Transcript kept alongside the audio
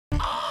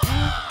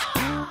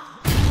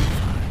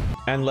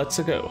And let's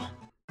go.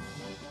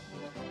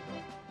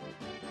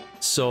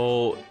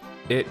 So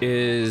it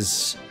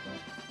is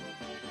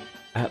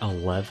at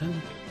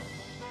 11?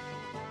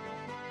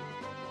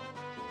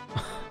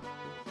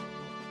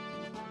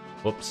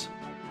 Whoops.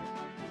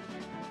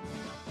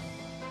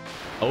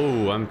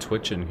 Oh, I'm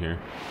twitching here.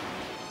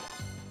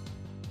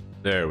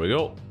 There we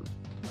go.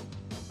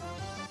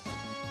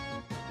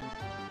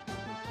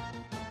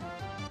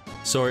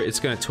 Sorry, it's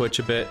gonna twitch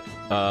a bit.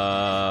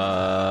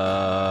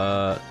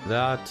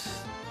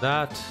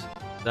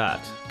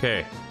 That.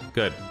 Okay,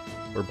 good.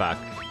 We're back.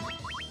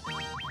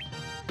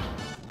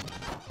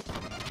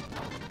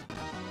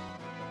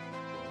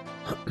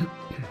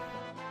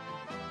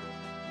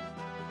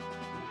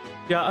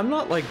 Yeah, I'm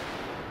not like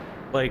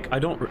I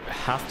don't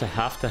have to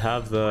have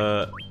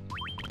that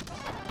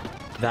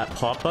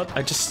pop-up.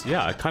 I just,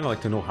 yeah, I kind of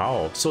like to know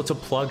how. So it's a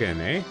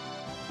plug-in, eh?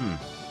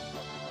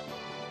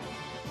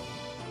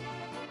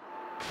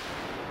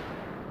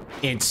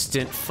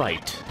 Instant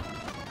fight.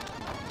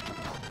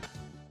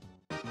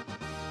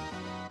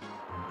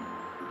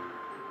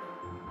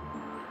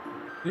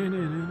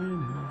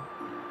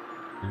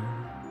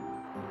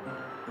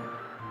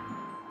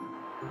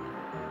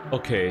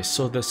 Okay,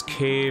 so this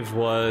cave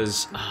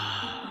was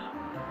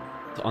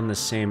on the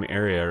same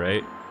area,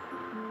 right?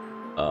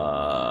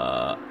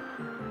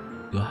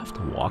 Do I have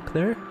to walk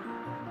there?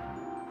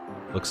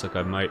 Looks like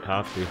I might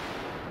have to.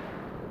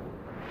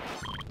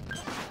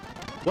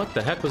 What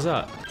the heck was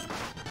that?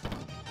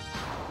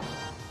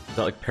 Is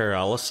that like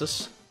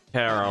paralysis?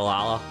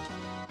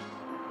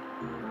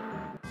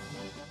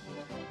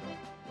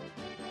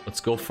 Let's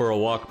go for a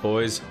walk,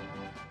 boys.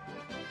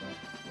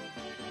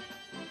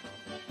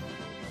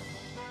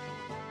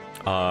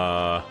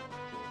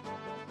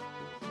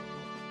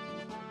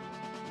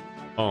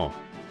 Oh.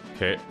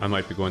 Okay, I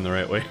might be going the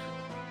right way.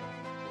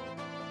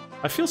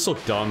 I feel so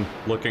dumb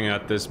looking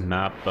at this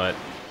map, but...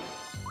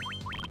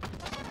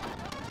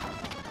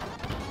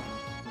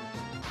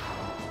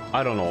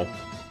 I don't know.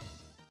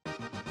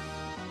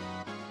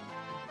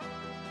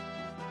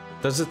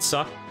 Does it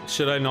suck?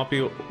 Should I not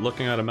be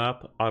looking at a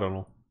map? I don't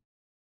know.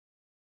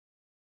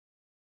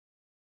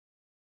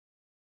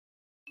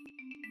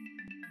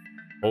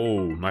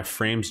 Oh, my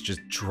frames just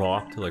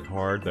dropped like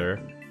hard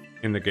there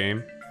in the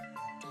game.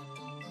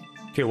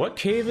 Okay, what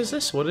cave is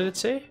this? What did it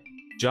say?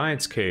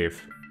 Giant's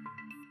Cave.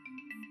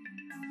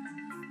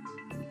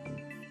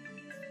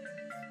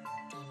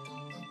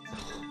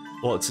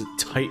 Well, it's a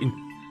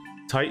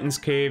Titan's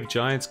Cave,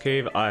 Giant's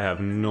Cave. I have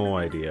no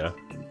idea.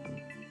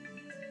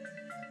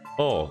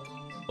 Oh,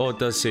 it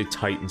does say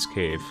Titan's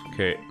Cave.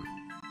 Okay.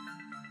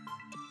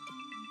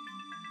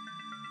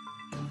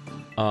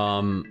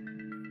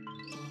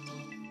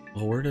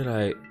 Well, where did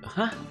I...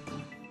 Huh?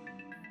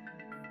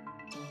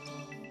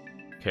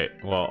 Okay,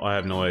 well, I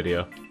have no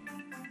idea.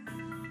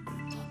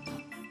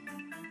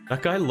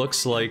 That guy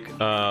looks like,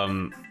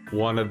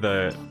 one of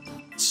the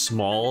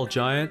small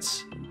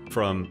giants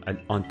from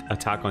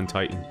Attack on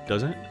Titan,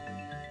 doesn't it?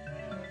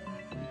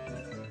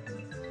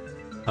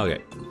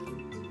 Okay.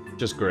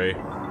 Just gray.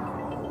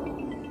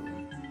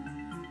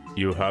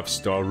 You have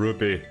Star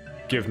Ruby.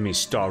 Give me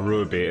Star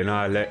Ruby and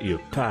I let you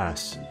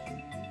pass.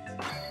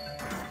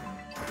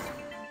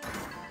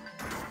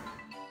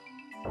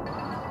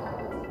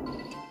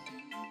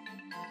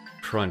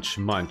 Crunch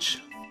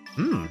munch.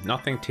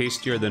 Nothing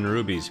tastier than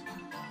rubies.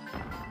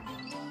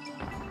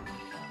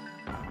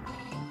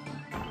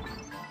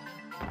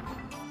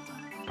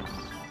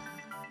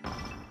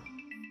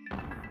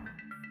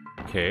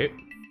 Okay.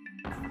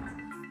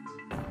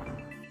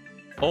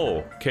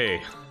 Oh,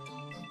 okay.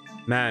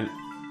 Man,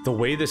 the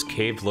way this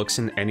cave looks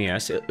in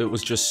NES, it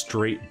was just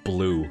straight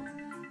blue.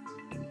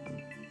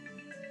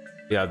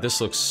 Yeah,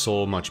 this looks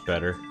so much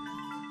better.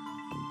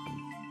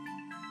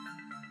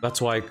 That's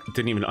why I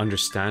didn't even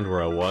understand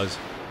where I was.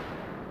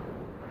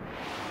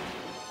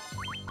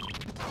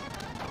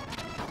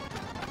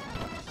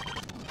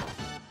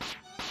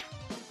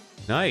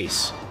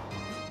 Nice.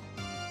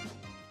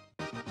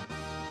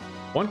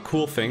 One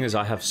cool thing is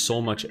I have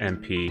so much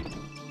MP.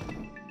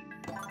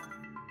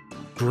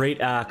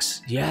 Great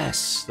axe.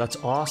 Yes, that's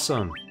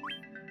awesome.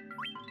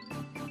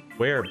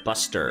 Where,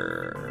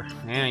 Buster?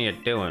 How you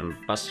doing,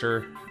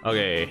 Buster?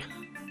 Okay.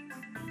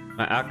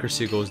 My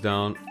accuracy goes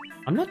down.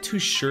 I'm not too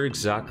sure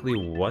exactly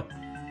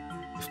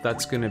if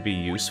that's gonna be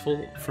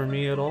useful for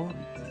me at all.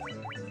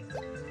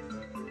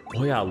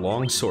 Oh yeah,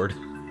 longsword.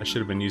 I should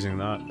have been using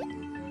that.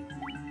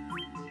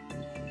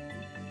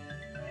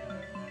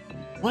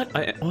 What?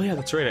 Oh yeah,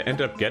 that's right, I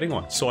ended up getting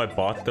one. So I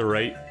bought the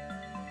right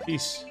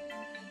piece.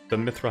 The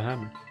Mithra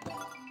Hammer.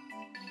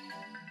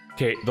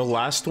 Okay, the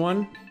last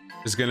one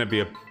is gonna be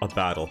a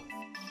battle.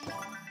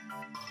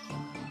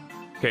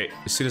 Okay,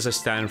 as soon as I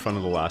stand in front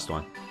of the last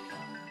one.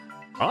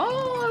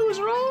 Oh, I was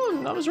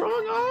wrong! I was wrong!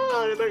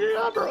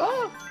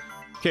 Oh,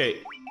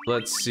 okay,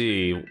 let's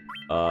see.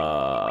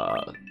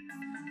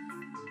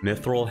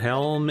 Mithril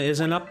Helm is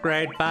an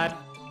upgrade, bud.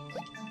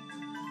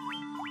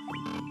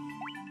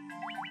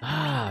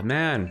 Ah,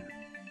 man.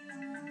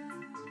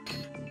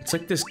 It's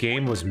like this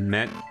game was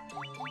meant...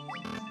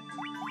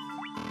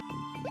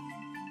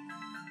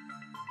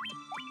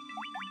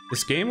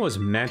 This game was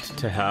meant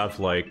to have,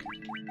 like,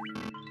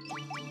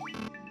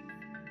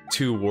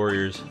 2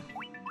 warriors.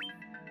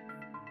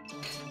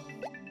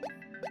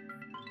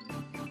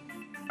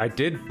 I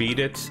did beat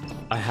it.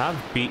 I have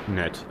beaten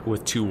it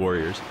with 2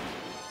 warriors.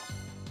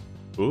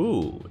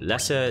 Ooh,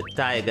 lesser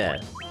tiger.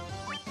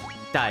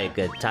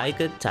 Tiger,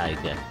 tiger,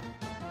 tiger.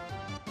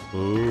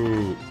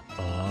 Ooh.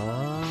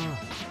 Ah.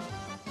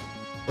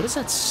 What is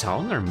that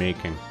sound they're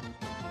making?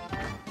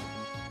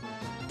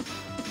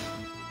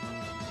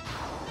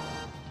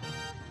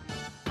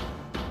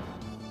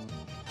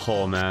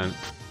 Oh, man.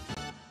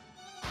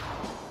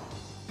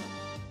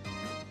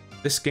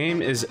 This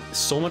game is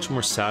so much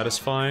more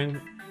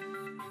satisfying,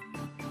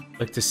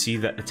 like, to see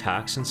the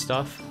attacks and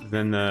stuff,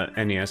 than the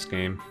NES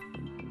game.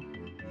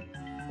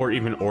 Or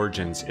even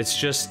Origins. It's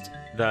just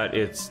that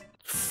it's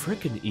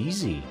freaking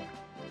easy.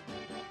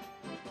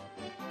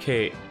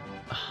 Okay.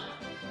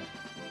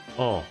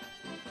 Oh.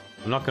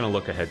 I'm not gonna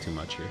look ahead too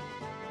much here.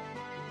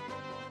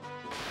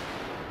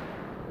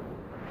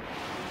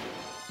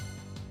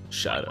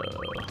 Shadow.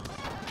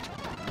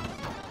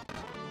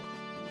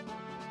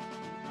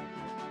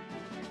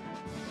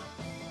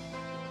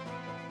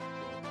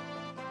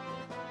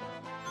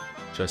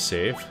 Just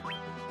save.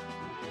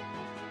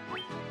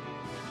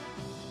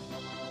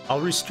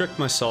 I'll restrict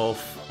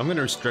myself. I'm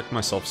gonna restrict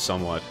myself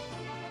somewhat.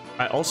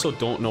 I also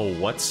don't know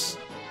what's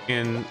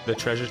in the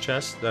treasure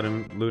chest that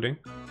I'm looting.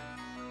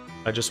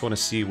 I just want to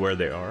see where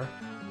they are.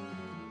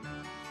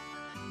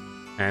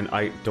 And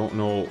I don't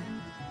know...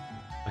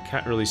 I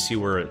can't really see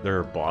where there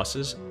are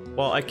bosses.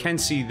 Well, I can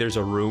see there's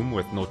a room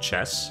with no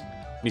chests.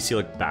 You see,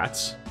 like,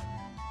 bats.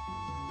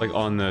 Like,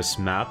 on this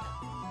map.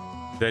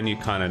 Then you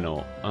kind of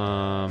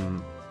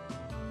know.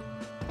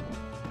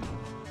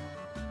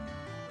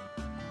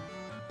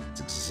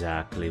 That's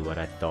exactly what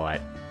I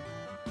thought.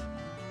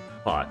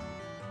 Pot.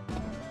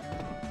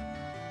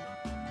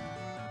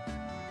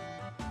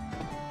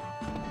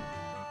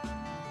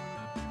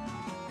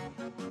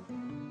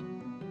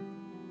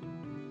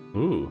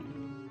 Ooh.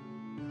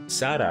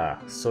 Sada,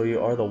 so you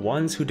are the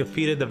ones who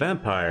defeated the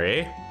vampire,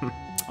 eh?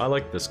 I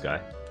like this guy.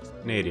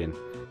 Canadian.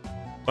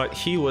 But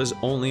he was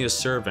only a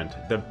servant.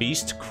 The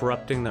beast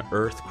corrupting the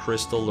earth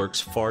crystal lurks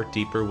far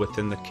deeper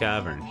within the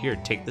cavern. Here,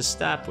 take the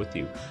staff with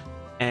you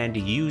and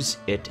use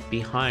it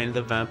behind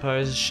the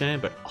vampire's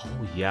chamber.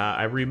 Oh yeah,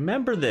 I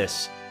remember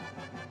this.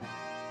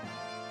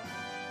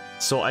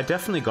 So I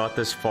definitely got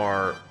this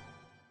far,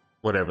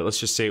 whatever, let's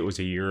just say it was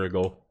a year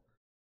ago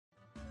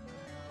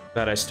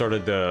that I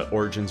started the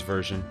Origins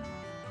version.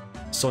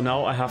 So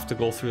now I have to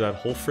go through that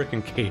whole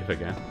freaking cave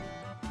again.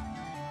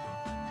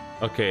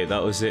 Okay,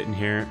 that was it in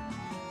here.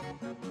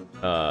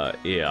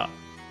 Yeah.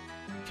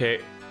 Okay.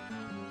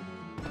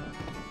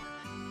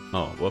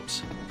 Oh,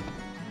 whoops.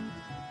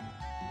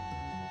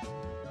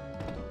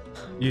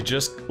 You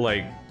just,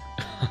 like...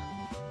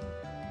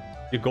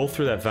 you go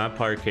through that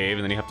vampire cave,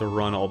 and then you have to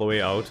run all the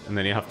way out, and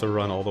then you have to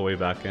run all the way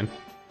back in.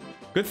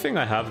 Good thing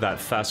I have that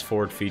fast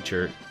forward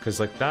feature,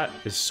 because, like, that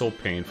is so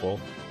painful.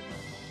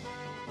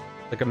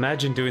 Like,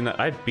 imagine doing that.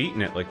 I've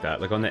beaten it like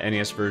that, like on the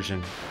NES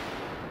version,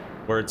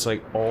 where it's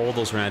like all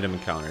those random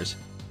encounters.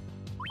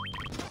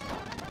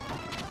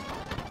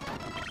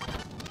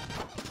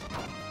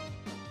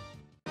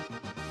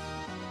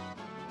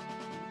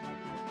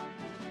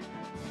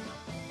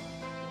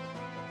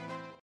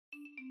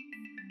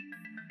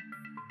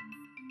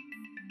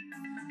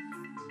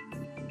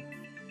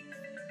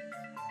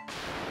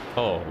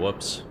 Oh,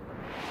 whoops.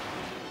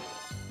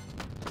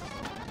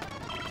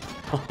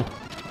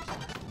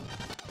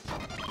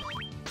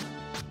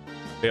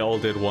 They all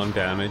did 1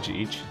 damage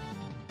each.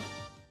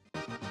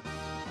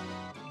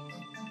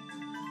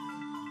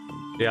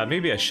 Yeah,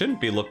 maybe I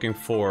shouldn't be looking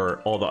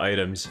for all the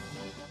items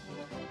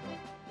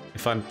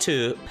if I'm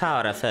too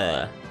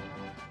powerful.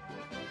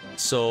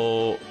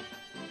 So...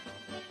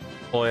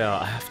 oh yeah,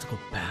 I have to go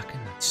back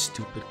in that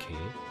stupid cave.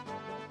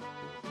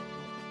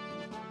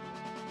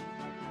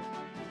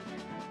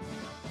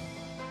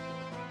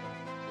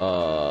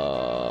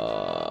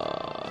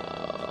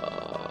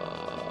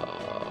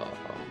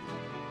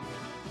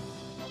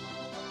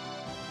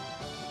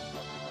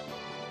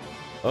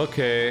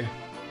 Okay.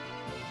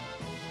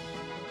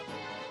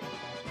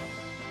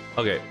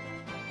 Okay.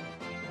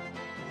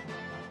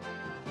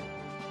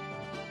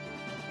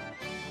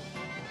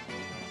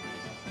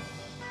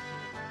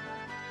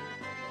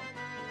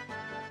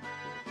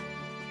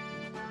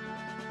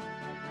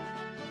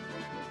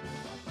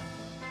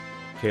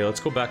 Okay, let's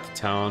go back to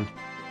town.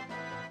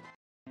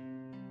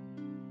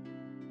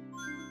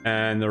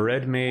 And the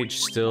red mage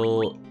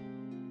still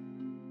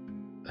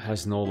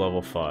has no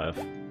level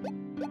 5.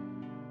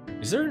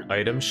 Is there an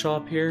item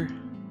shop here?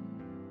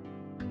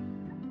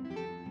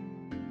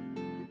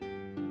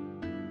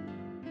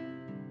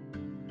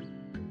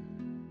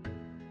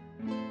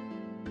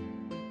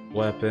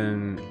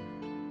 Weapon...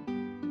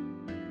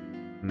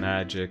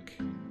 magic...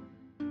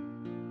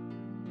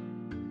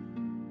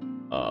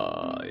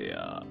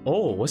 yeah.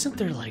 Oh, wasn't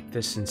there like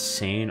this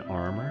insane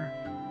armor?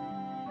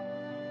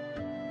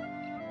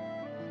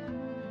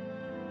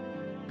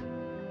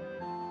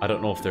 I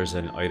don't know if there's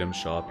an item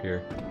shop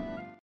here.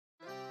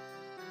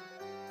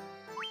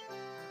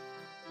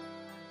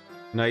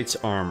 Knight's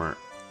armor.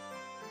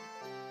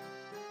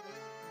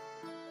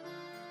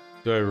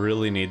 Do I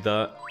really need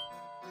that?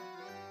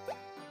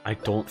 I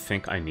don't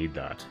think I need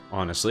that,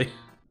 honestly.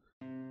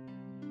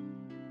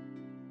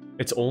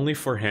 It's only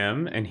for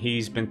him, and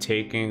he's been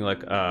taking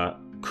like a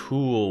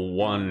cool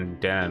 1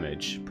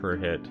 damage per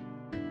hit.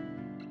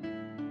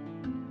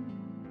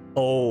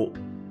 Oh.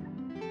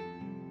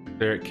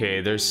 There, okay,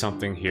 there's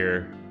something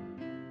here.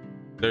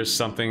 There's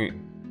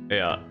something,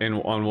 yeah,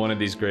 on one of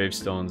these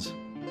gravestones.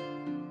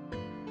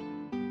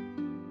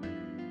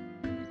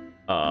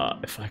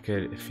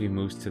 If he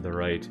moves to the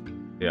right,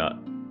 yeah.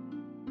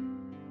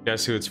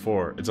 Guess who it's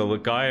for? It's a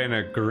guy in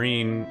a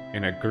green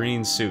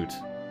suit.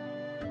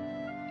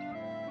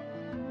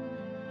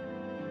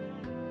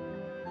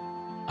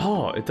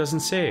 Oh, it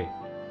doesn't say.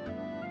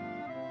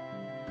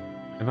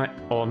 Am I?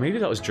 Oh, maybe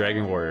that was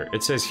Dragon Warrior.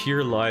 It says,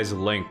 "Here lies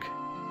Link."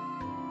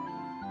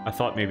 I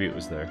thought maybe it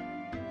was there.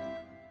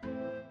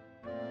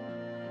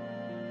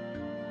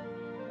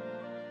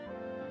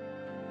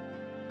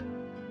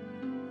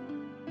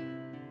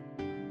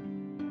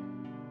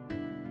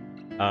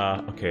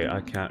 Okay,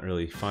 I can't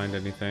really find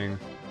anything.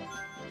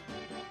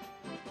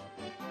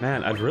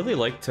 Man, I'd really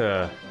like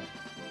to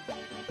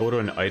go to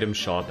an item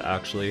shop,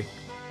 actually.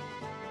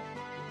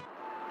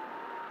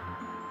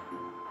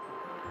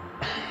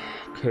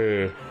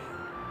 Okay.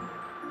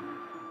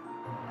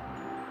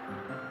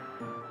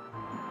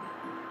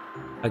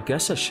 I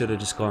guess I should have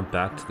just gone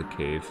back to the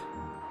cave.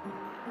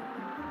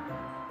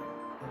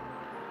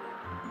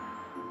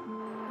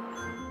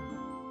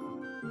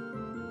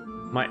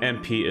 My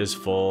MP is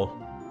full.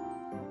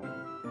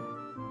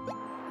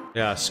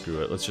 Yeah,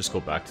 screw it. Let's just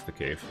go back to the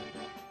cave.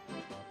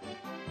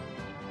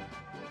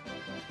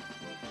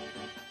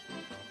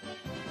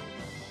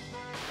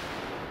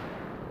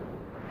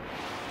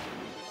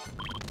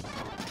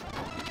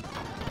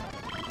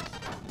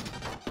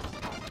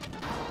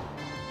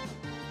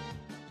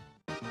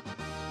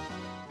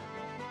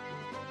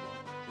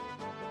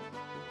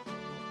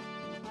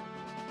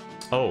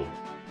 Oh.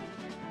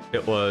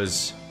 It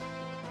was...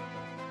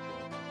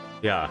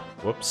 Yeah,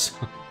 whoops.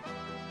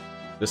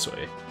 This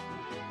way.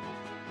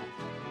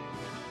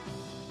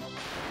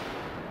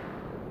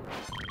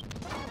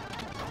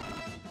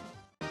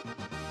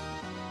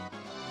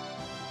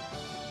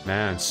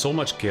 Man, so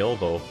much gil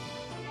though.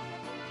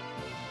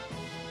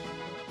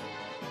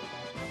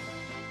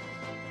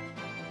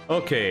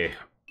 Okay.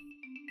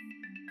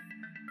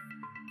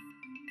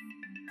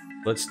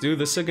 Let's do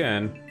this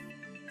again.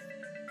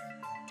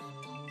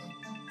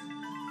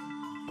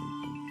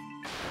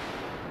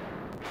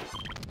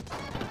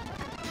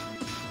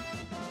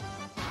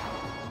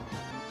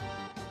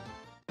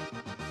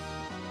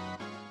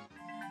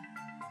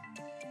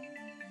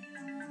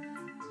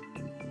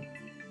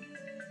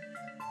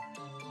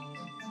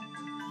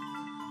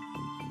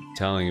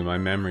 Telling you, my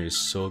memory is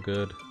so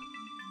good.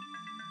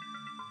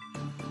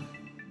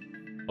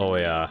 Oh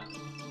yeah.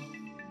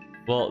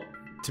 Well,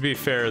 to be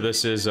fair,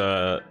 this is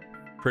a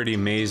pretty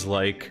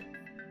maze-like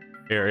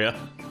area.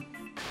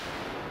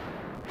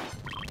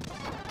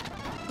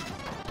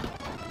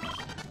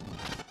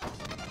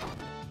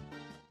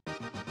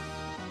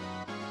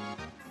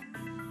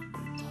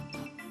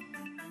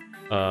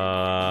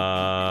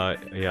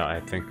 Yeah, I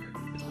think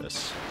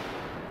this.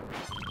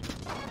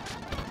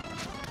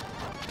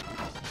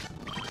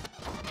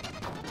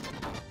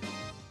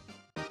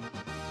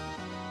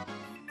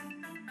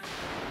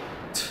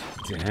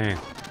 Dang.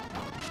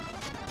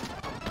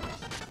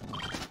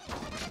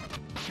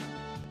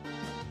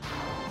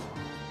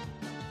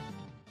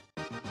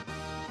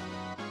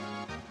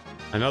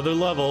 Another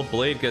level,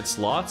 Blade gets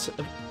lots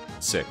of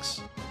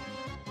 6.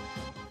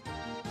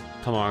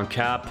 Come on,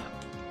 Cap.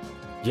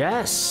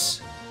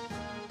 Yes!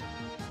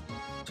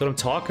 That's what I'm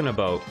talking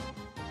about.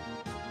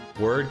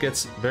 Word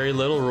gets very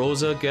little,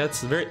 Rosa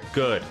gets very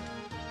good.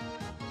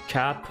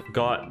 Cap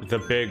got the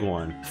big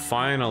one,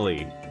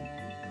 finally.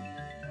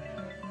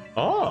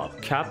 Oh,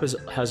 Cap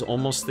has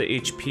almost the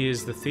HP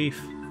as the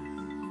Thief.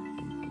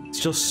 It's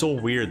just so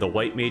weird. The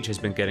White Mage has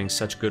been getting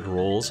such good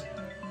rolls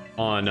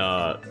on,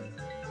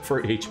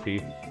 for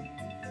HP.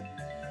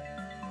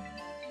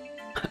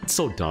 It's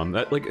so dumb.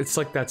 That, like, it's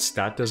like that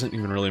stat doesn't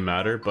even really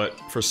matter, but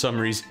for some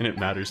reason it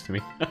matters to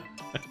me.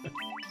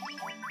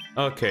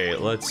 Okay,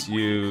 let's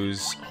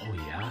use... Oh,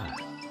 yeah.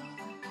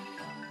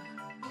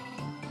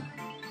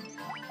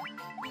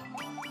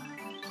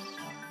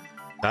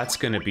 That's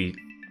gonna be...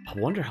 I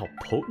wonder how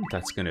potent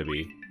that's gonna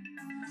be.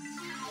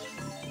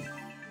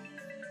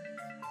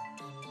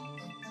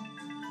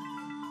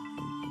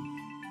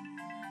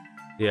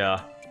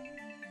 Yeah.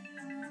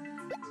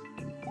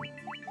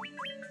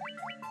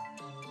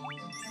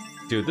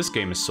 Dude, this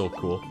game is so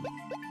cool.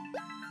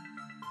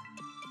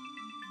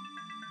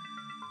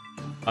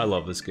 I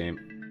love this game.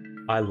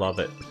 I love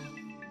it.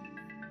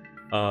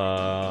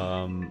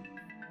 Am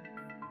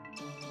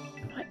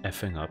I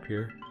effing up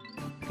here?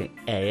 Okay,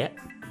 eh.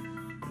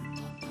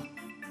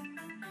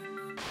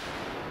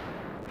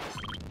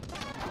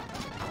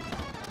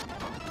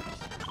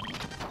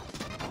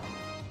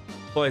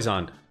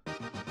 Poison.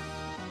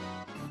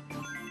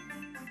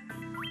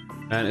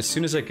 And as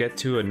soon as I get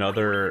to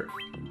another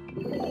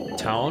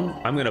town,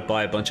 I'm gonna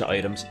buy a bunch of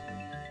items.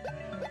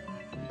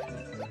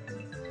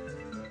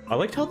 I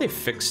liked how they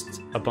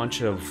fixed a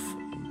bunch of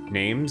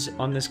names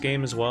on this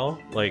game as well.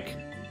 Like,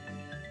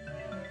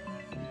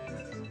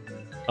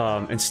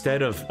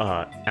 instead of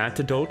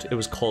antidote, it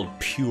was called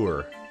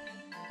pure.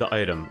 The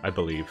item, I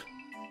believe.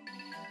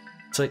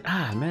 It's like,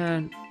 ah,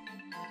 man,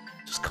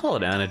 just call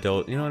it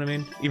antidote, you know what I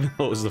mean? Even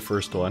though it was the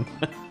first one.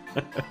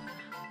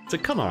 It's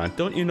like, come on,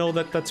 don't you know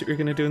that that's what you're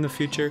gonna do in the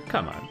future?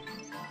 Come on.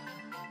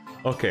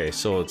 Okay,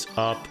 so it's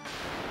up.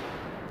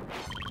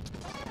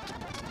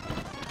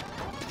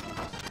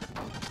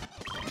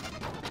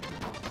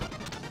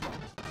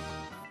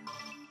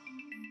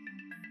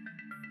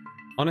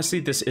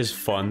 Honestly, this is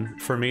fun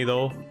for me,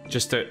 though,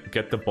 just to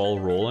get the ball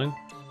rolling.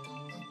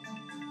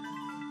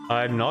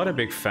 I'm not a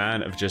big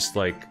fan of just,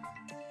 like...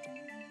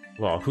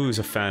 Well, who's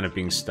a fan of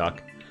being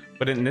stuck?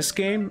 But in this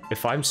game,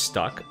 if I'm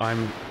stuck,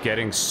 I'm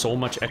getting so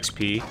much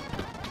XP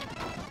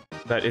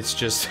that it's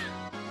just...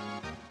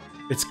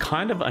 It's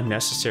kind of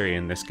unnecessary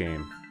in this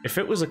game. If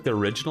it was, like, the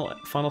original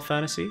Final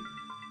Fantasy,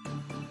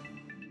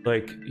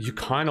 like, you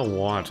kind of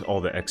want all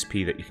the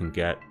XP that you can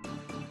get.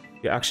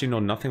 You actually know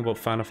nothing about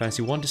Final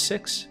Fantasy 1 to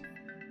 6.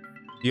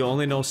 You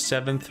only know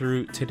 7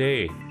 through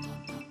today,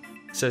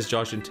 says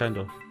Josh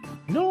Nintendo.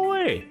 No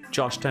way!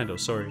 Josh Tendo,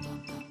 sorry.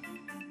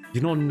 You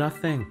know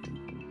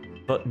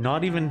nothing. But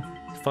not even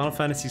Final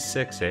Fantasy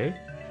 6, eh?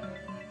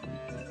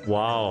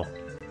 Wow.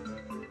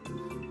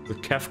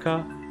 With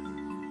Kefka?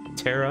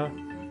 Terra?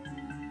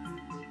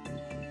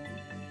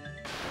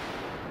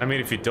 I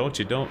mean, if you don't,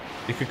 you don't.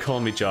 You could call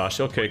me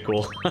Josh. Okay,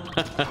 cool.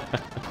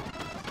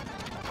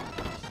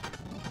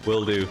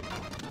 Will do.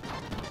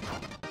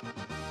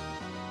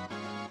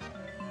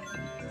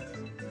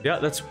 Yeah,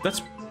 that's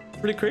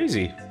pretty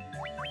crazy.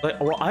 Like,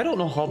 well, I don't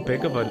know how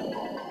big of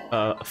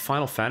a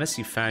Final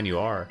Fantasy fan you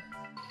are.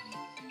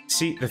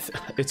 See,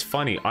 it's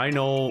funny. I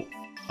know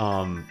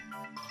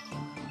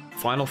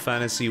Final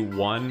Fantasy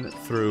 1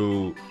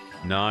 through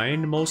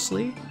 9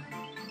 mostly.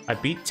 I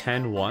beat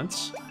 10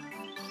 once,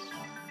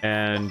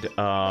 and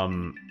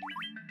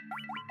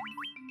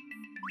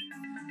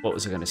what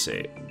was I gonna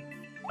say?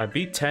 I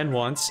beat 10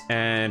 once,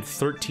 and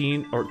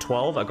 13 or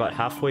 12 I got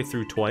halfway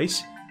through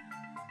twice.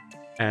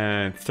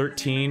 And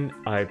 13,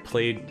 I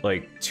played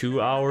like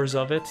 2 hours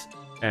of it,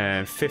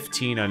 and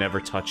 15 I never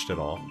touched at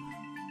all.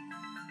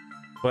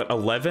 But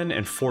 11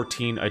 and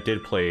 14 I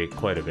did play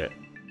quite a bit.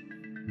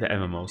 The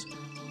MMOs.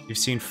 You've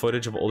seen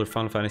footage of older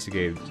Final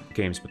Fantasy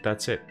games, but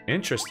that's it.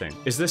 Interesting.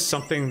 Is this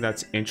something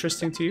that's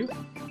interesting to you?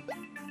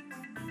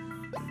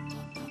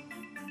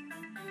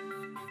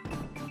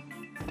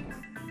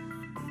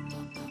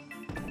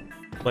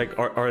 Like,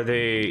 are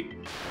they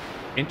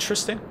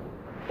interesting?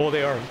 Oh,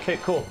 they are. Okay,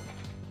 cool.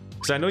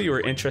 Because I know you were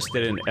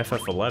interested in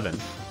FF11.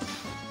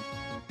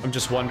 I'm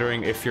just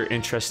wondering if you're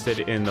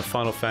interested in the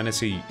Final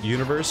Fantasy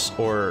universe,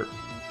 or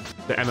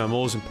the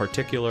MMOs in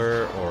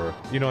particular, or...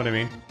 You know what I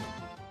mean?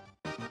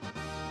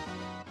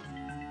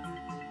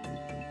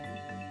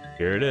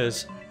 Here it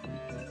is.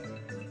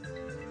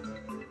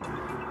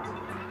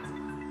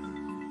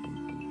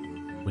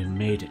 We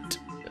made it.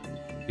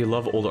 You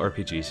love old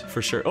RPGs,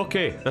 for sure.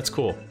 Okay, that's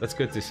cool. That's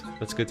good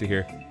to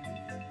hear.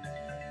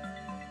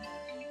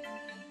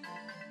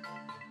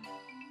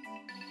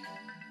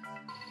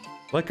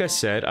 Like I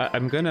said,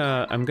 I'm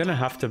gonna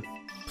have to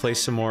play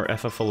some more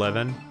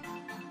FF11.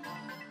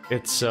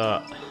 It's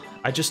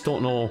I just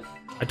don't know.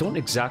 I don't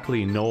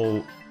exactly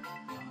know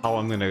how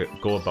I'm gonna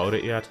go about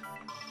it yet.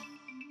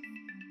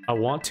 I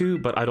want to,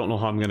 but I don't know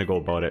how I'm gonna go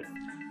about it.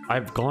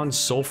 I've gone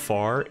so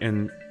far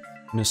in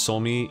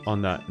Nozomi,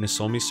 on that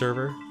Nozomi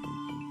server,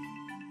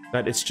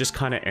 that it's just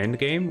kind of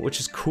endgame, which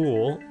is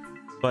cool,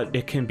 but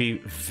it can be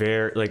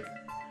very, like,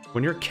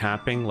 when you're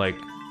camping, like,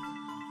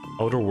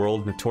 Outer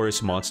World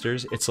Notorious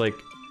Monsters, it's like,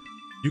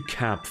 you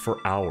camp for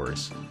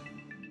hours,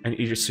 and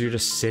you're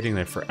just sitting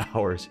there for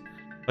hours.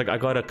 Like, I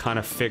gotta kind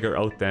of figure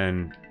out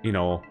then, you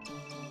know,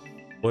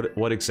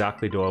 what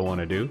exactly do I want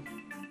to do?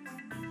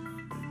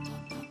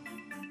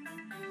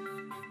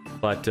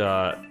 But,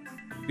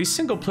 these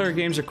single-player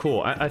games are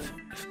cool. I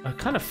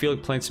kind of feel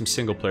like playing some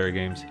single-player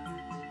games.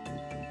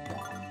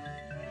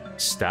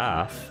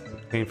 Staff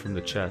came from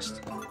the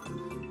chest.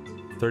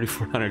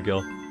 3,400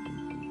 gil.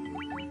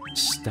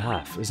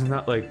 Staff, isn't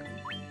that like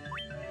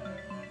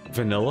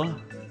vanilla?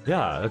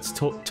 Yeah, that's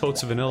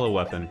Toad's vanilla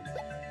weapon.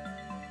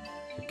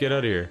 Get out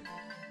of here.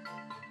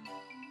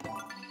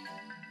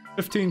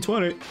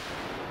 1520.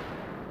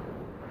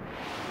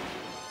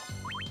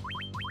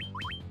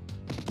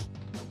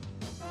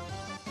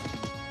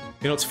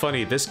 You know, it's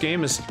funny, this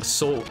game is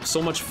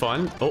so much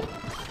fun. Oh,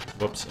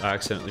 whoops, I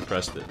accidentally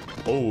pressed it.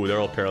 Oh, they're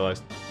all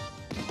paralyzed.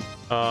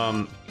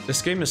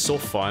 This game is so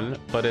fun,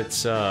 but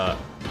it's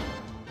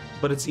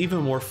even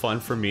more fun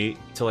for me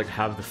to, like,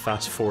 have the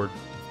fast forward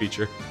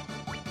feature.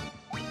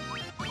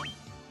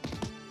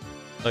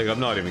 Like, I'm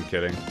not even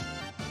kidding.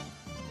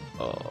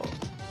 Oh,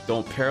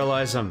 don't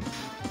paralyze them.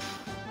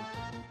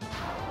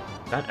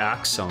 That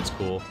axe sounds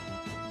cool.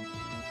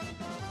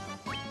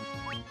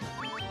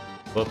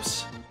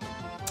 Whoops.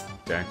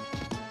 Dang.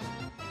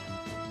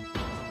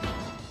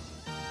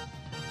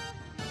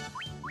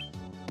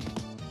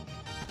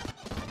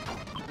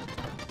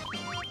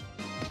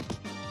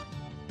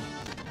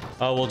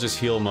 Oh, we'll just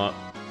heal him up.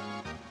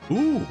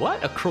 Ooh,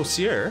 what? A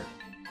crosier?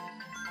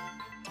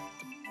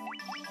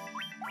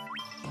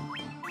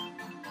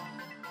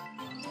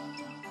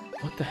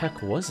 What the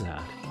heck was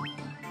that?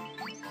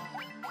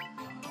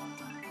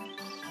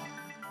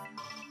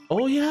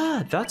 Oh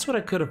yeah, that's what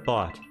I could have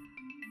bought.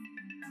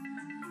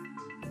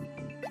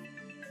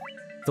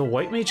 The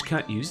white mage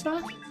can't use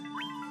that?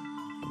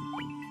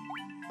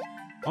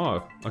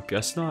 Oh, I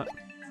guess not.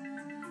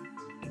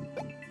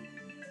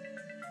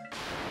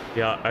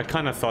 Yeah, I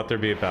kind of thought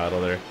there'd be a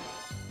battle there.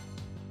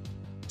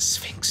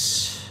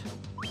 Sphinx.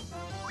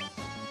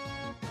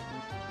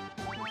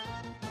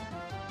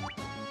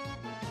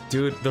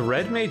 Dude, the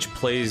red mage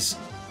plays...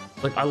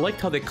 Like, I liked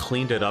how they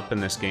cleaned it up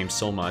in this game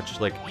so much.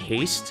 Like,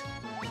 haste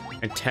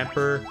and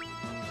temper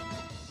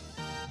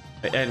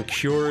and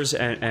cures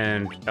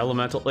and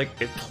elemental. Like,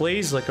 it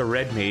plays like a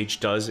red mage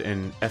does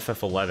in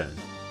FF11.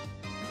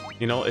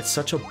 You know, it's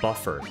such a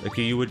buffer. Like,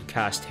 you would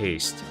cast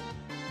haste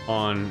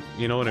on...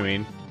 You know what I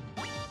mean?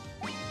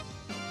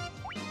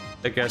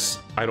 I guess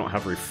I don't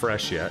have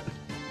refresh yet.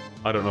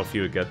 I don't know if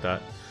you would get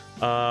that.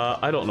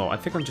 I don't know. I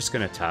think I'm just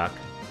gonna attack.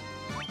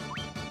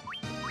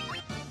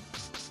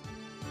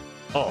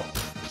 Oh.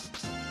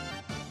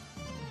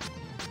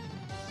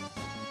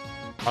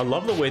 I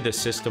love the way the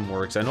system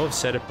works. I know I've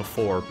said it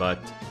before, but...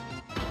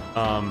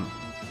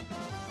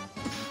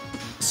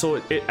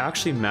 So it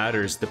actually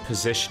matters the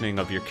positioning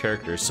of your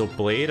character. So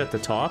Blade at the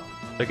top,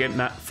 like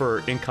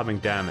for incoming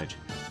damage.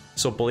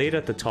 So Blade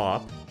at the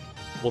top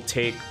will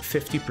take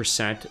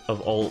 50%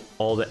 of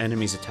all the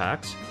enemy's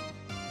attacks.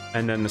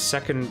 And then the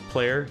second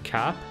player,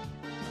 Cap,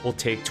 will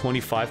take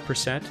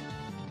 25%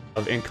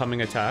 of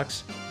incoming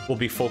attacks. Will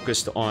be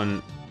focused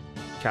on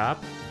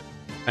Cap.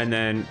 And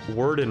then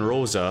Word and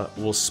Rosa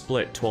will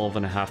split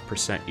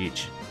 12.5%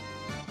 each.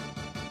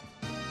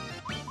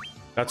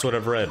 That's what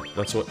I've read.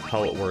 That's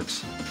how it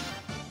works.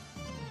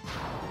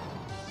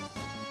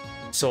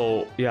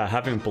 So, yeah,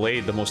 having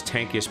Blade, the most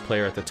tankiest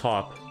player at the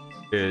top,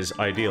 is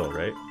ideal,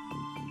 right?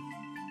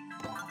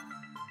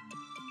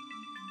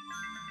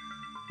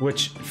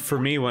 Which, for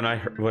me, when I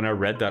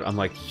read that, I'm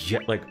like, yeah,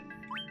 like,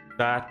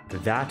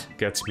 that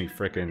gets me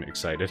freaking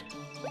excited.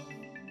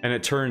 And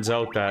it turns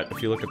out that,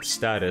 if you look at the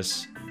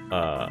status,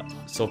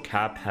 so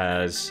Cap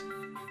has...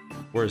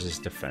 Where's his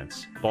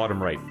defense?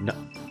 Bottom right.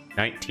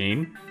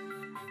 19?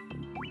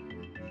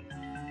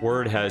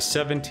 Word has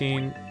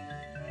 17.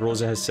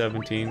 Rosa has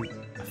 17.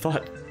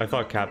 I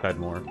thought Cap had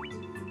more.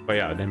 But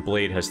yeah, then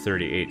Blade has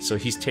 38. So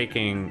he's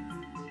taking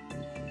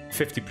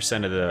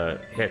 50% of the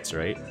hits,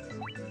 right?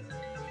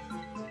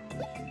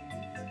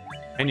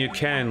 And you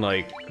can,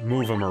 like,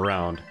 move him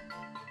around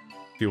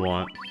if you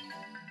want.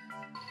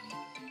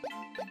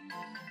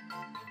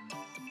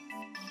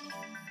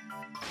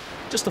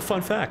 Just a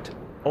fun fact.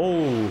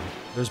 Oh,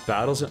 there's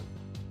battles in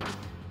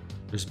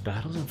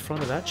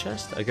front of that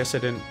chest? I guess I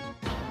didn't...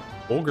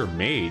 Ogre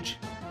Mage.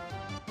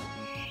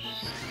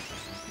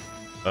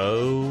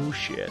 Oh,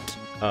 shit.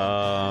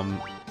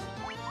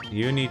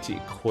 You need to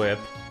equip...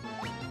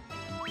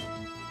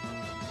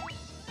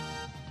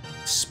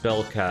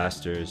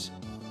 Spellcasters.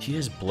 He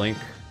has Blink.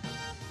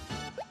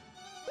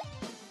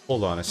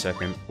 Hold on a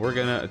second. We're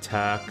gonna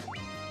attack...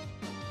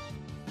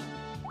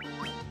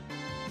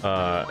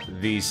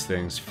 these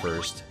things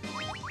first.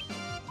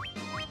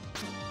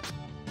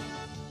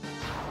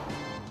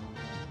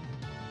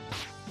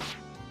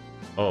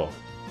 Oh,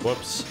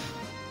 whoops.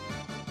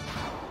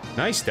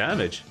 Nice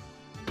damage.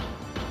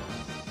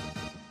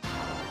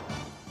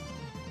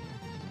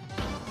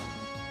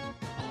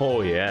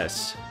 Oh,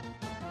 yes.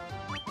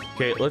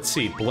 Okay, let's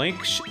see.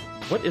 Blink...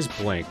 What is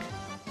Blink?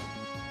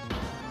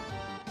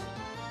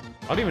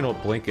 I don't even know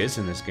what Blink is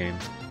in this game.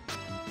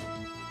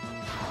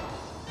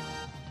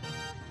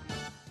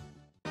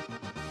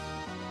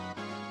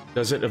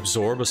 Does it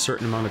absorb a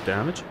certain amount of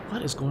damage?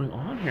 What is going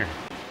on here?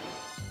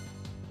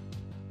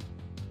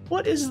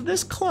 What is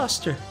this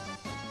cluster?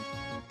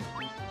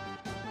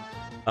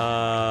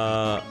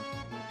 I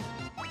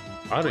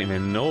don't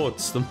even know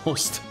what's the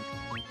most...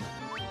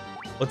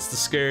 What's the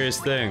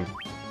scariest thing?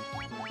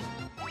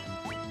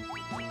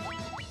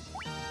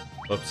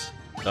 Whoops.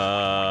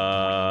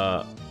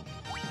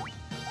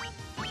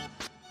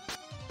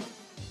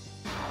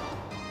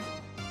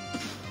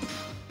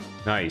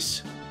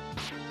 Nice.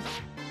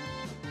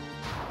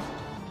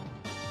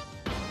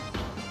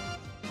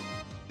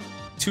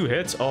 Two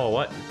hits? Oh,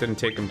 what? Didn't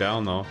take him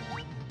down, though.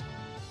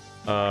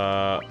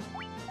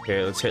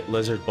 Okay, let's hit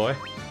Lizard Boy.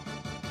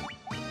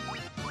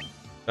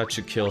 That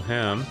should kill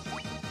him.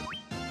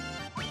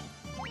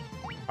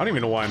 I don't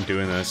even know why I'm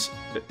doing this.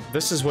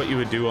 This is what you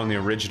would do on the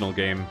original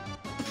game.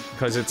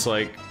 Because it's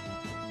like...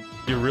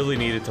 You really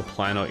needed to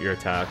plan out your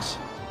attacks.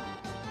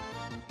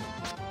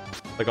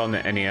 Like on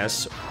the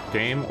NES,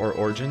 game or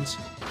Origins.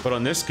 But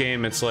on this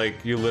game, it's like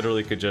you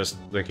literally could just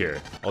like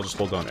here. I'll just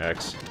hold down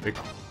X. Like,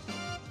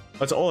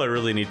 that's all I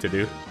really need to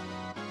do.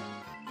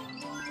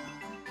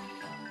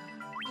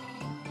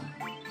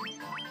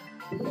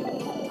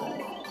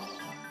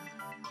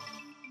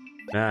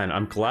 Man,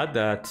 I'm glad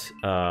that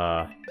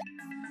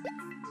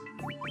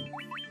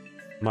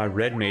my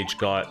red mage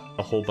got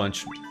a whole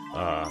bunch,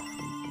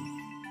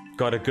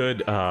 got a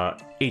good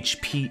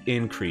HP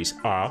increase.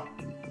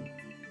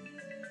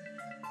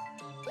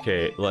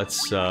 Okay,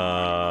 let's heal,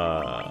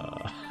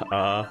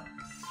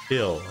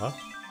 huh?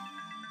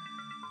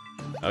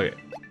 Okay.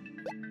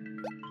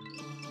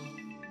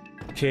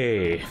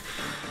 Okay.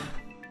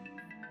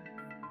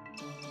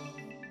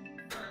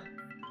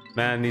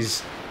 Man,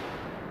 these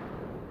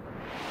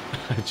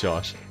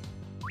Josh.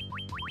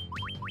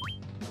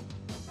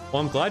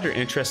 Well, I'm glad you're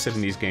interested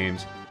in these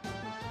games.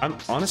 I'm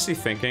honestly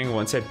thinking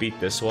once I beat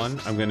this one,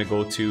 I'm gonna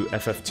go to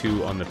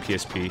FF2 on the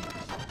PSP.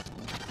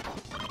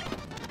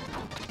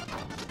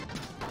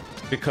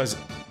 Because,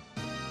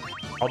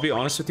 I'll be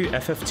honest with you,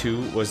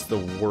 FF2 was the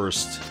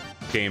worst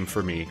game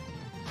for me.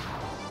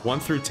 1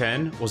 through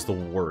 10 was the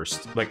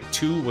worst. Like,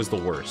 2 was the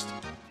worst.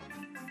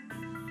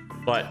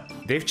 But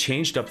they've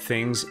changed up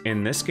things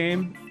in this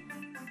game.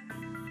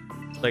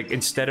 Like,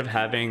 instead of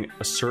having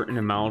a certain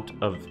amount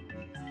of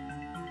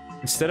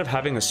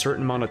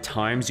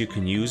times you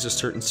can use a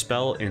certain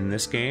spell in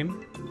this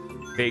game,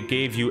 they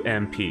gave you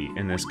MP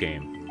in this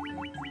game.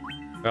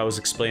 I was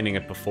explaining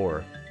it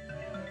before.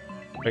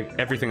 Like,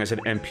 everything I said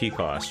MP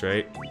cost,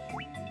 right?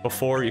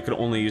 Before, you could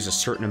only use a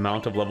certain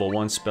amount of level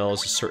 1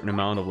 spells, a certain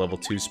amount of level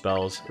 2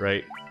 spells,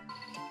 right?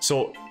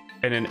 So,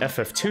 and in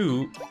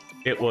FF2,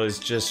 it was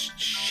just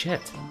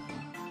shit.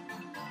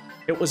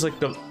 It was like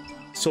the...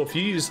 So if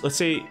you use, let's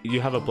say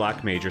you have a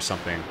black mage or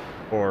something,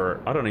 or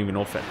I don't even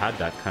know if it had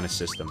that kind of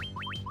system.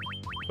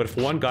 But if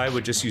one guy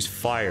would just use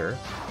fire,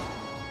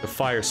 the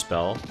fire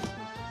spell,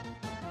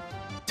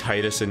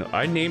 Titus, and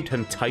I named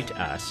him Tight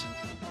Ass.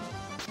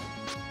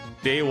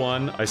 Day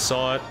one, I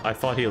saw it, I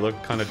thought he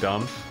looked kind of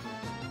dumb.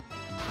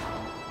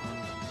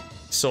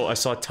 So I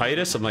saw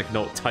Titus, I'm like,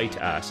 no, Tight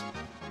Ass.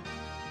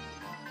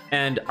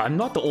 And I'm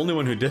not the only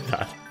one who did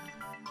that.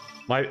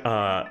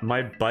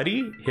 My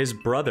buddy, his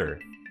brother,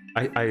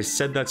 I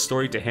said that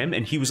story to him,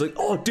 and he was like,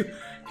 oh, dude.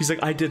 He's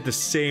like, I did the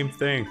same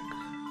thing.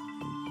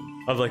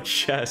 I'm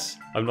like, yes,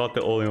 I'm not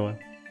the only one.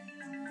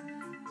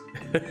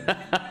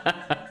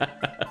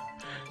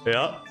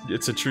 Yeah,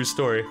 it's a true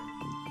story.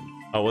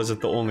 I wasn't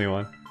the only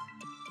one.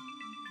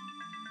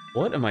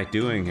 What am I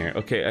doing here?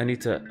 Okay, I need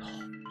to...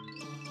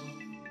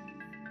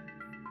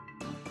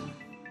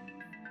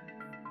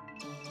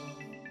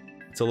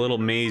 It's a little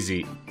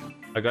mazy.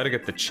 I gotta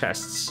get the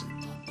chests.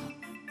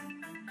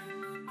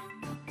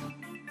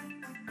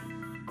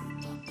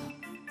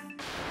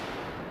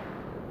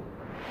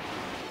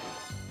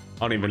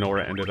 I don't even know where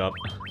I ended up.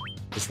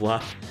 Just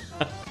laugh.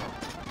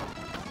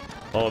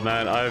 Oh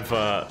man,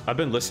 I've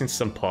been listening to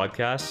some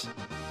podcasts,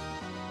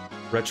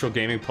 retro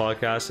gaming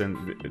podcasts,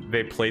 and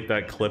they played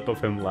that clip of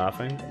him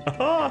laughing.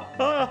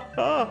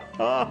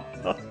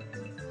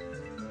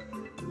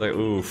 Like,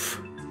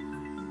 oof.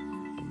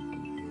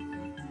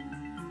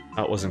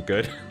 That wasn't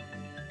good.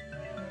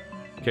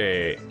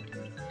 Okay.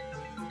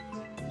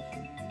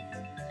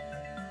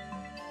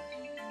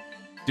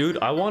 Dude,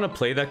 I want to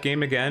play that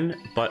game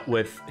again, but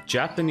with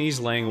Japanese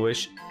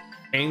language,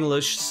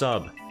 English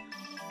sub.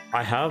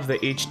 I have the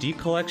HD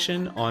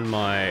collection on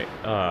my,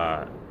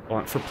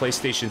 for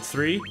PlayStation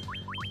 3.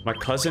 My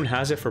cousin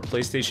has it for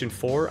PlayStation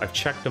 4. I've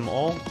checked them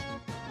all.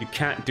 You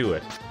can't do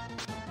it.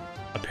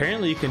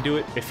 Apparently you can do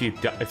it if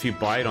you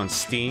buy it on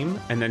Steam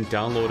and then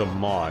download a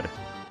mod.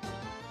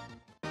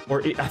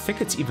 Or I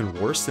think it's even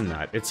worse than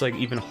that. It's like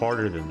even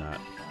harder than that.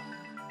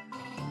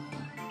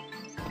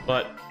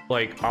 But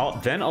like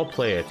I'll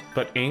play it.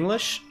 But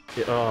English,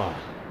 ugh.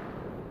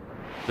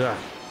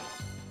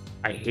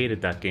 I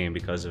hated that game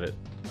because of it.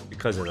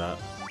 Because of that.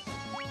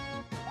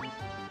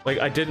 Like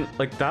I didn't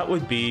like that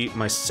would be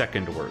my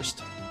second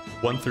worst.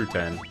 1 through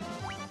 10.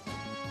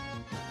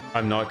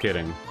 I'm not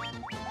kidding.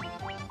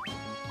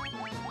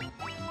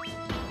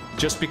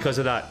 Just because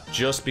of that.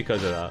 Just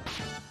because of that.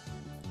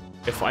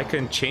 If I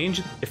could change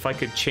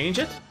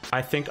it,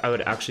 I think I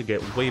would actually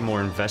get way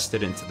more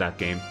invested into that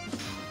game.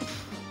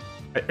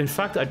 In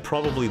fact, I'd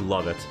probably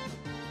love it.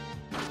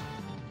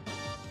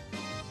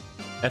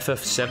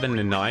 FF7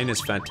 and 9 is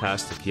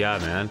fantastic. Yeah,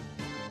 man.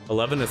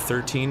 11 to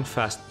 13,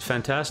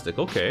 fantastic.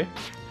 Okay.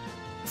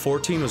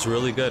 14 was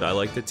really good. I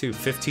liked it too.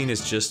 15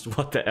 is just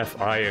what the F.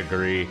 I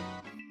agree.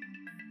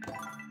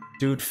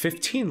 Dude,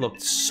 15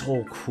 looked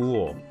so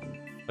cool.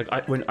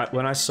 Like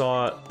when I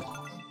saw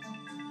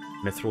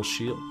Mithril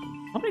Shield.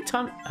 How many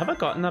times have I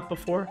gotten that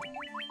before?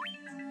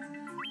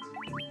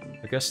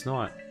 I guess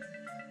not.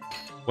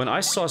 When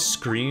I saw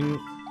screen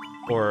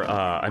or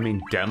I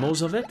mean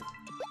demos of it,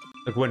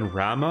 like when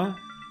Rama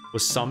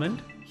was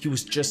summoned, he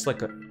was just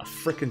like a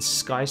freaking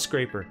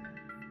skyscraper.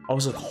 I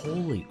was like,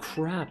 holy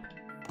crap.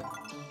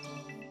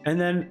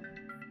 And then,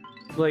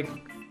 like,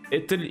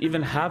 it didn't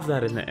even have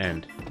that in the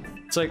end.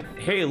 It's like,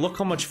 hey, look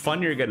how much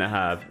fun you're gonna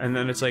have. And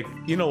then it's like,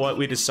 you know what?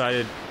 We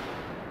decided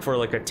for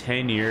like a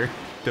 10-year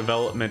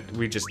development,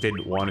 we just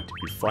didn't want it to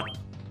be fun.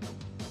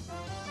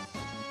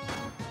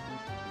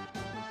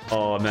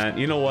 Oh man,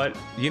 you know what?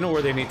 You know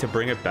where they need to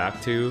bring it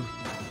back to?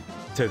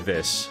 To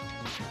this.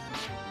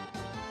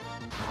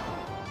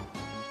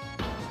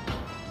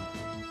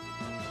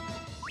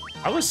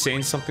 I was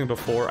saying something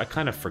before, I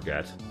kind of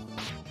forget.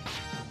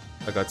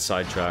 I got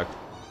sidetracked.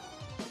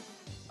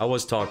 I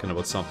was talking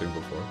about something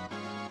before.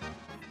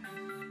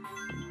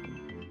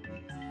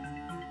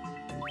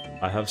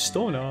 I have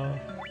Stona.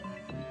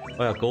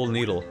 Oh yeah, gold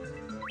needle.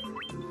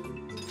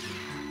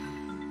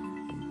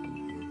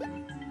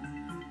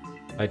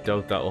 I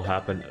doubt that will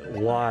happen.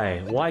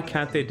 Why? Why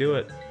can't they do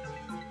it?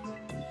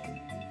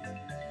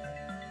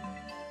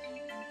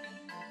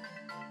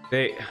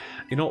 They,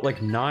 you know,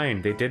 like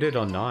 9. They did it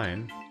on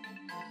 9.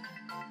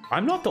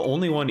 I'm not the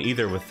only one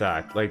either with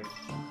that. Like,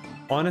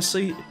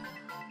 honestly,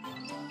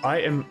 I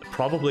am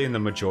probably in the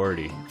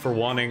majority for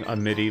wanting a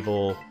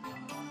medieval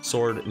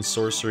sword and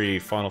sorcery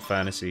Final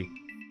Fantasy.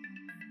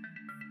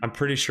 I'm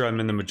pretty sure I'm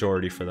in the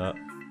majority for that.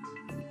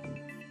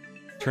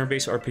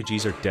 Turn-based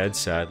RPGs are dead,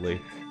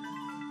 sadly.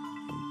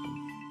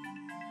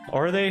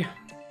 Are they?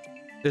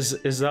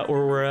 Is that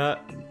where we're at?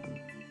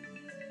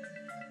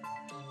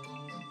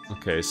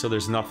 Okay, so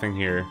there's nothing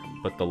here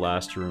but the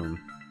last room.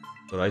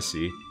 What I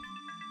see.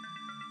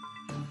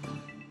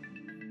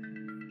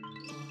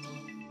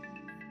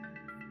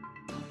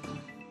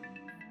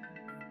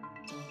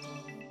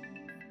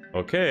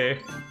 Okay.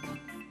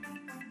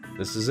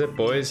 This is it,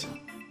 boys.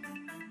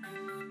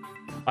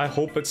 I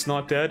hope it's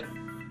not dead.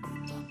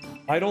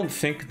 I don't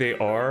think they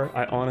are.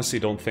 I honestly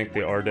don't think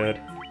they are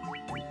dead.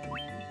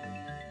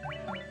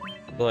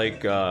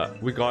 Like,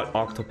 we got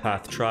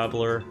Octopath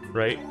Traveler,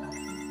 right?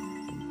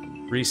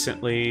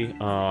 Recently,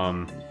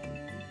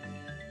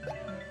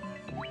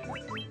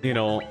 you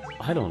know,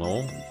 I don't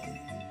know.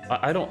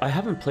 I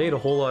haven't played a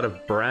whole lot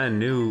of brand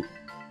new...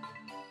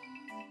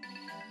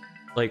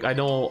 Like, I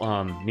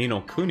know, Ni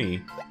no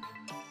Kuni.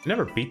 I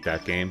never beat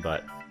that game,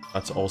 but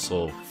that's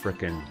also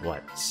frickin',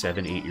 what,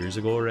 7-8 years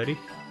ago already?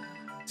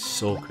 It's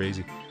so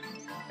crazy.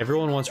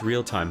 Everyone wants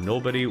real-time.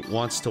 Nobody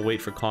wants to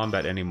wait for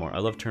combat anymore. I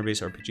love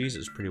turn-based RPGs. I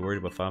was pretty worried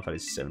about Final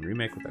Fantasy VII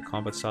Remake with that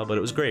combat style, but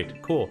it was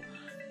great. Cool.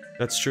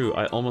 That's true.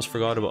 I almost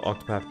forgot about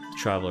Octopath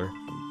Traveler.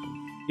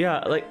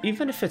 Yeah, like,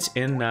 even if it's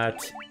in that...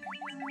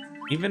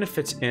 Even if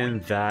it's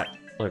in that,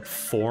 like,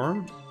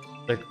 form,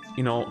 like,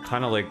 you know,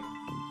 kind of like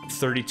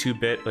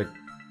 32-bit, like,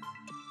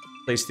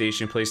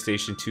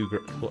 PlayStation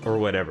 2, or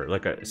whatever,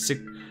 like a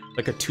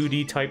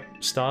 2D type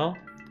style,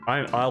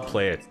 I'll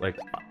play it. Like,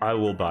 I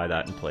will buy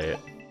that and play it.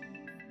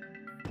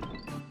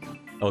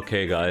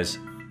 Okay, guys,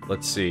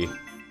 let's see.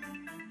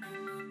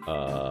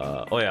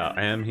 Oh yeah,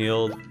 I am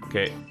healed.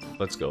 Okay,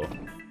 let's go.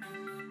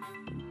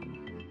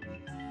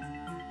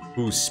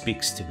 Who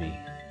speaks to me?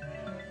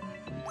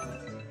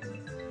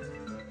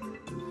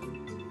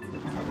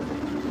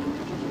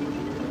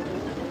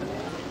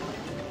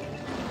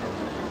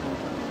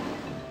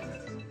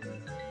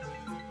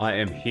 I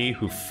am he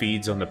who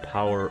feeds on the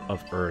power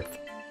of earth.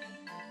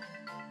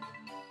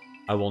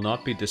 I will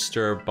not be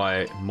disturbed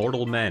by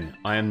mortal men.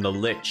 I am the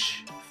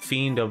Lich,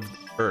 fiend of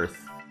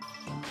earth.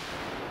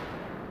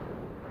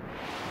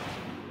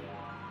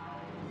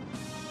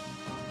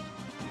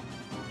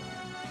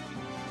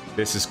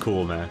 This is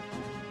cool, man.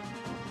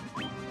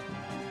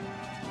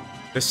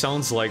 This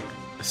sounds like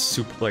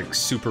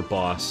super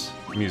boss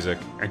music,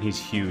 and he's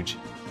huge.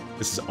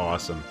 This is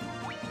awesome.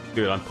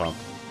 Dude, I'm pumped.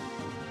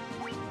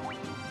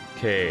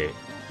 Okay,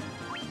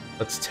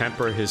 let's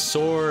temper his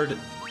sword.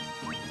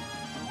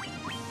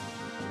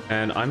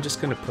 And I'm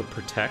just gonna put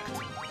protect.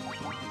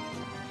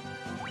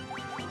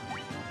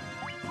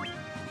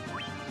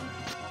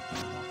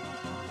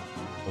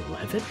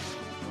 $11?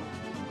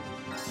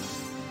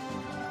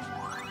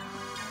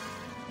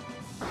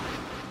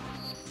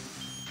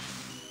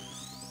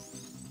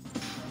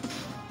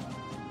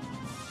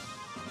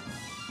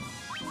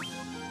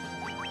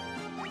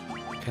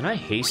 Can I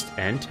haste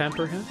and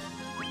temper him?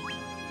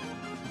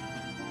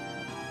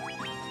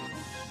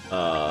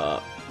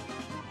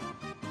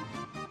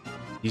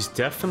 He's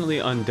definitely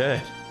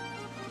undead.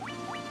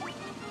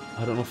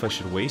 I don't know if I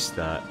should waste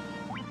that.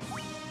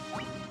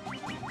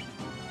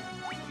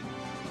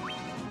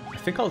 I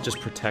think I'll just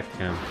protect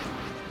him.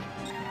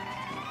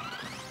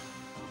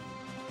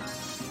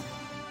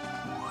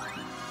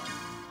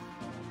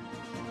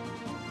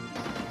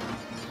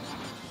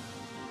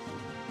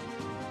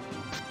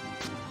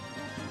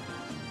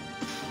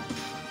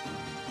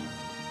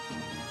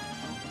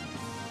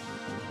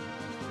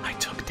 I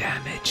took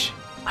damage.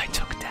 I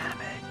took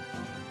damage.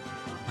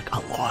 Like, a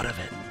lot of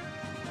it.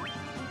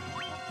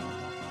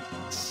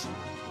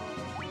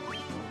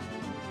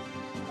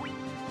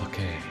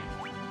 Okay.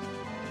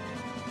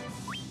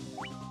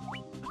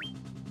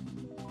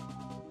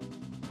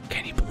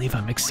 Can you believe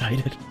I'm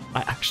excited?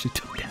 I actually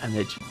took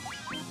damage.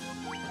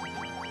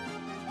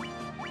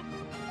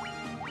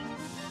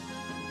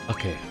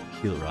 Okay,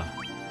 heal Ra.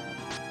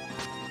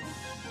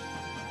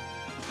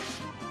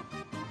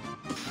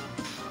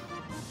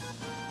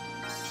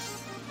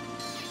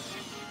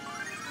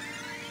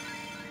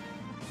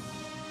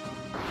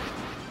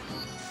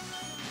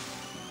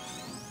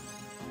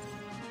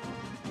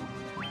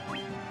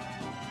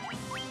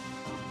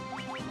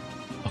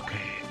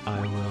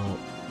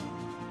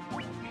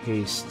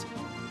 haste.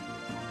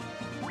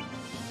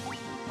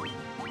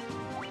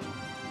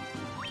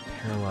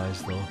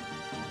 Paralyzed though.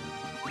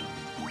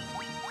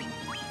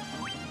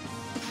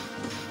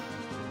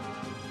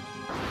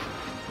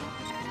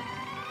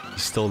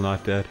 He's still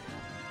not dead.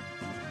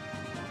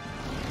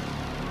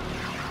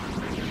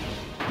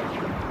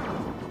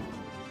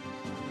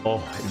 Oh,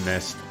 I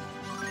missed.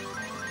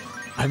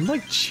 I'm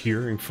like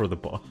cheering for the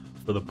boss.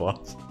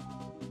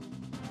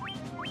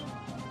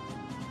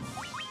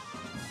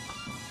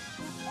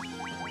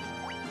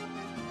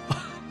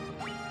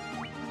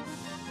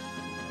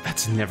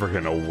 That's never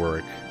gonna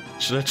work.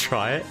 Should I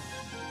try it?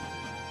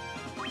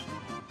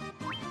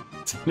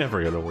 It's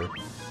never gonna work.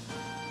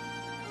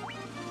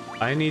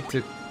 I need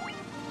to...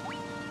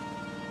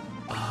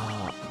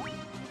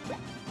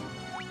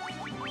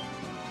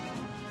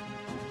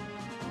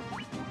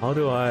 How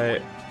do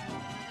I...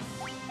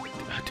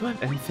 Do I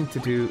have anything to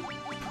do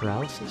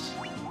paralysis?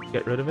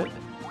 Get rid of it?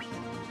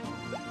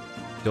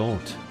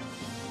 Don't.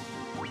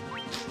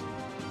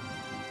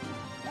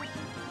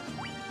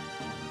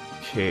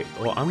 Okay,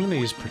 well I'm gonna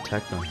use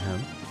protect on him.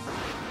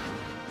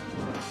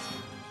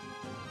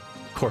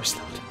 Of course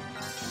not.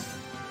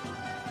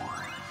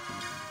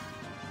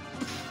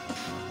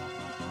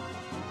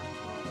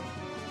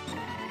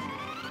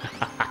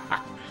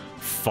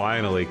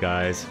 Finally,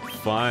 guys.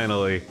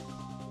 Finally.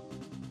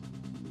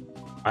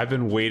 I've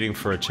been waiting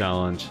for a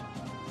challenge.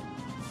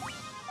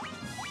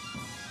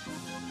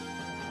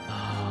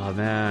 Oh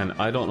man,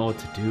 I don't know what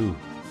to do.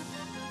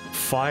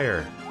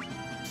 Fire.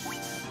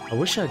 I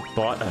wish I'd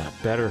bought a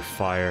better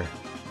fire.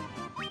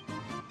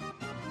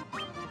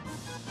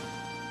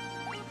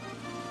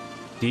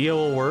 Dia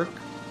will work.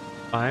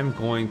 I'm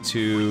going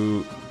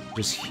to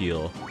just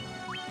heal.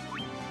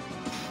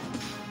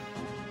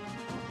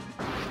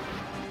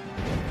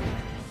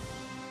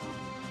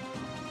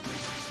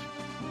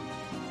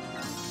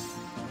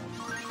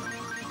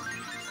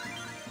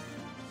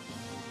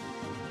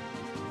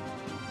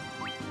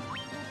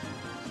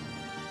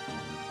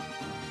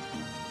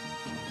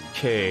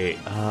 Okay,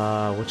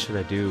 what should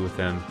I do with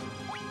him?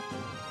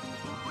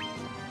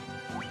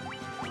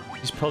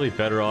 He's probably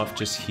better off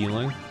just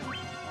healing.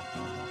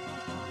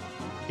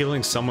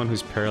 Healing someone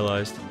who's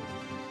paralyzed.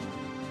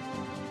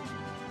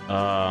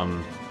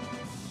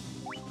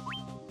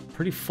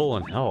 Pretty full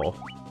in health.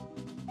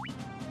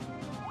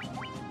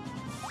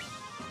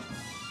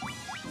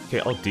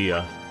 Okay, I'll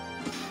Dia.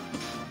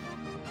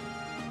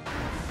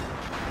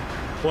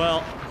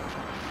 Well...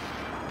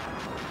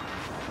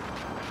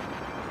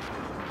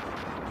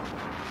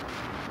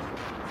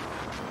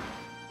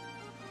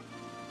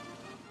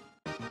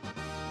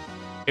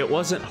 It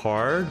wasn't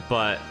hard,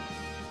 but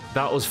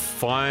that was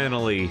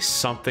finally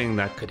something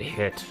that could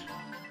hit.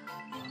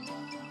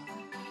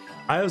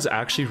 I was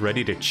actually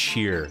ready to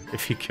cheer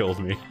if he killed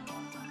me.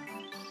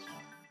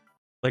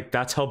 Like,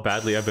 that's how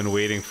badly I've been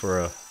waiting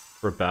for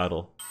a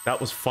battle.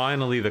 That was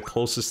finally the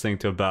closest thing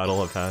to a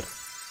battle I've had.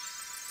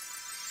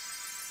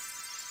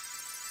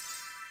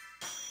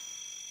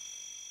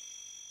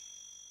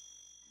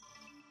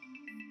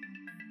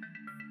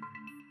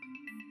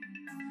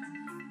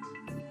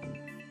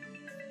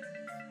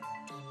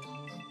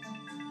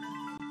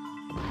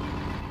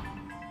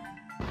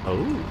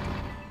 Oh.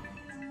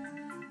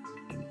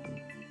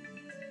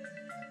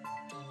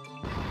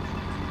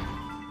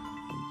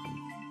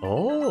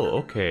 Oh,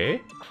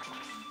 okay.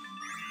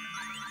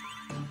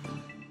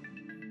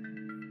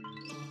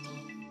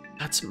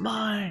 That's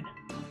mine.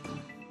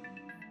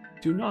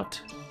 Do not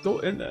go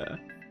in there.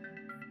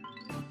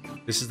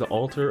 This is the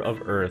altar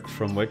of Earth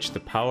from which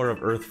the power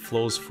of Earth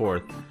flows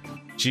forth.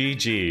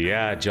 GG.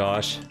 Yeah,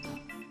 Josh.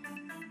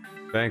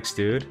 Thanks,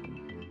 dude.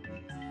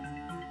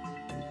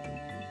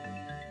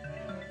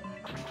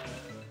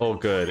 Oh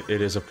good,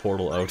 it is a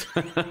portal out.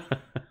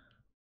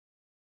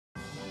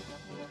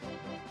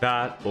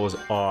 That was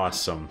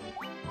awesome.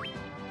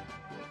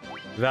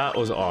 That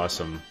was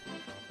awesome.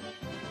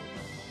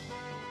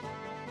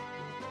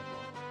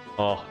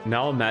 Oh,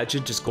 now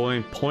imagine just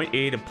going point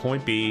A to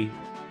point B.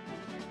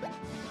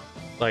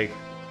 Like,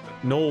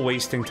 no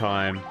wasting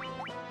time.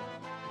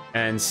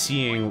 And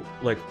seeing,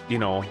 like, you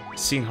know,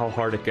 seeing how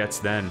hard it gets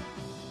then.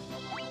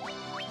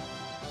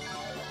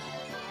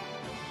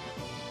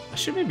 I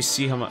should maybe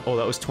see how much... Oh,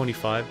 that was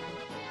 25.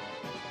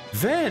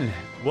 Ven!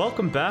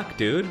 Welcome back,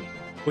 dude.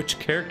 Which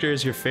character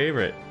is your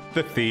favorite?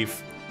 The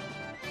thief.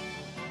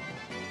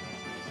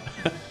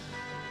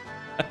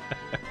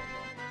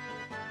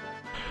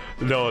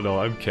 No,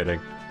 I'm kidding.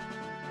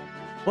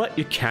 What?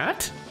 You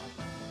can't?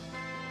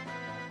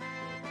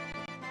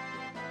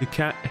 You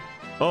can't...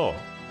 Oh.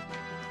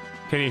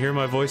 Can you hear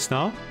my voice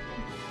now?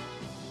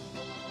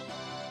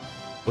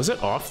 Was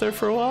it off there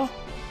for a while?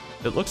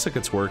 It looks like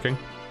it's working.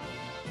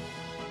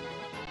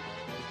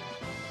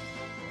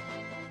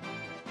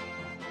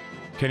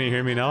 Can you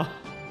hear me now?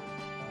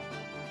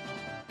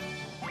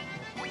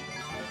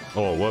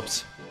 Oh,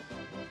 whoops.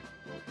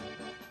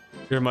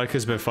 Your mic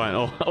has been fine.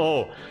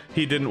 Oh,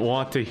 he didn't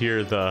want to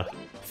hear the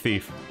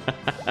thief.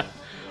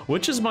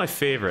 Which is my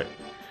favorite?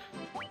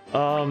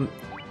 You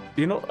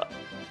know...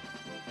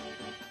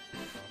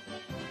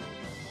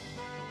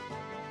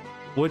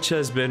 Which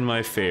has been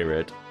my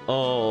favorite?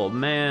 Oh,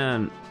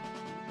 man.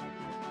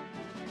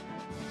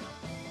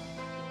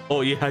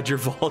 Oh, you had your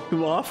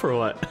volume off or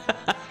what?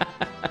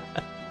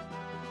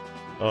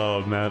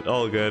 Oh, man.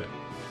 All good.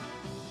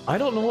 I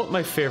don't know what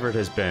my favorite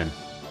has been.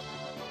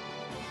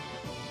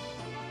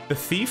 The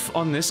thief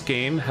on this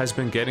game has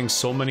been getting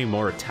so many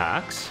more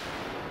attacks.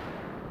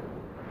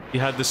 You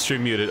had the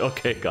stream muted.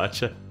 Okay,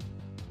 gotcha.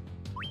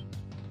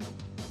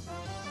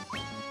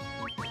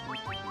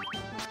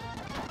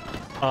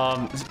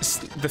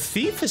 The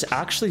thief is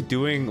actually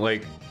doing,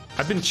 like...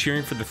 I've been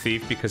cheering for the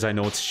thief because I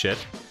know it's shit.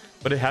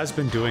 But it has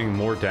been doing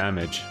more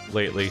damage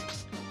lately.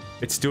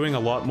 It's doing a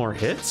lot more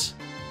hits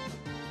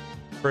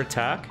for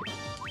attack.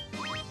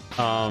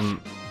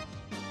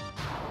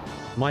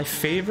 My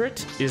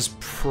favorite is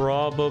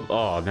probably...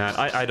 Oh, man.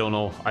 I don't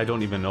know. I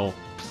don't even know.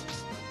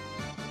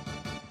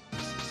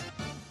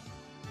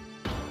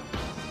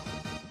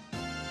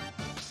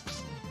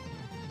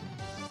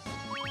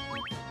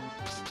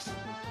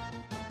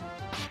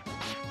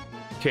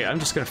 Okay, I'm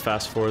just gonna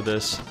fast forward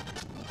this.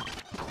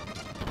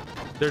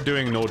 They're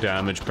doing no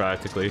damage,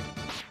 practically.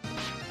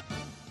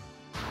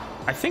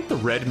 I think the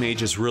red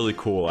mage is really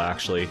cool,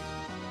 actually.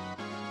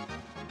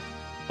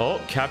 Oh,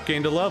 Cap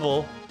gained a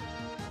level.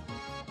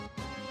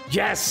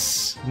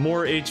 Yes!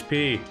 More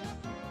HP.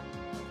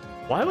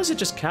 Why was it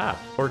just Cap?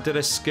 Or did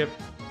I skip?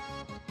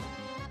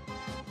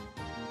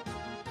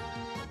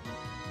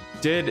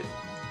 Did...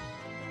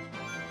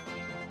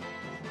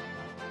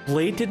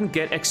 Blade didn't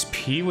get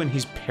XP when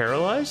he's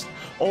paralyzed?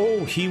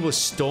 Oh, he was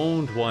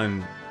stoned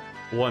one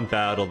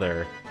battle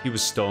there. He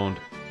was stoned.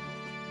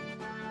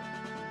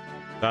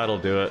 That'll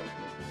do it.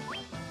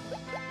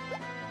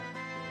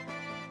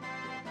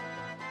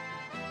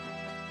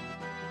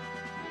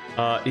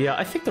 Yeah,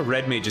 I think the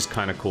red mage is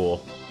kind of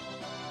cool.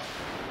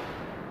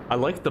 I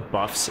like the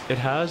buffs it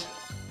has.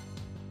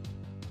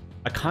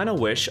 I kind of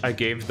wish I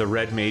gave the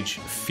red mage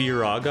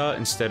Firaga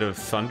instead of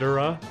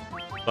Thundera,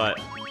 but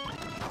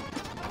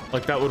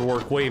like that would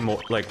work way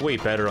more, like way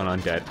better on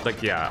undead.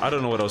 Like, yeah, I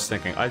don't know what I was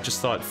thinking. I just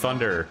thought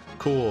Thunder,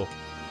 cool.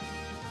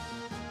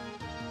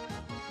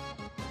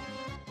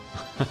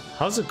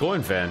 How's it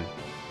going, Van?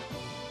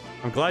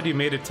 I'm glad you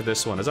made it to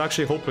this one. I was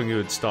actually hoping you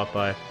would stop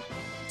by.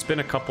 It's been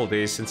a couple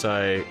days since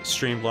I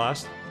streamed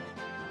last.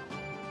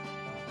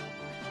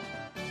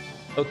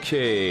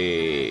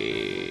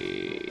 Okay.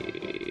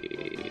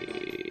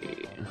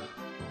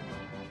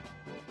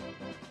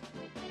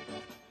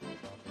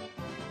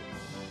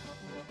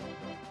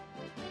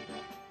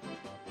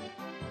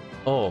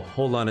 Oh,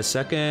 hold on a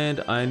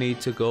second. I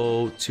need to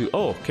go to...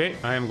 Oh, okay.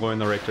 I am going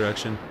the right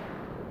direction.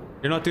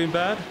 You're not doing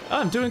bad? Oh,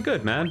 I'm doing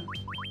good, man.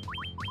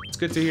 It's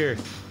good to hear.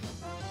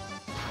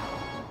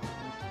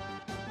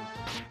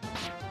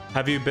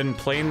 Have you been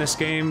playing this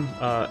game,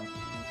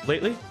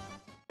 lately?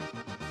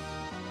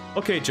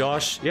 Okay,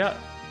 Josh. Yeah,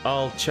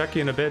 I'll check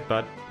you in a bit,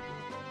 bud.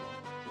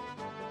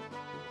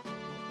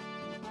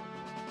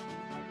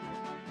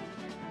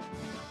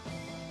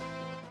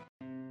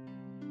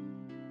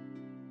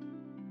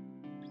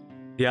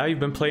 Yeah, you've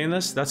been playing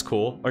this? That's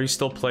cool. Are you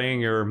still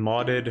playing your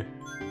modded,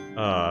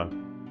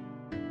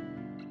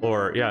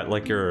 or, yeah,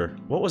 like your...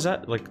 What was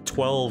that? Like,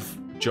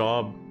 12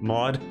 job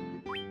mod?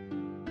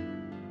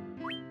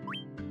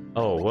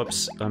 Oh,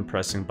 whoops. I'm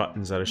pressing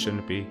buttons that I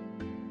shouldn't be.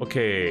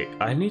 Okay,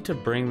 I need to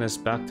bring this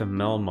back to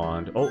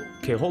Melmond. Oh,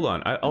 okay, hold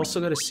on. I also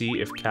gotta see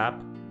if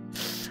Cap...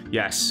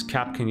 Yes,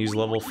 Cap can use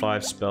level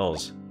 5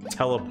 spells.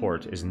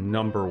 Teleport is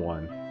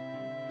 #1.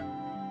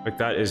 Like,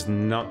 that is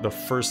not the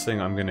first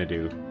thing I'm gonna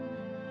do.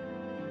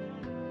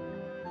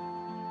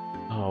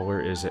 Oh,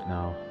 where is it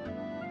now?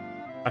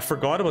 I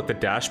forgot about the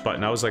dash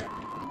button. I was, like,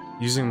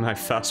 using my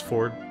fast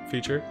forward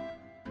feature.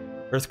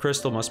 Earth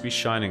Crystal must be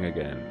shining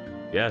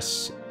again.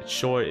 Yes, it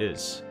sure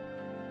is.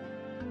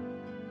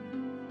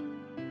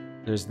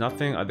 There's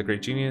nothing the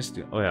Great Genius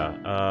do. Oh,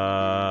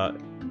 yeah.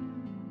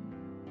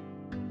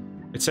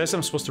 It says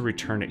I'm supposed to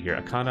return it here.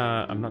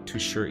 I'm not too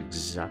sure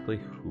exactly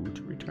who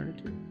to return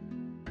it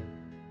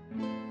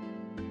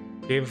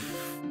to.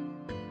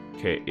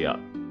 Okay, yeah.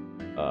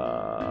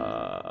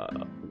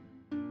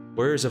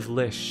 Warriors of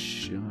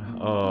Lish.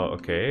 Oh,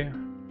 okay.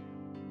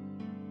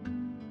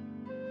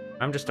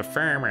 I'm just a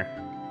farmer.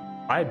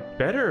 I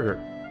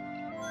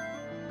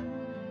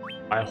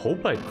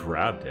hope I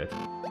grabbed it.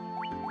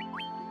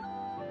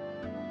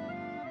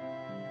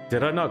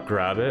 Did I not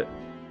grab it?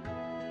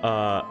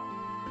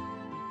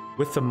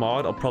 With the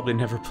mod, I'll probably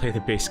never play the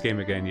base game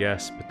again.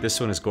 Yes, but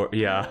this one is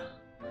yeah.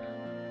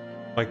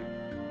 Like,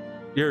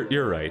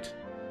 you're right.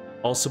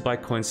 Also, by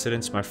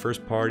coincidence, my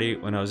first party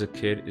when I was a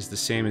kid is the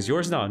same as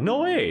yours now. No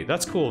way!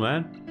 That's cool,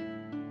 man.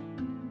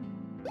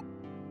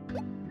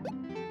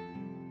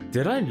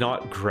 Did I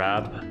not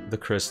grab the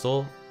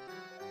crystal?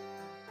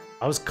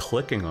 I was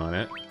clicking on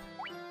it.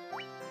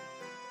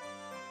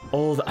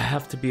 Oh, I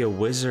have to be a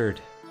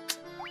wizard.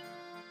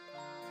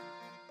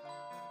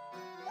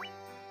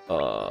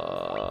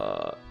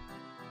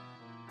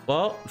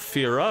 Well,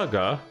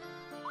 Firaga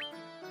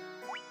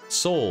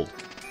sold.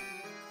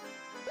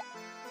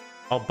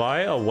 I'll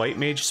buy a white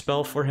mage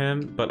spell for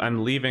him, but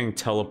I'm leaving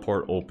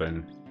teleport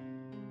open.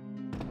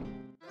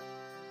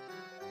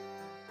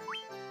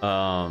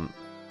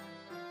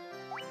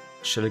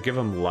 Should I give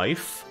him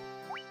life?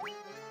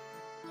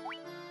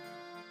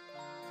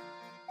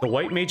 The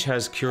white mage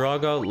has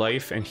Curaga,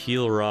 life, and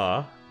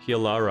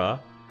Healara,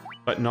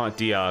 but not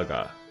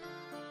Diaga,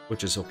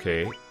 which is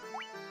okay.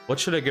 What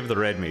should I give the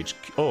red mage?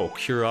 Oh,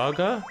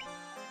 Curaga?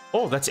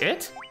 Oh, that's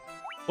it?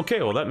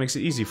 Okay, well that makes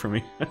it easy for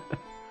me.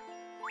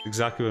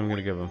 Exactly what I'm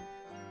gonna give him.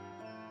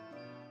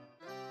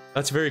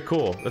 That's very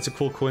cool. That's a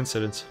cool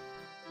coincidence.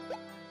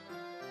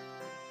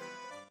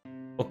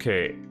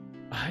 Okay,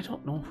 I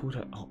don't know who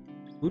to... Oh,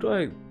 who do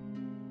I...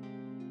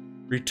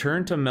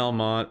 Return to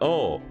Melmont.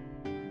 Oh.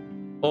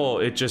 Oh,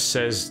 it just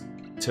says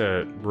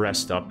to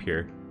rest up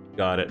here.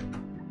 Got it.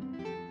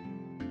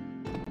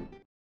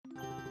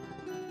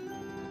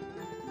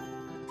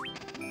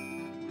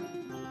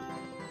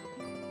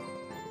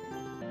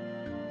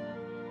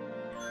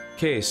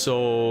 Okay,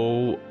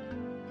 so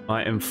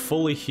I am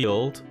fully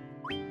healed.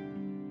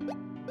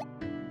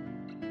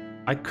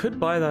 I could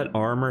buy that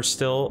armor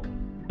still.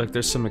 Like,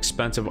 there's some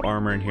expensive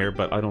armor in here,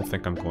 but I don't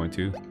think I'm going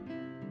to.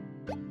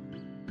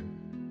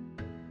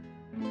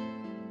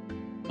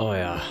 Oh,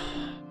 yeah.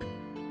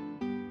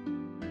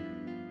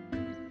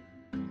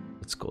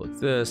 Let's go with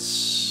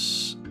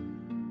this.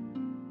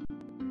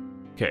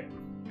 Okay.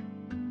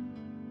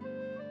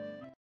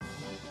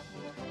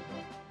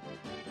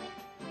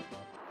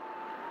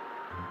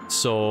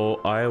 So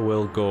I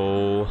will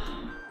go...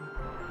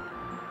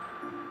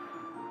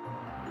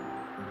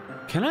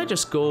 Can I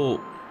just go...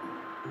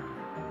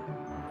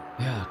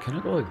 Yeah, can I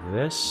go like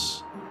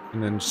this?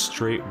 And then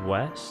straight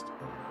west?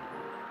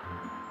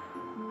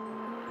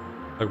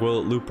 Like, will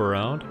it loop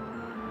around?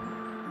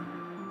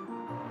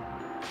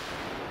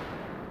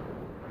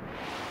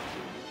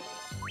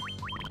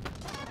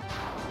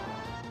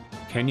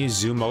 Can you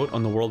zoom out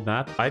on the world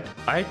map?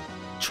 I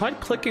tried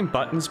clicking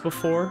buttons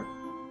before.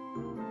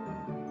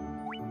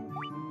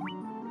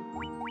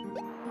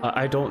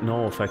 I don't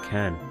know if I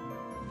can.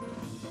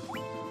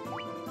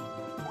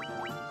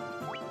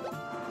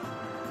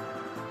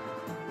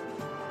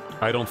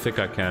 I don't think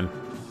I can.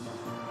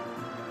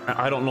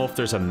 I don't know if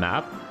there's a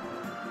map.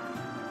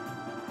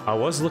 I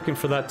was looking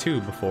for that too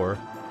before.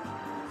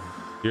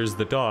 Here's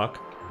the dock.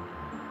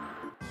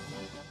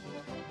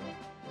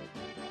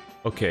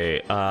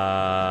 Okay,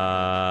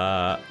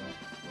 I'm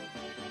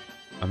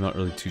not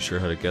really too sure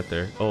how to get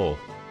there. Oh,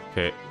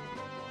 okay.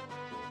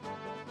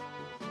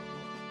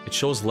 It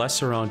shows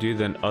less around you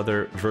than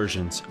other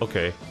versions.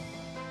 Okay.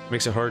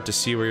 Makes it hard to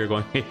see where you're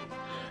going.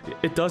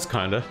 It does,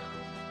 kinda.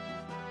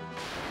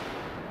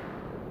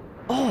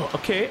 Oh,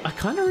 okay. I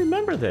kinda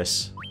remember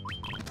this.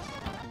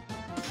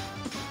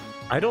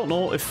 I don't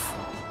know if...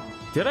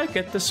 Did I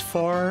get this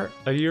far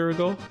a year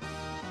ago?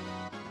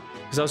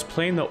 Because I was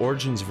playing the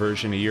Origins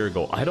version a year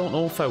ago. I don't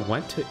know if I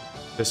went to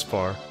this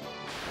far.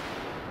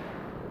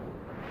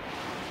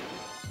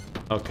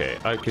 Okay,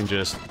 I can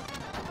just...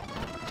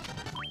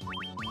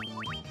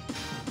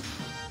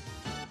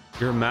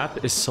 Your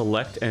map is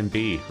select and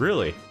B.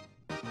 Really?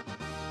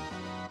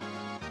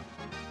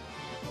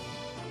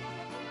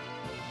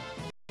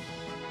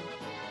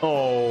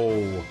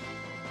 Oh.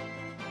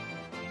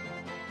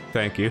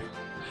 Thank you.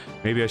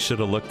 Maybe I should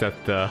have looked at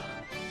the...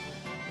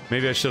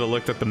 Maybe I should have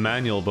looked at the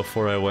manual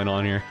before I went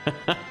on here.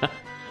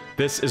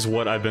 This is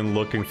what I've been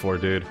looking for,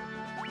 dude.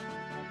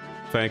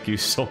 Thank you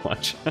so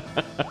much.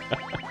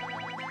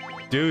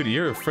 Dude,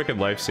 you're a freaking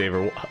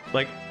lifesaver.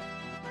 Like...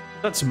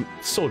 That's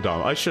so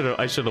dumb. I should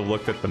have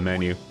looked at the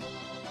menu.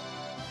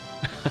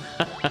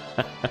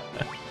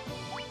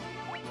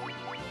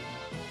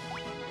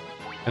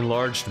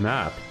 Enlarged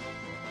map.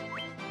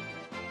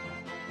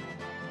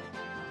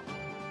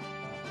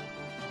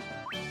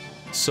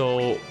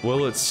 So,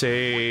 will it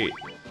say...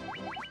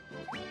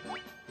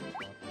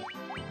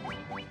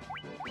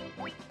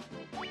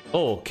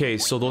 Oh, okay,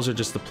 so those are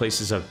just the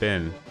places I've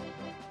been.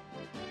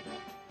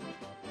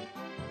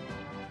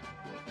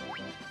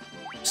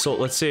 So,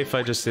 let's say if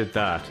I just did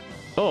that.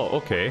 Oh,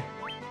 okay.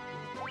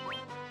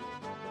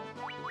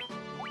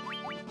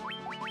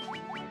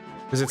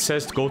 Because it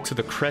says to go to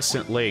the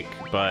Crescent Lake,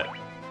 but...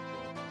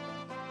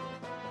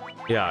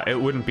 Yeah, it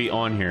wouldn't be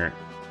on here.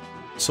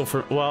 So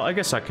for... Well, I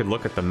guess I could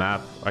look at the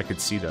map. I could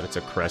see that it's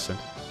a crescent.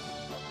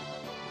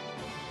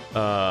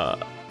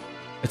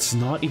 It's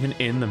not even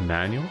in the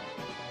manual?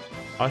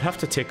 I'd have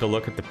to take a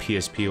look at the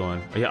PSP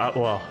one. Yeah,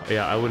 well,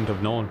 yeah, I wouldn't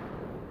have known.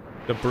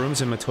 The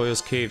brooms in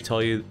Matoyo's cave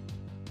tell you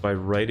by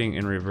writing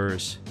in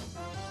reverse.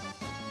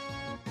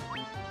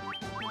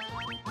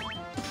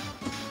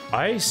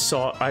 I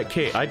saw...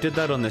 Okay, I did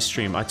that on this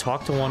stream. I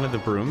talked to one of the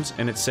brooms,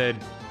 and it said...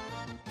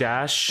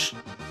 Dash...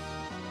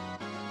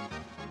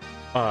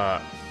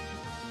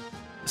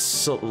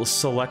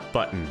 select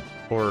button.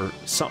 Or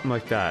something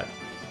like that.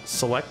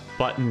 Select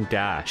button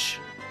dash.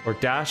 Or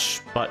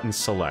dash button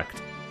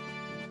select.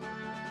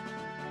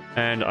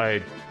 And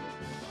I...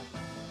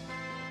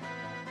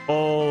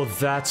 Oh,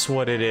 that's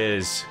what it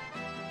is.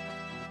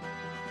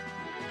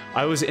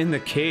 I was in the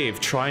cave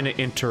trying to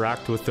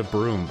interact with the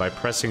broom by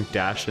pressing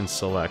dash and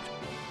select.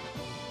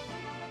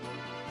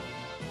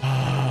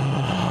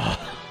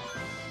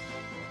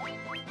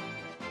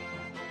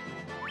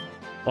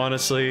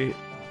 Honestly,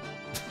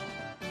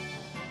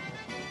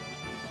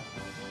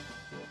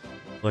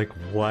 like,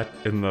 what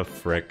in the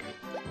frick?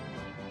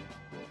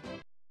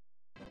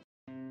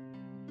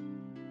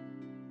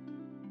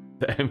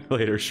 The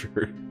emulator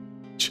sure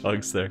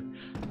chugs there.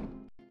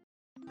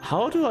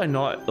 How do I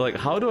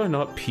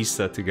not piece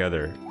that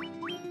together?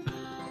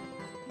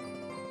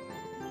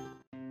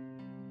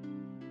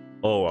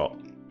 Oh well.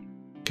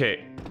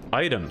 Okay,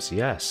 items,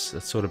 yes,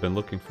 that's what I've been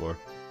looking for.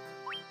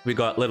 We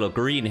got little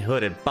green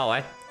hooded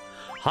boy.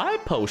 High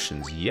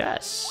potions,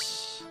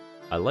 yes.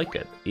 I like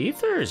it.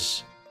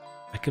 Ethers.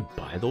 I could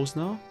buy those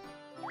now?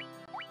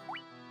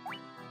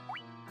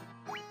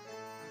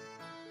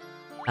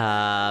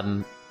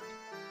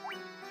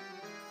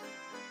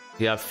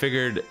 Yeah, I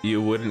figured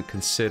you wouldn't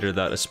consider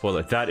that a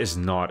spoiler. That is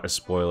not a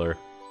spoiler.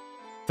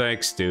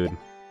 Thanks, dude.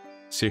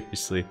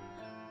 Seriously.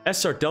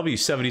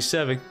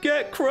 SRW77,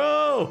 get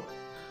Crow!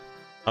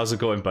 How's it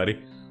going,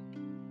 buddy?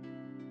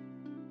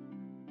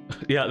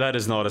 Yeah, that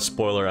is not a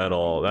spoiler at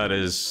all. That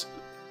is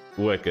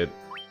wicked.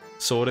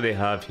 So what do they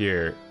have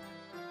here?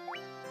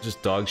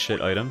 Just dog shit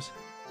items?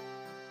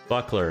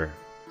 Buckler.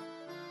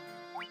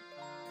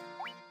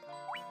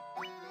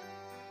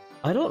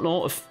 I don't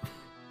know if...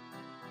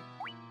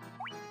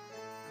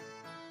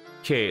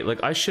 Okay,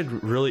 like, I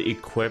should really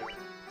equip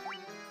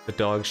the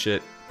dog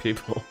shit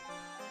people.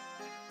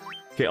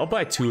 Okay, I'll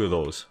buy 2 of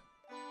those.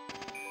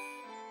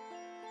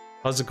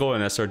 How's it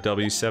going,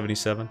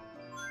 SRW77?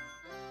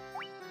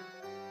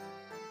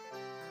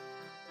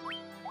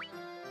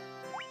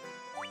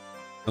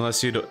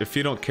 Unless you don't, if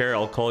you don't care,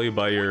 I'll call you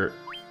by your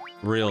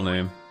real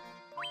name.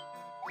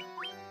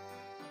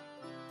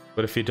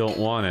 But if you don't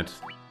want it,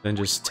 then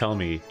just tell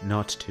me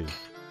not to.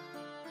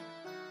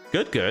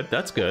 Good, good.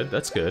 That's good.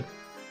 That's good.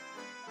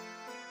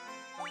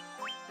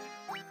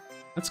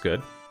 That's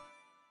good.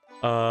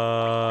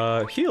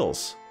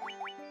 Heals.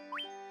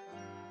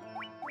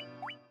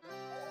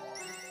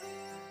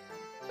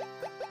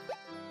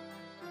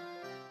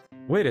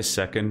 Wait a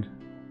second.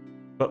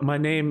 But my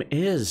name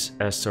is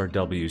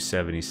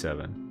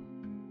SRW77.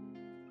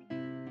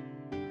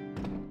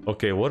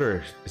 Okay, what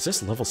are... Is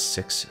this level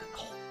 6?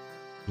 Oh,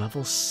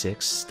 level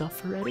 6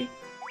 stuff already?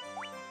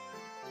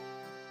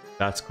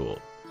 That's cool.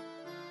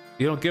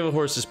 You don't give a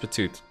horse his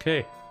patoot.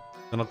 Okay,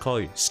 then I'll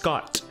call you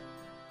Scott.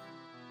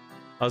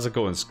 How's it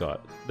going,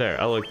 Scott? There,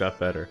 I like that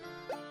better.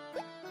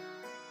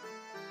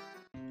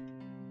 I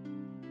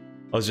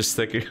was just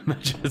thinking,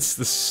 imagine it's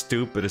the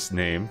stupidest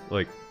name.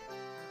 Like,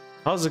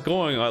 how's it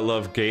going? I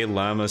love Gay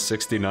Llama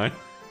 69.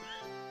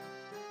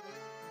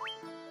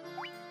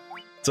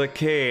 It's like,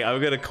 hey,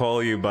 I'm gonna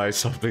call you by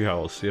something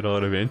else, you know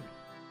what I mean?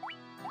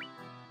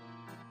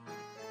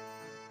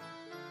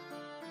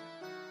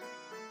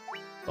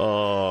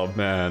 Oh,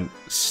 man.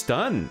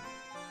 Stun!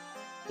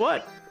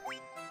 What?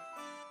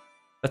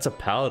 That's a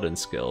paladin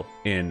skill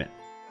in...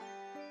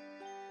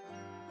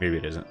 Maybe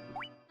it isn't.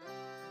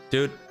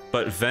 Dude,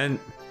 but Ven...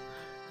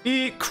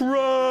 Eat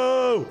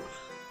crow!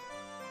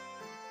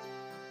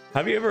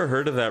 Have you ever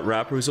heard of that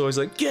rapper who's always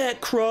like,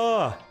 get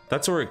craw?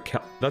 That's where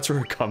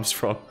it comes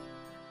from.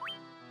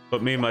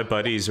 But me and my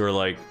buddies were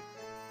like,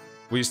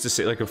 we used to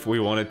say, like, if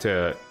we wanted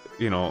to,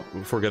 you know,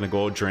 if we're gonna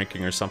go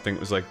drinking or something, it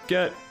was like,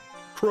 get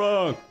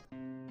crunk!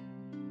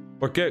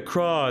 Or get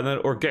craw, and then,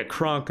 or get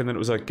crunk, and then it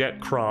was like, get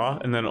craw,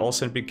 and then all of a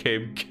sudden it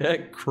became,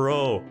 get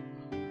crow.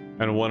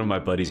 And one of my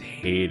buddies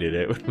hated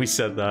it when we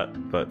said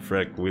that, but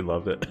frick, we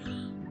loved it.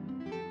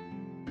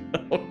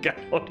 Oh god,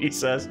 what he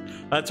says.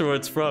 That's where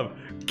it's from.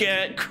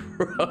 Get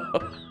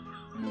crow.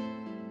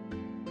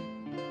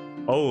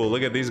 Oh,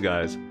 look at these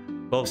guys.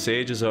 12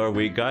 sages are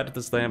we, guided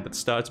this lamp, it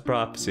starts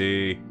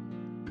prophecy.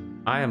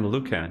 I am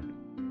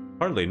Lucan.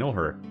 Hardly know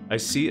her. I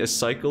see a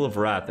cycle of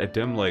wrath, a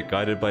dim light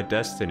guided by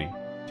destiny.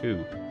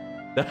 2.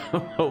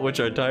 Which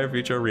our entire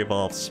future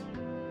revolves.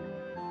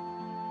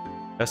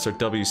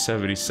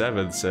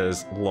 SRW77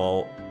 says,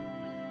 lol.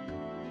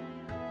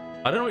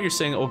 I don't know what you're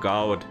saying, oh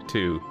god,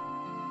 to.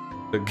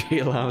 The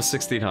Gay Llama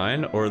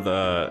 69 or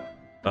the,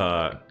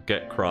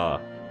 Get Craw?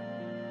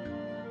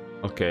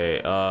 Okay,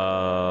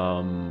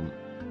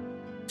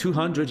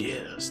 200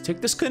 years.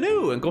 Take this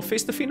canoe and go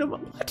face the Fiend of...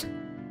 What?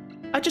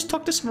 I just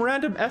talked to some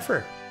random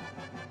effer.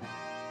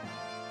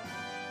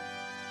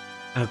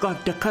 I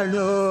got the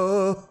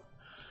canoe.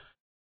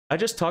 I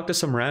just talked to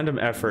some random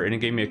effer and he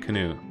gave me a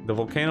canoe. The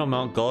volcano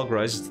Mount Gulg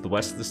rises to the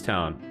west of this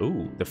town.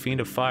 Ooh, the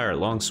Fiend of Fire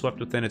long swept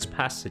within its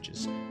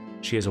passages.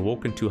 She has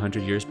awoken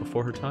 200 years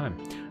before her time.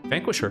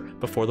 Vanquish her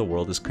before the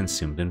world is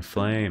consumed in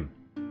flame.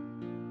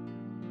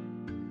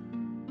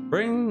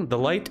 Bring the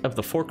light of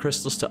the 4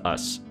 crystals to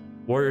us.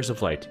 Warriors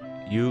of light,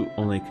 you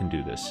only can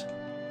do this.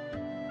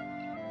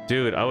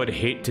 Dude, I would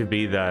hate to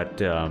be that,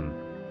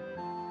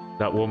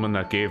 that woman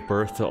that gave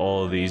birth to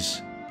all of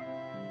these.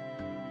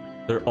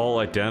 They're all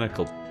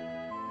identical.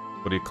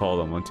 What do you call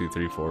them? 1, 2,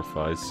 3, 4,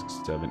 5, 6,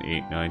 7,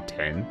 8, 9,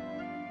 10.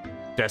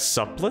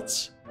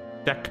 Desuplets?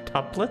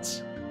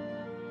 dectuplets?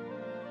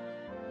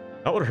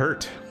 That would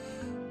hurt.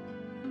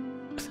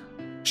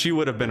 She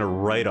would have been a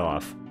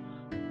write-off.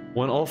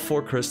 When all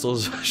 4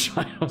 crystals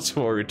shine once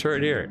more,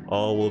 return here.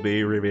 All will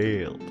be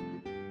revealed.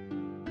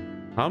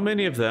 How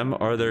many of them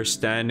are there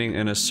standing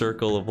in a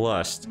circle of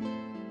lust?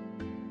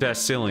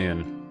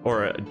 Decillion.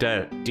 Or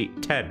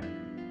Ted.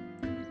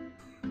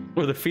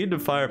 Where the Fiend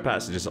of Fire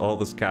passages,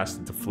 all is cast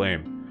into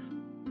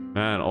flame.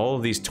 Man, all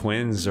of these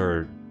twins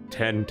or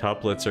 10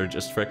 tuplets are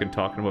just freaking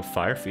talking about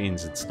fire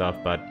fiends and stuff,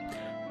 but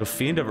the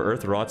Fiend of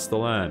Earth rots the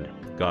land.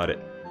 Got it.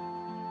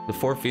 The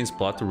 4 fiends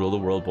plot to rule the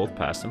world, both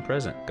past and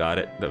present. Got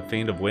it. The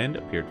Fiend of Wind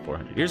appeared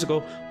 400 years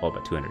ago, followed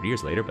by 200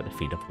 years later by the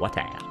Fiend of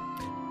Water.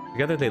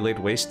 Together they laid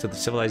waste to the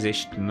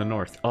civilization in the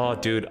north. Oh,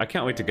 dude, I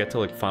can't wait to get to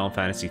like Final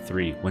Fantasy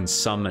III, when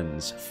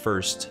summons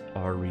first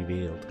are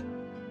revealed.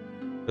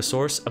 The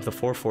source of the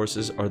 4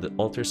 forces are the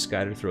altars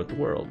scattered throughout the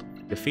world.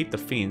 Defeat the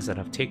fiends that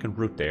have taken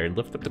root there and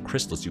lift up the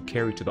crystals you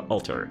carry to the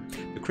altar.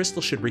 The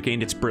crystal should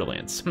regain its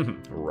brilliance.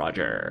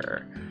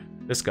 Roger.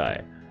 This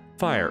guy.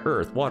 Fire,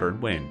 earth, water,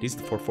 and wind. These are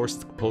the 4 forces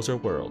that compose our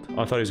world.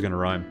 Oh, I thought he was gonna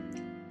rhyme.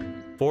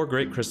 4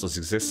 great crystals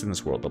exist in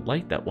this world. The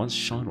light that once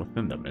shone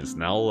within them is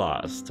now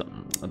lost.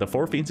 The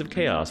 4 fiends of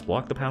chaos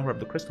block the power of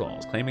the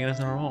crystals, claiming it as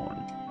their own.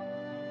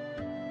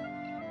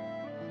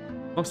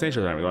 Most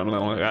nature,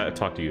 I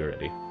talked to you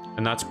already.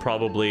 And that's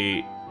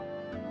probably...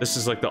 This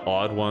is like the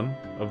odd one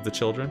of the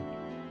children.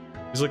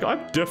 He's like,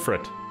 I'm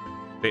different.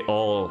 They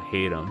all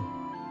hate him.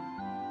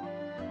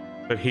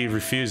 But he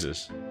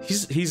refuses.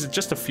 He's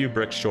just a few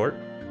bricks short.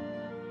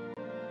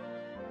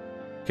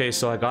 Okay,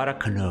 so I got a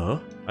canoe.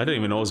 I didn't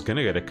even know I was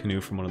gonna get a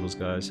canoe from one of those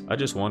guys. I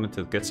just wanted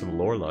to get some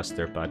lore lust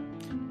there, but...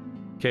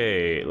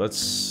 Okay,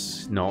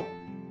 let's... No.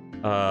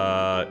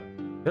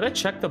 Did I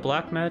check the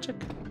black magic?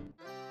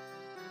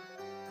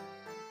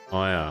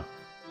 Oh, yeah.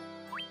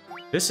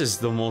 This is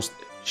the most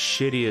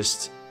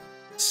shittiest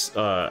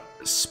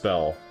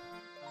spell.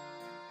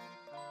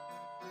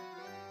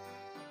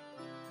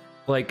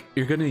 Like,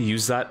 you're gonna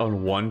use that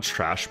on one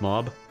trash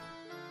mob?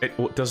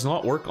 It does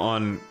not work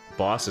on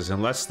bosses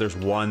unless there's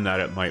one that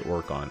it might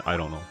work on. I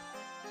don't know.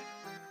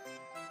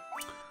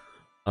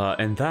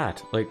 And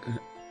that, like,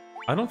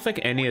 I don't think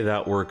any of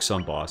that works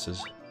on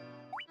bosses.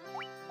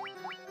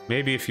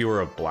 Maybe if you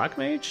were a black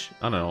mage?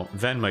 I don't know.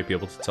 Ven might be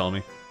able to tell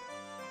me.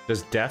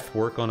 Does death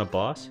work on a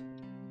boss?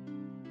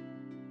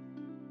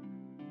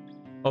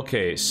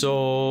 Okay,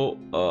 so,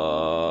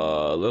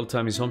 little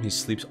time he's home, he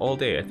sleeps all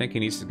day. I think he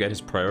needs to get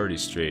his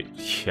priorities straight.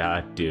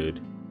 Yeah,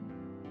 dude.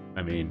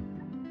 I mean...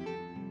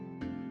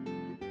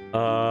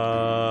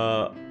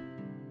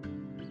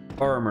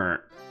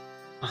 Armor.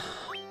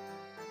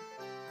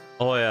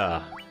 Oh,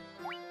 yeah.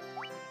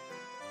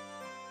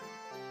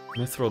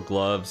 Mithril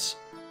gloves.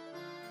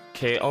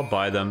 Okay, I'll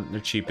buy them.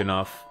 They're cheap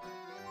enough.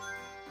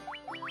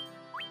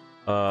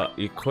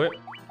 Equip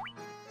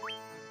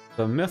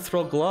the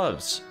mithril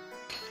gloves.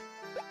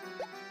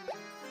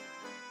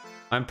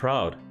 I'm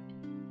proud.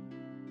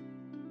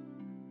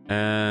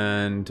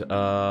 And, did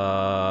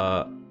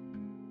I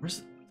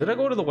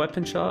go to the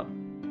weapon shop?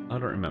 I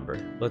don't remember.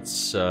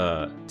 Let's,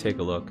 take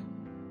a look.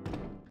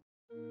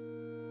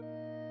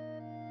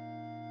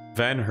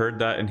 Van heard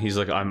that and he's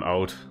like, I'm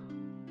out.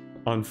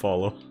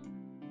 Unfollow.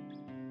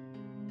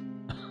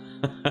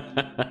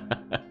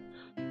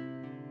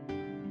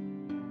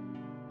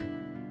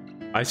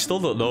 I still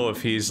don't know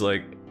if he's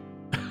like...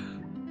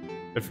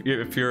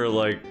 if you're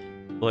like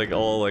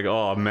all like,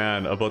 oh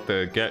man, about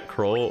the Get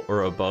Crow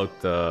or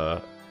about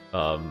the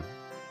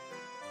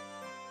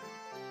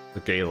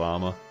gay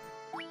llama.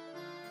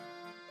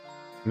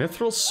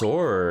 Mithril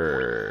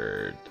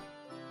sword.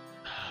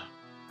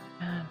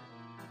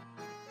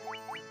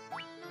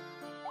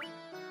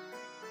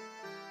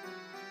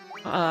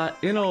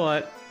 You know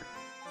what?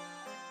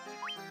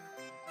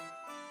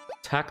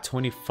 Attack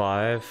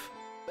 25.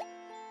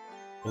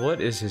 What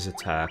is his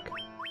attack?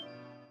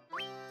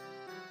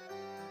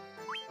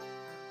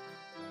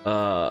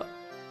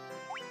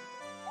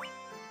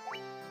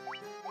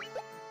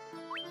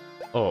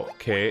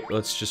 Okay,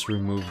 let's just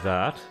remove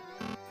that.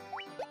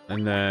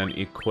 And then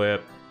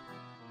equip.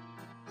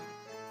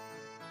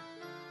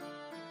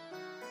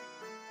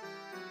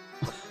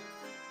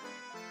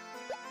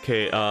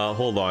 Okay,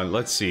 hold on,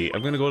 let's see.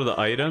 I'm gonna go to the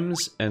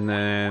items, and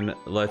then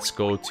let's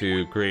go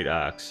to Great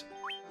Axe.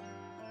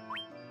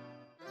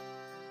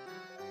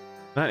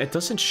 Man, it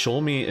doesn't show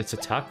me its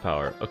attack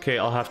power. Okay,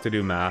 I'll have to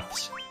do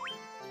maths.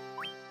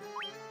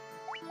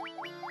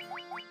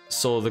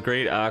 So the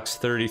Great Axe,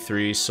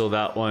 33, so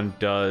that one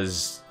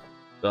does,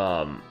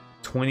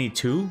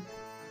 22?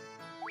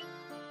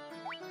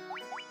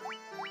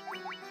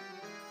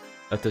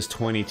 That does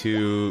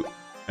 22,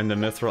 and the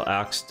Mithril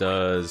Axe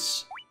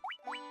does...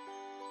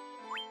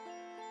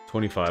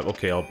 25.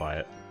 Okay, I'll buy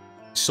it.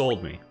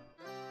 Sold me.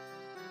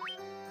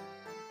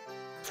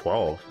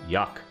 12.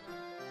 Yuck.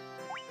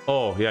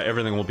 Oh, yeah,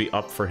 everything will be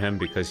up for him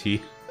because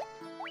he...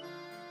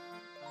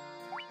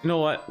 You know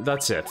what?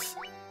 That's it.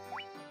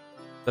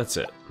 That's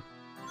it.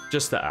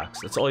 Just the axe.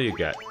 That's all you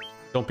get.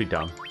 Don't be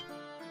dumb.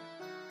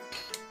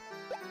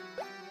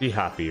 Be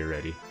happy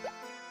already.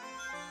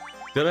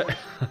 Did I...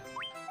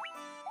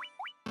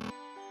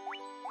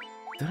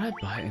 Did I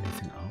buy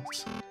anything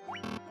else?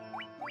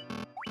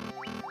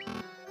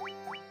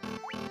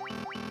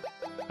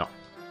 No.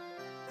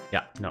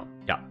 Yeah, no.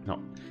 Yeah,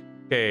 no.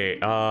 Okay,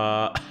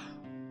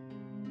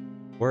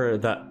 where are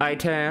the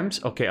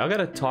items? Okay, I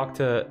gotta talk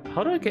to...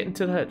 How do I get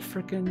into that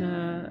freaking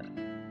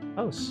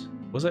house?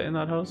 Was I in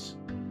that house?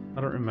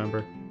 I don't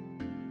remember.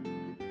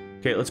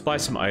 Okay, let's buy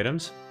some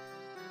items.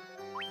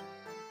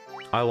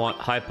 I want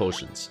high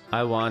potions.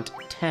 I want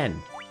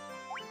 10.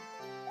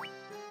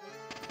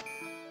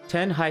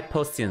 10 high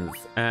potions,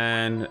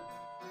 and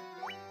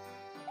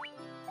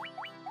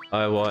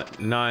I want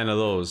 9 of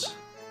those.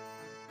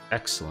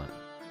 Excellent.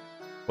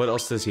 What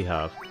else does he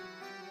have?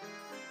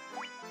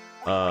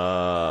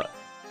 I'll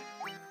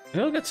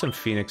get some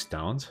Phoenix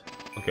Downs.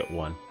 I'll get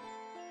 1.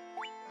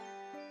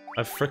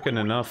 I've frickin'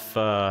 enough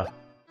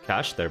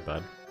cash there,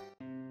 bud.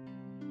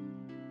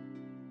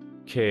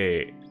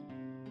 Okay.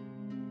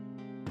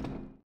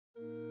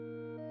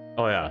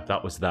 Oh yeah,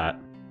 that was that.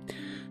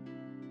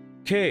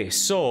 Okay,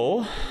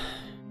 so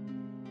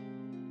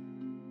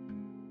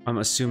I'm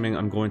assuming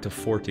I'm going to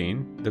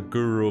 14, the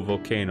Guru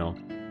Volcano.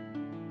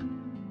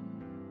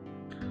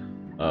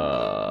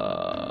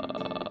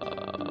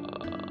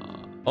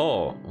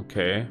 Oh,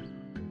 okay.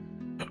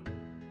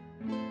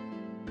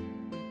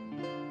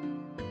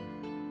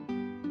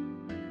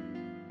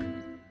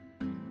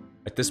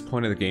 At this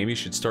point of the game, you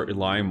should start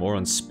relying more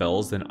on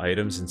spells than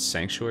items and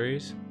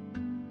sanctuaries.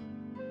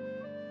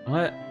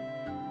 What?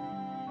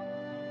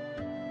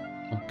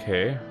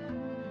 Okay.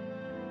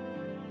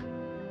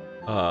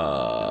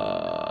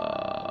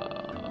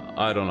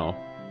 I don't know.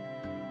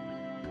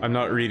 I'm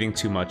not reading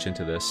too much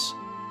into this.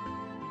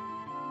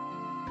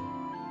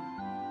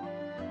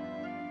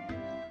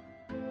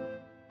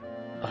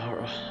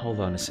 Hold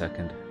on a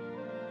second.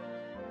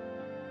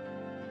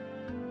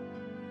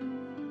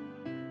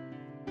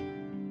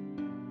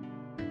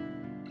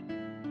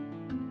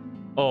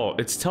 Oh,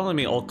 it's telling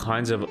me all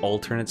kinds of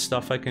alternate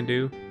stuff I can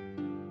do.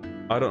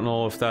 I don't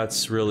know if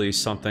that's really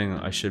something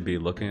I should be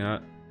looking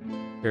at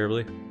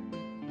terribly.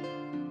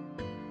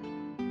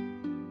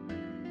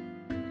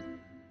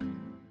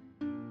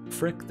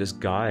 Frick, this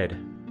guide.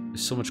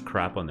 There's so much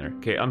crap on there.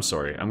 Okay, I'm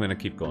sorry. I'm gonna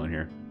keep going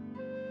here.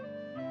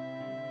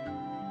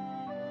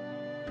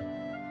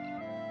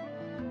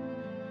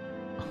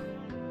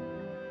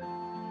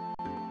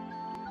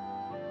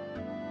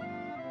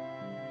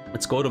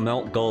 Let's go to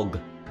Mount Gulg.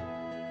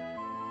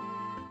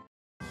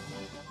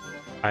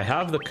 I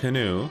have the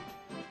canoe.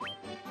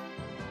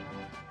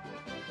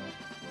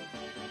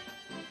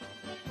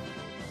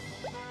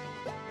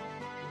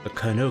 The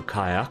canoe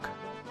kayak.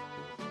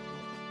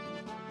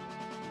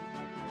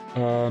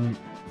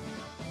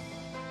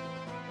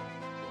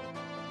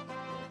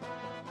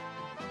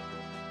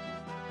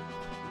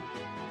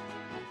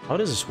 How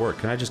does this work?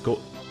 Can I just go...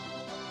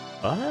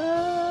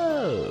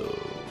 Oh,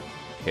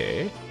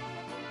 okay.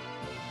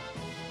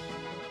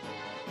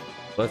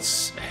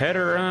 Let's head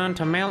around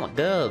to Mount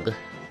Gulg.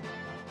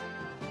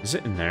 Is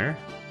it in there?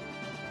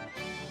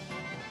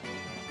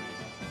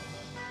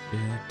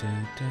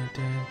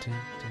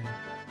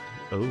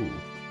 Oh.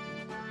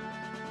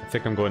 I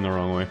think I'm going the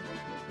wrong way.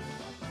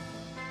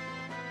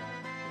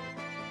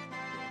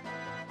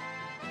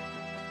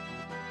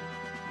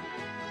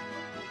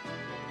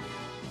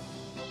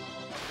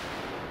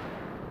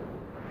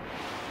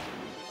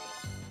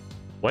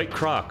 White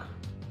Croc.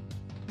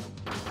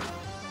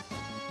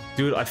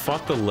 Dude, I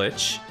fought the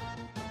Lich.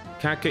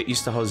 Can't get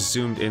used to how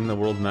zoomed in the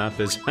world map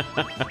is.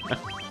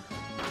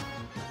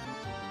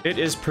 It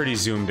is pretty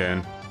zoomed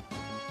in.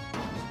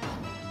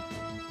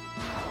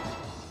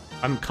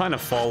 I'm kind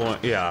of following,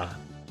 yeah.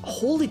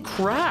 Holy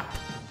crap!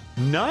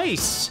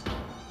 Nice!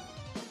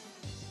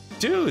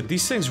 Dude,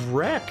 these things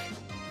wreck.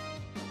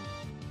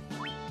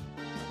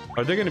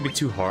 Are they gonna be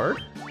too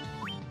hard?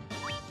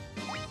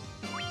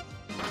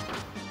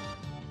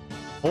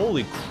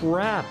 Holy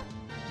crap!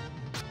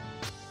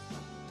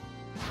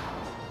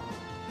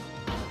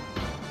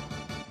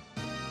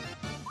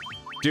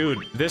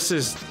 Dude, this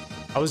is...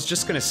 I was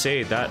just gonna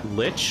say, that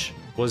Lich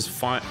was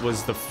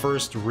the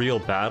first real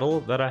battle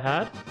that I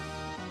had.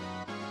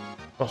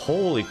 But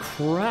holy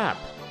crap!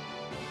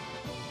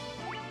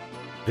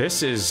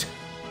 This is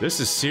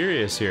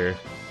serious here.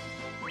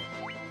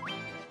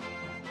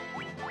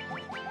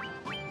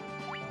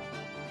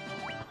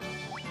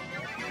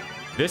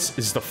 This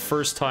is the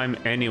first time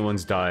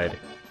anyone's died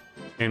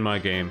in my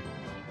game.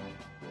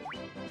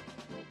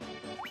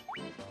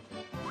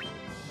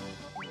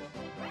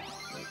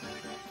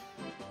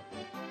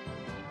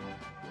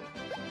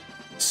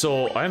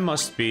 So I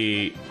must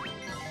be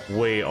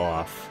way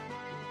off.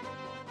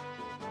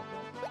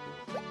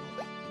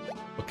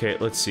 Okay,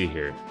 let's see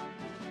here.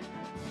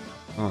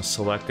 Oh,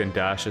 select and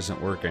dash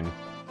isn't working.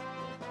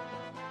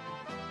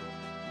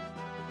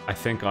 I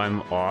think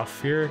I'm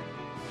off here.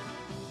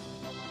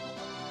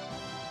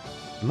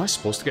 Am I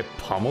supposed to get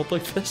pummeled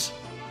like this?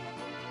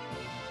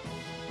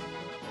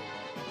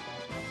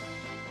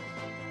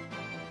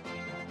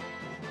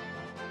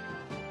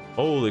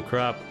 Holy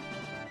crap.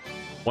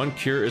 1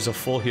 cure is a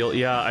full heal.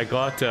 Yeah, I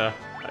got, I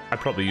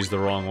probably used the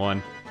wrong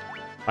one.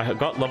 I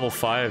got level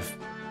 5,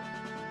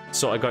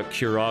 so I got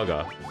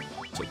Curaga.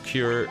 So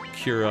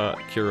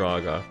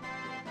Curaga.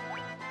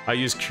 I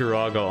used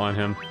Curaga on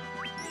him.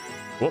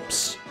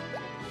 Whoops.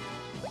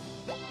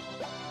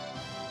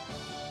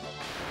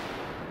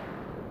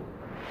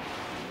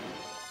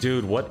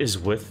 Dude, what is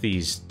with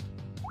these?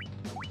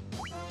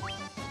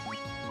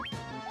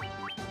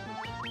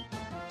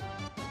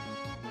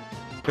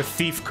 The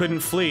thief couldn't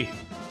flee.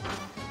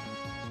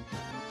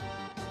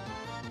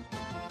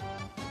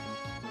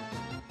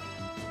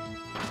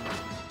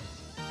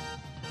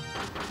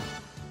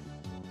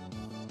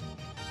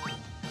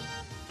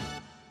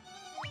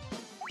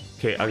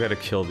 Okay, I gotta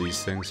kill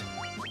these things.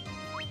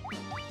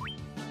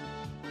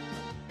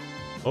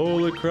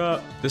 Holy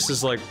crap. This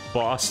is like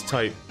boss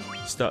type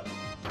stuff.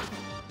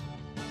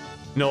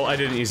 No, I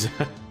didn't use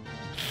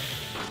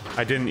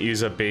I didn't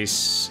use a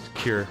base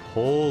cure.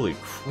 Holy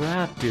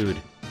crap, dude.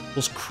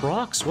 Those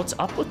crocs, what's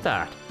up with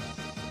that?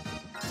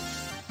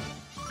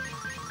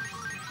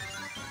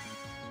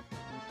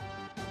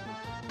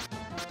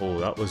 Oh,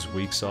 that was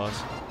weak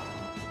sauce.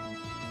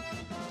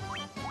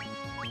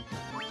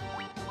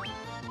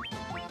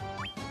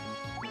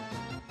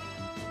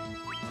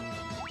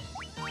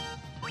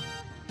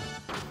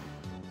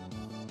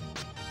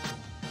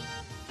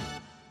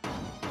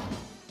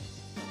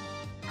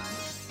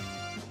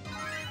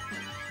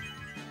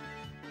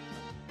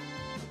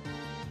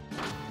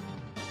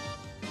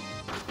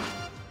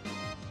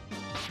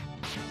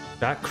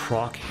 That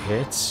croc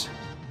hits.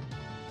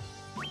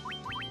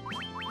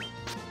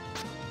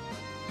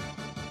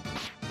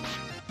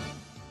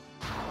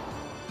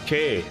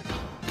 Okay.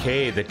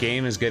 Okay, the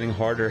game is getting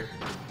harder.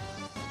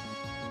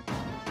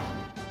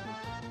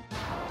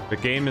 The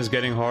game is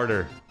getting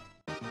harder.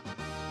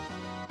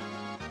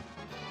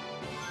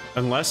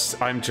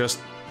 Unless I'm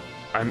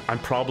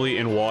probably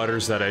in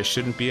waters that I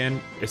shouldn't be in.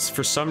 It's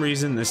for some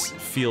reason this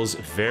feels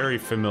very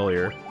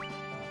familiar.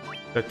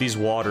 That these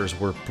waters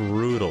were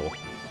brutal.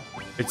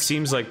 It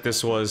seems like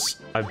this was...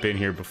 I've been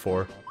here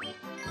before.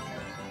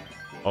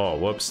 Oh,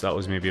 whoops. That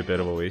was maybe a bit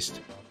of a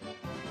waste.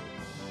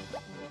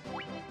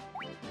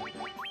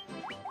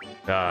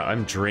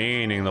 I'm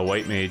draining the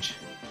white mage.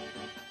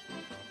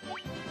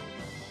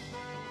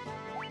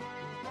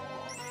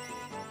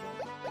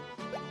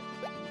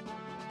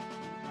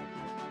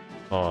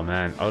 Oh,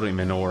 man. I don't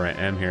even know where I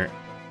am here.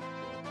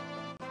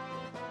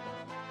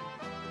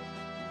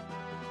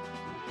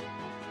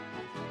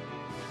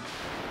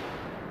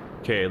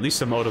 Okay, at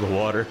least I'm out of the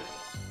water.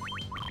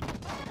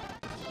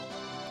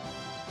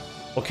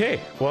 Okay,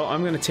 well,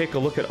 I'm gonna take a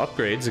look at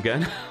upgrades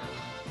again.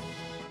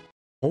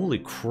 Holy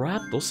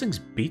crap, those things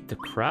beat the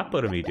crap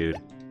out of me, dude.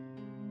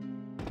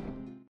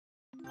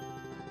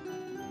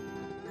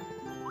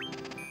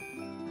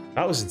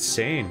 That was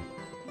insane.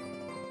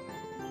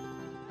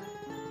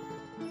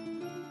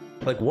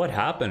 Like, what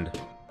happened?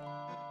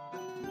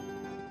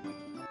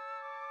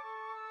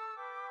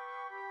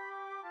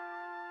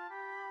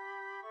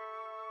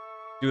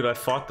 Dude, I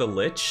fought the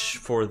Lich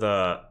for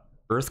the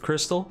Earth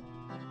Crystal,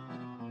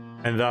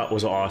 and that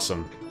was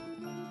awesome.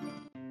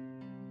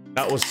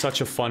 That was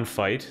such a fun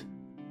fight,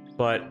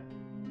 but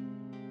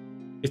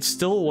it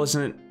still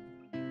wasn't...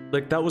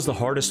 Like, that was the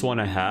hardest one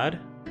I had,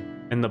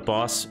 and the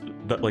boss,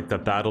 like, the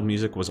battle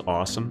music was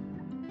awesome.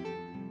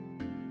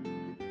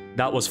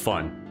 That was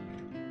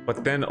fun.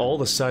 But then all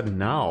of a sudden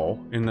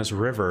now, in this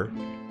river,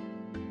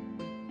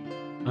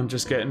 I'm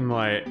just getting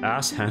my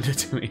ass handed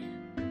to me.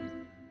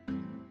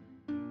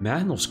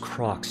 Man, those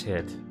crocs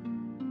hit.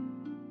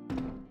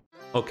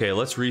 Okay,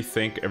 let's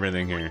rethink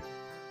everything here.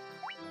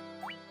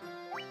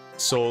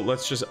 So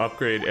let's just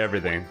upgrade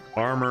everything.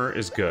 Armor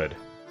is good.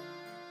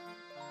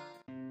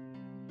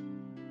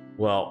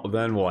 Well,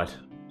 then what?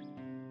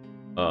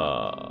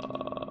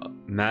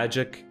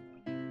 Magic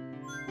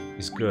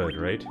is good,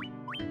 right?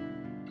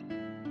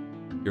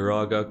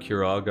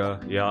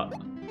 Curaga, yeah.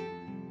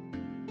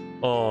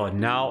 Oh,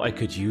 now I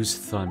could use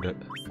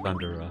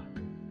Thundera.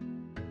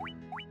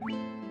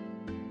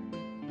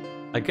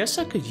 I guess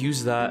I could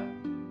use that.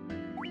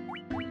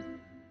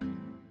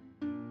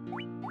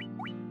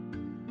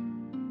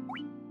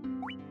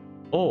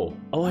 Oh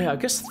yeah, I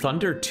guess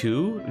Thunder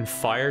 2 and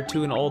Fire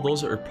 2 and all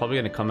those are probably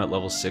going to come at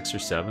level 6 or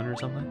 7 or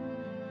something.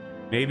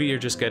 Maybe you're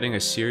just getting a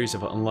series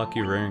of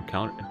unlucky rare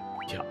encounters.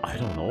 Yeah, I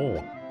don't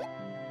know.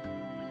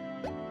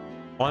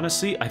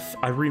 Honestly, I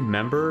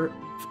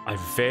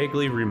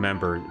vaguely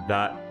remember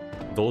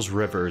that those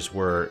rivers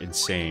were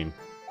insane.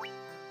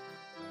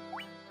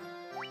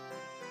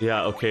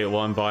 Yeah, okay,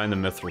 well, I'm buying the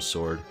Mithril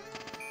Sword.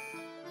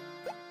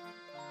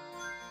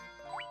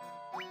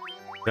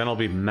 Then I'll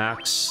be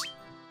max...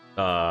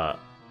 yeah.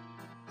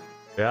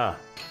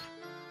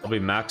 I'll be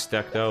max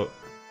decked out.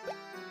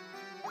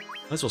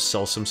 Might as well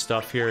sell some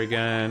stuff here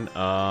again.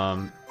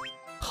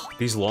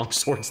 These long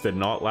swords did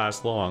not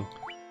last long.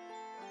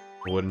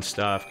 Wooden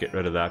staff, get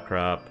rid of that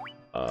crap.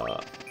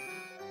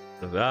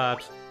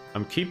 That.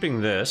 I'm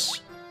keeping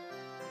this.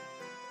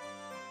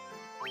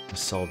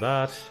 Sell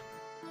that.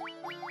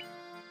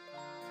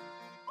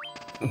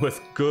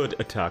 with good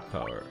attack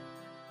power.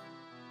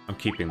 I'm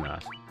keeping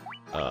that.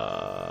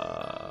 I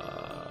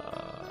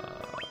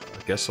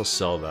guess I'll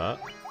sell that.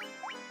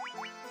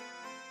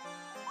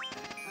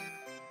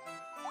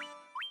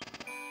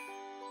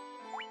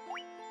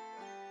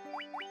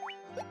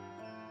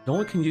 No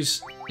one can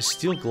use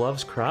steel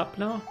gloves crap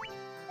now?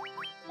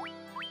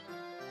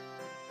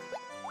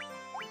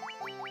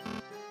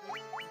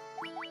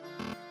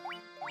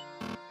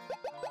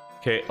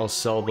 Okay, I'll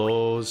sell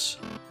those.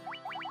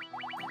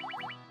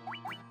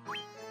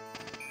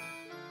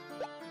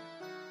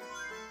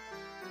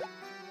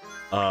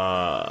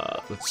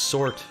 Let's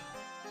sort.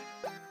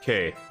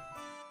 Okay.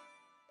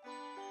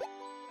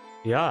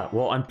 Yeah,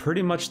 well,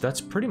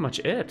 that's pretty much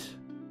it.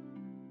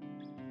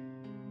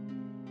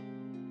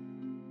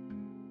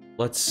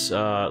 Let's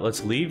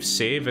leave,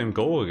 save, and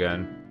go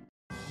again.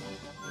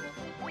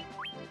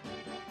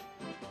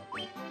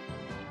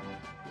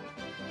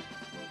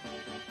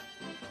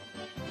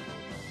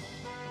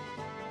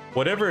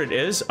 Whatever it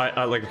is,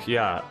 I like,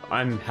 yeah,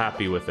 I'm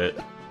happy with it.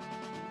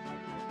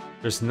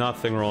 There's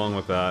nothing wrong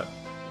with that.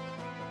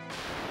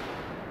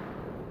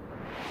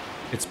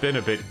 It's been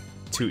a bit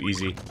too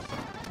easy.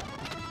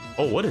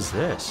 Oh, what is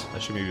this? I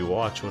should maybe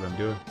watch what I'm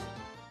doing.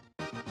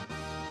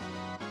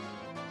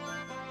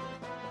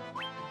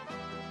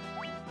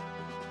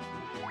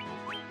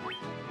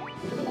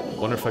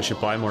 Wonder if I should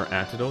buy more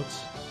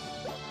antidotes?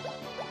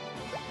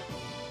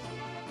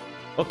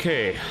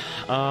 Okay,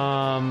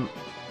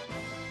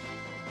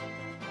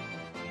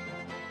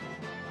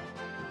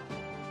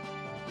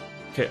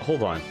 okay,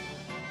 hold on.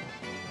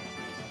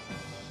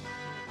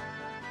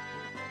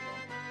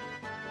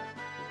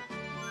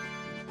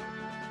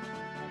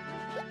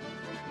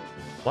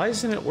 Why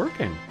isn't it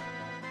working?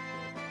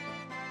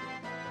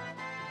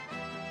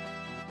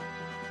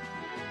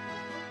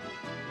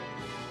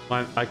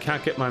 I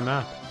can't get my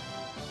map.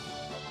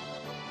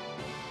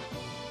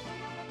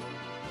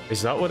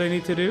 Is that what I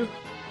need to do?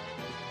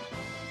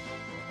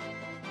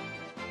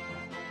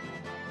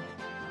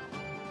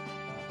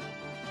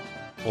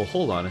 Well,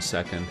 hold on a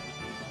second.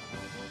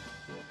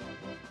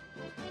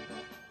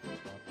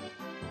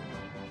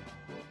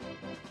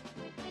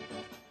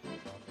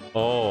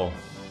 Oh.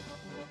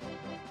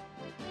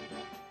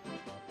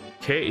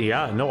 Okay,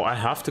 yeah, no, I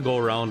have to go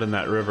around in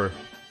that river.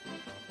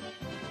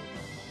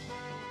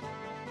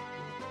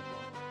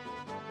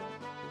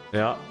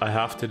 Yeah, I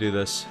have to do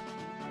this.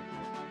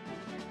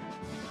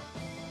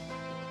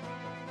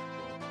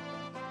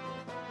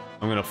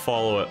 I'm gonna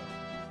follow it.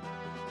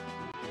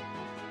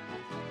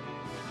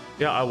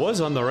 Yeah, I was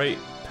on the right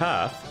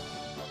path.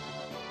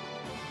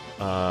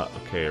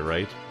 Okay,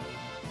 right.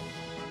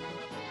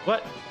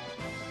 What?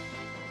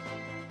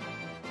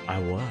 I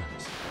was.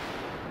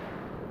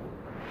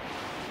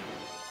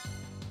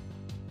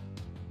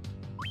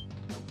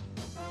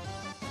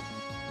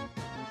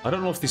 I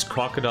don't know if these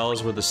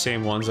crocodiles were the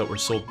same ones that were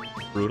so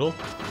brutal.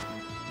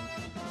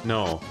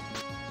 No.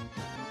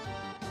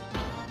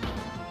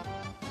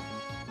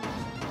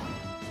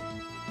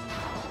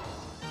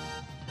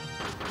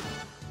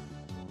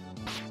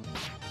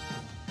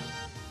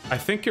 I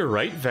think you're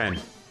right, Ven.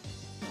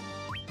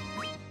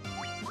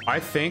 I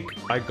think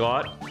I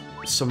got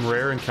some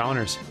rare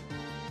encounters.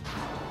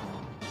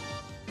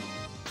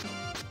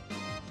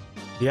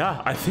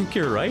 Yeah, I think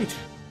you're right.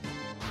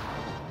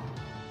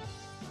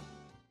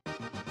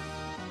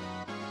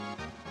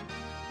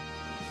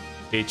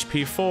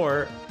 HP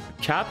 4.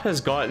 Cap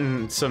has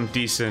gotten some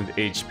decent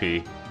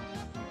HP.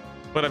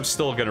 But I'm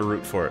still gonna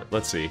root for it.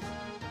 Let's see.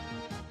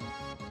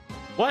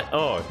 What?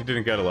 Oh, he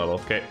didn't get a level.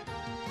 Okay.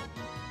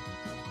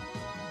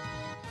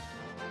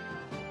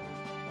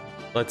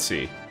 Let's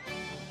see.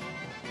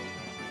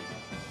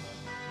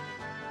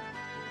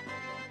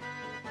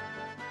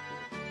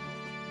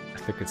 I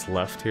think it's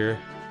left here.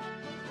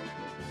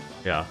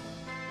 Yeah.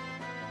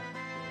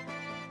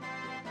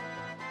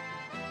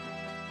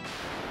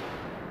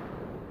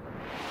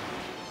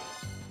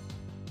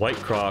 White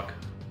Croc.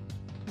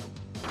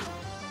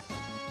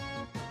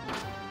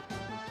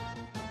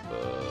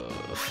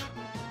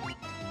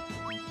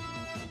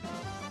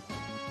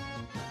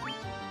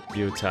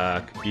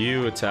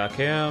 You attack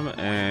him,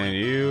 and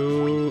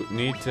you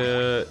need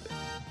to...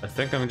 I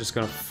think I'm just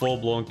gonna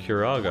full-blown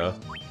Kiraga.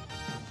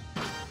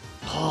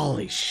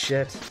 Holy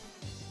shit.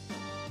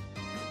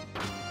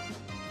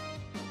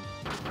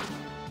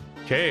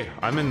 Okay,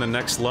 I'm in the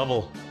next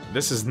level.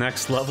 This is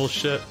next level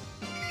shit.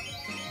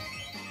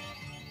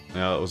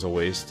 Yeah, that was a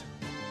waste.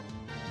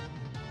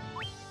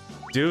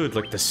 Dude,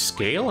 like the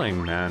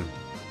scaling, man.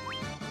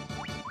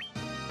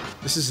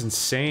 This is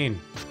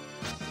insane.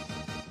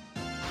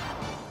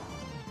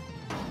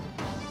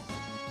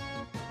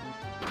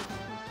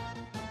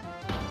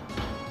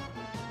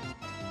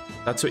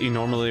 That's what you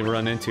normally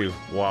run into.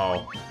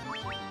 Wow.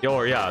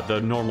 Or yeah,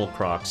 the normal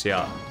Crocs,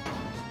 yeah.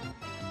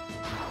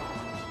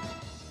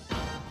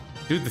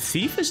 Dude, the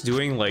Thief is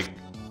doing, like,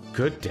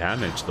 good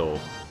damage, though.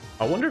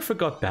 I wonder if it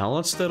got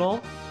balanced at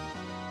all?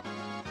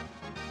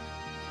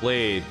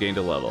 Blade gained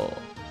a level.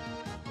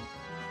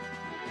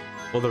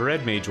 Well, the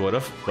Red Mage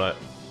would've, but...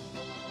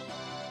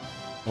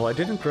 Oh, I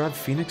didn't grab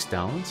Phoenix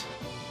Downs?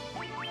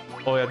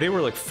 Oh yeah, they were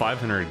like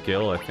 500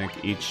 gil, I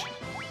think, each.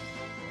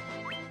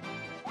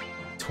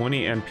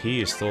 20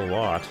 MP is still a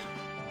lot.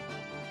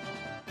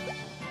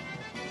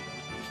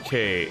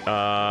 Okay,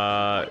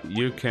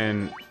 you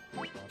can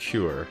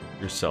cure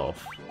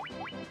yourself.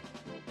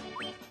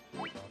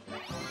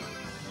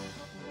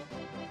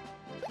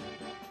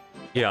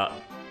 Yeah,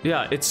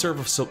 it's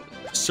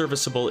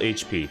serviceable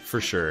HP, for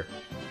sure.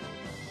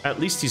 At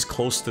least he's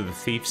close to the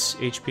Thief's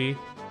HP.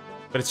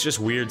 But it's just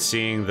weird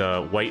seeing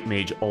the White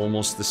Mage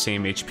almost the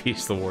same HP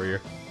as the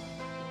Warrior.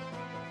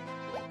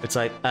 It's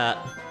like,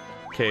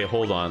 okay,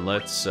 hold on,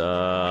 let's,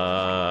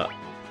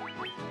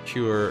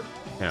 cure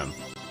him.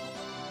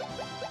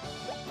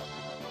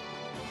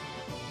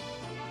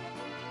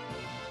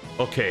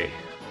 Okay.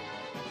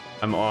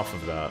 I'm off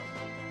of that.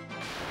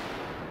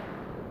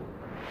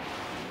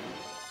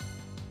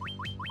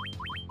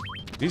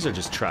 These are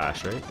just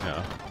trash, right?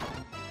 Yeah.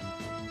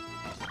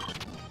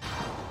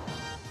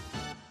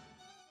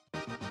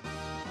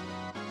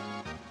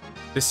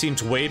 This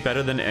seems way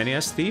better than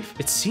NES Thief.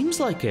 It seems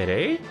like it,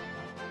 eh?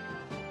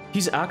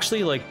 He's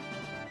actually, like...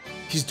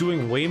 He's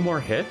doing way more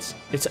hits.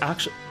 It's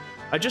actually...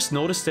 I just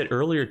noticed it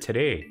earlier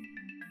today.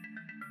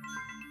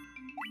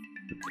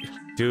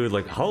 Dude,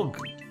 like, how...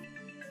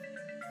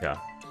 Yeah.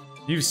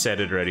 You've said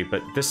it already,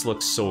 but this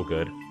looks so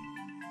good.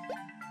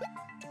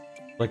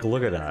 Like,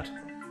 look at that.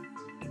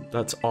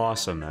 That's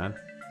awesome, man.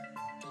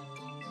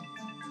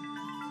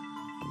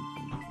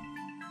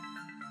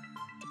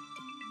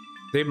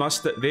 They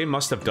must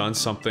have done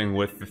something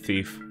with the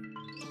Thief.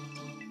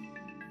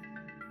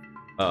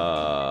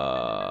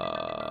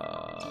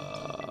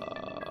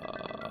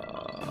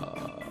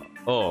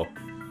 Oh.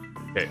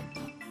 Okay.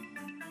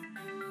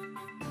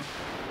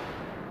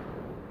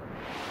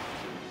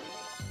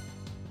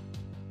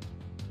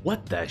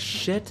 What the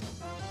shit?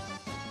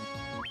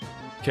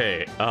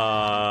 Okay,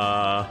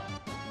 I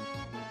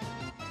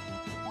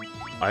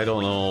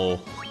don't know.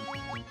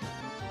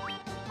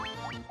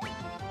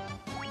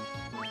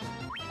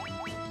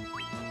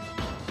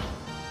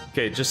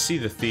 Okay, just see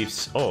the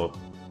Thief's... Oh.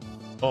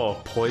 Oh,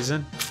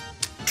 poison?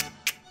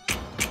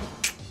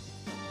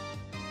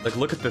 Like,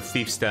 look at the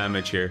Thief's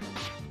damage here.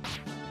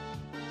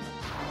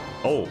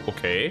 Oh,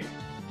 okay.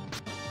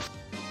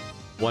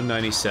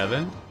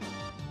 197.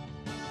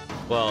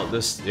 Well,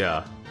 this...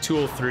 Yeah.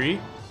 203.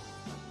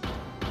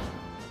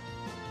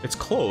 It's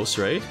close,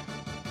 right?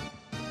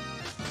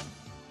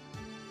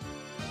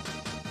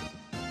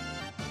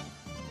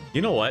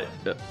 You know what?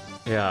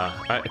 Yeah,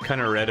 I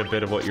kind of read a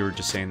bit of what you were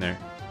just saying there.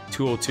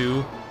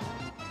 202.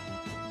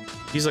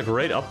 He's like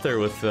right up there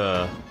with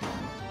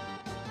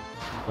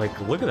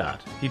like, look at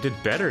that. He did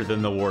better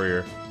than the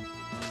Warrior.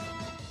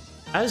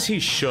 As he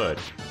should.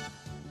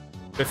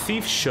 The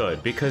Thief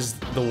should, because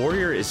the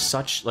Warrior is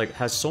such, like,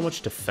 has so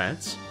much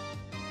defense.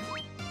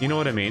 You know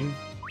what I mean?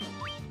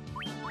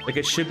 Like,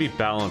 it should be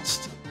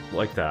balanced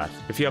like that.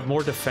 If you have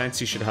more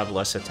defense, you should have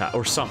less attack,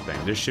 or something.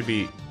 There should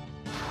be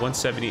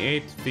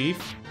 178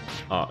 Thief.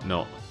 Oh,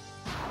 no.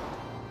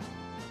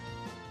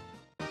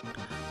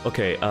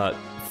 Okay,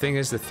 thing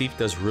is, the Thief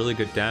does really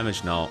good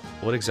damage now.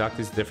 What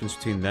exactly is the difference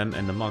between them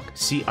and the Monk?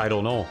 See, I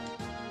don't know.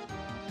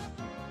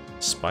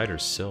 Spider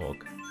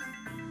Silk.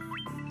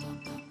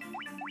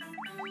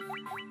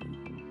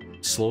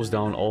 Slows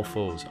down all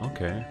foes.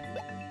 Okay.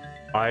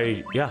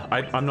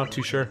 I'm not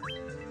too sure.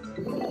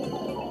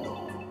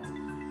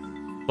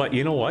 But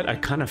you know what? I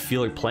kind of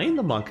feel like playing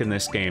the Monk in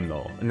this game,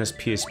 though. In this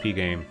PSP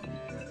game.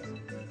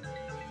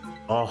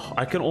 Oh,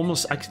 I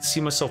could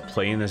see myself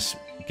playing this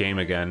game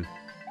again.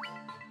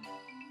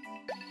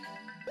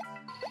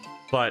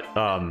 But,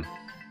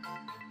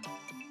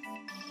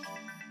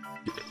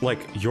 like,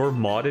 your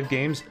modded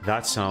games,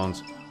 that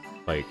sounds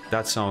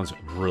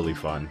really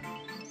fun.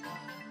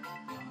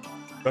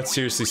 That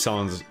seriously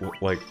sounds,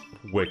 like,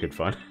 wicked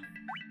fun.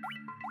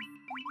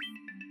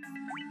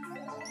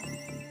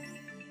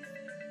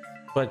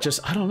 But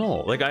just, I don't know,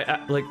 like,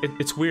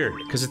 it's weird,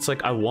 because it's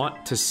like, I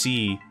want to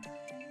see,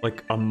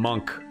 like, a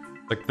Monk,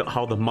 like,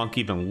 how the Monk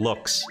even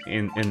looks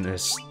in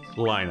this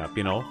lineup,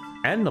 you know?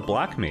 And the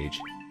Black Mage.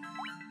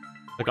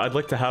 Like, I'd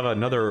like to have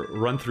another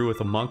run-through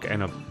with a Monk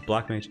and a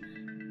Black Mage.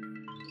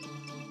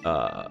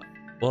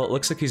 Well, it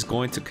looks like he's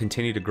going to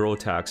continue to grow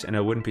attacks, and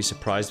I wouldn't be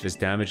surprised if his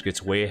damage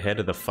gets way ahead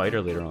of the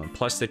fighter later on.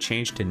 Plus, the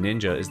change to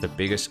Ninja is the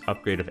biggest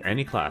upgrade of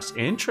any class.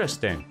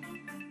 Interesting!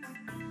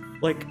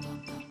 Like,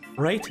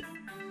 right?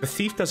 The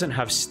Thief doesn't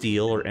have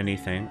steel or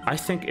anything. I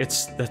think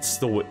that's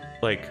the,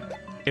 like,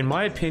 in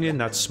my opinion,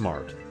 that's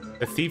smart.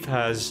 The Thief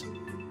has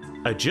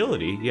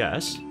agility,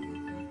 yes.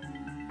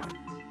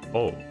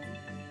 Oh.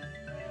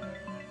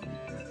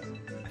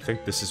 I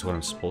think this is what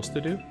I'm supposed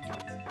to do.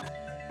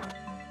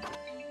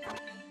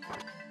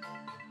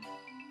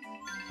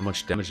 How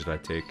much damage did I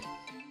take?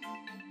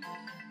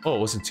 Oh, it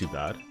wasn't too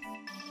bad.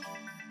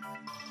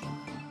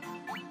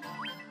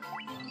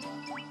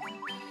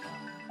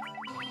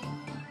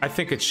 I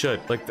think it should.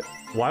 Like,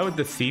 why would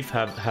the Thief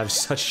have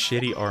such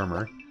shitty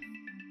armor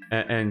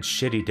and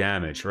shitty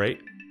damage, right?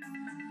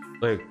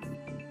 Like,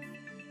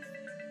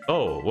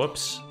 oh,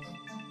 whoops.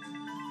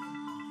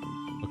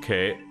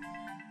 Okay.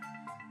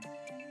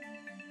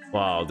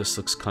 Wow, this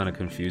looks kind of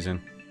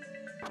confusing.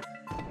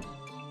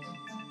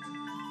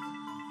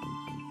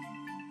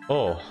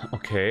 Oh,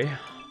 okay.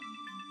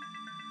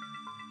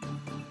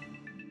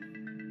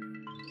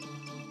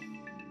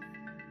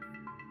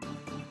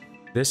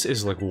 This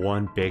is like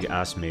one big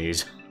ass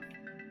maze.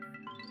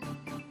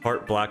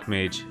 Heart Black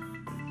Mage.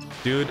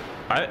 Dude,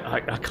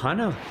 I kind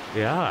of,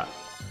 yeah.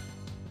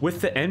 With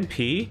the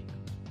NP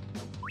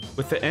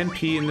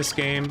in this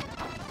game,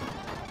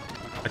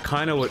 I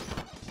kind of would...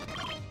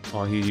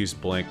 Oh, he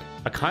used Blink.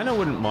 I kind of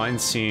wouldn't mind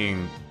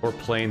seeing or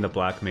playing the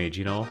Black Mage,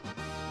 you know?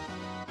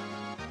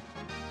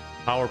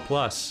 Power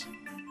Plus.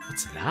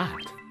 What's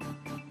that?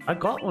 I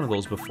got one of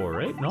those before,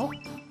 right? No?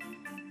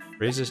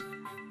 Raises...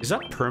 Is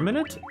that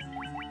permanent?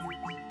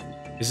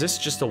 Is this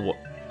just a...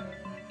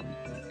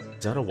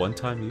 Is that a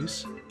one-time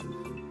use?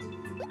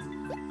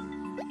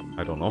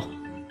 I don't know.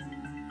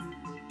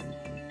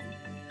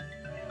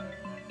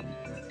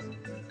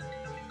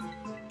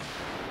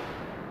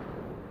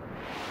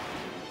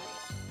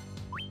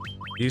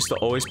 Used to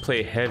always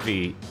play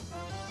heavy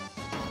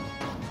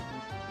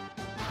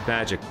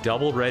magic.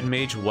 Double red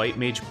mage, white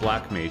mage,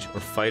 black mage. Or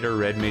fighter,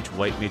 red mage,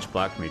 white mage,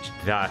 black mage.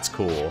 That's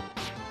cool.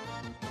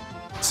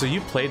 So you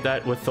played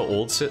that with the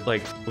old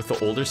with the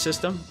older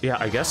system? Yeah,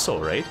 I guess so,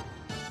 right?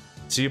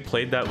 So you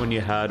played that when you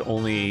had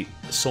only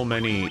so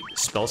many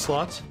spell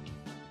slots?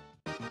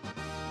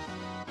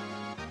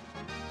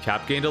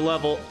 Cap gained a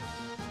level.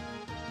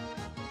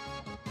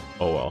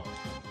 Oh well.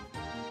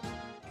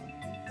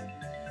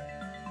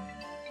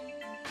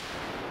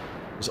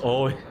 There's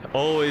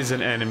always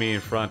an enemy in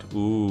front.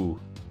 Ooh.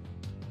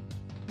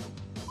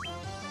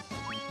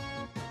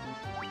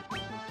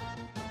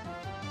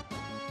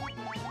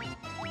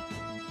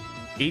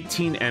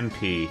 $18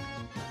 MP.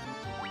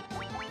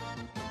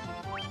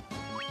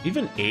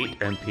 Even 8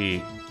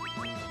 MP.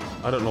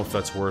 I don't know if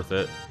that's worth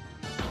it.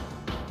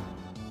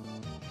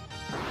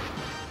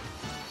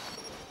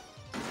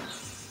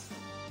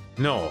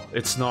 No,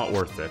 it's not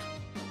worth it.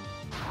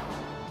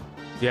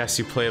 Yes,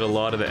 you played a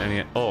lot of the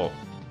NES. Oh.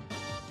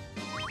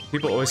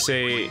 People always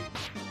say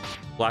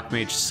Black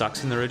Mage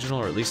sucks in the original,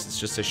 or at least it's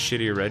just a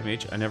shittier Red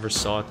Mage. I never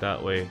saw it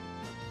that way.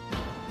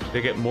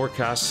 They get more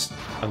casts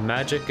of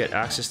magic, get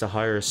access to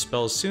higher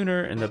spells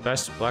sooner, and the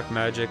best black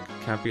magic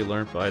can't be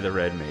learned by the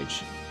Red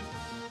Mage.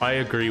 I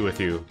agree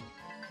with you.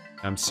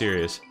 I'm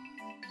serious.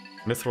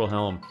 Mithril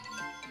Helm.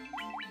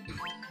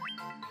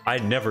 I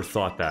never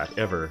thought that,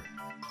 ever.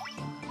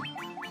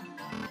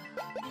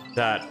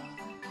 That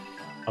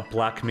a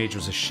black mage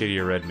was a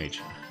shittier red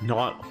mage.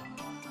 Not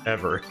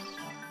ever.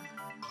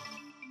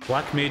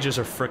 Black mages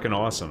are frickin'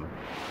 awesome.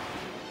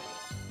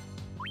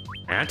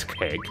 Ant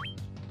keg?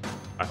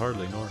 I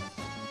hardly know her.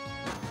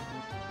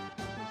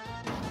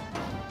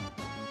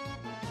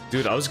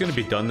 Dude, I was gonna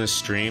be done this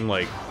stream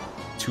like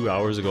 2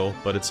 hours ago,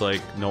 but it's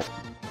like, nope.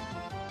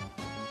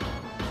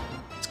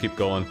 Let's keep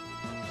going.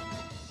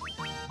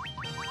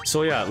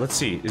 So yeah, let's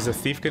see. Is the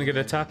thief gonna get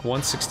an attack?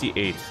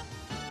 168.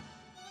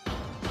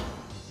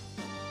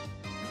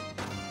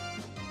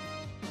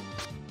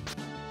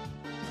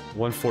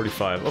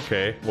 $145.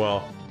 Okay,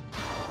 well.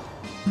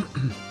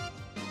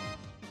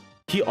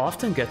 He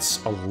often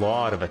gets a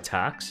lot of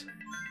attacks.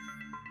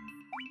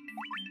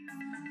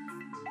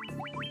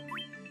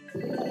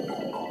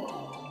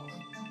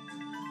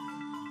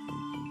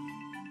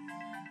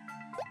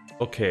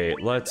 Okay,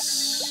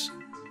 let's...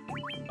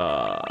 what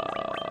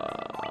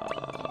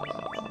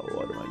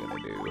am I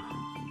gonna do?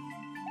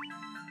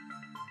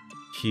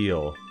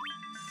 Heal.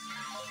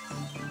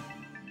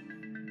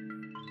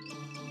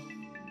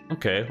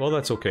 Okay, well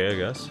that's okay, I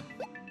guess.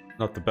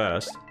 Not the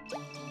best.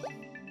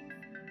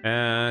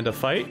 And a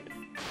fight?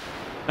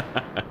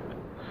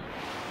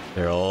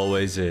 There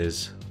always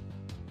is.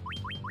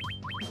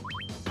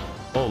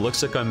 Oh,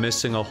 looks like I'm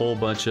missing a whole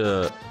bunch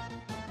of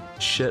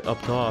shit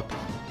up top.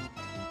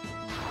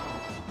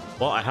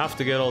 Well, I have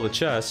to get all the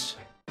chests.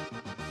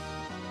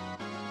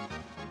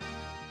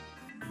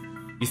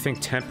 You think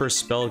Temper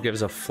spell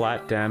gives a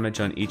flat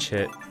damage on each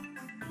hit?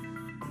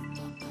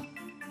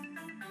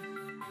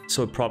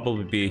 So it'd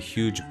probably be a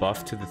huge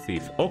buff to the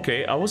thief.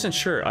 Okay, I wasn't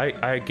sure.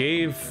 I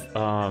gave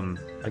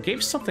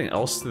something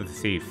else to the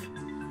thief.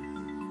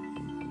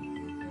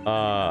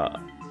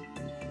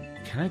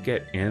 Can I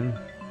get in?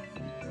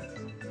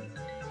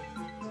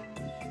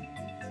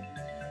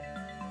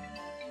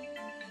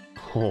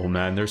 Oh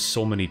man, there's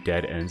so many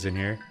dead ends in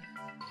here.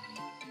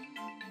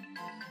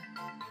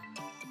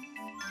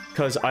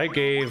 Cause I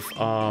gave,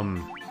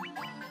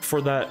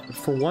 for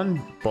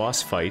one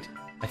boss fight,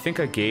 I think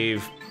I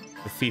gave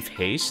the thief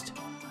haste.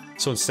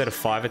 So instead of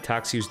 5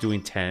 attacks, he was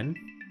doing 10.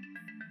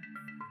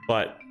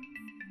 But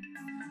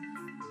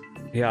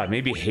yeah,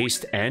 maybe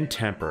haste and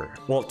temper.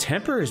 Well,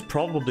 temper is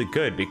probably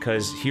good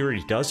because he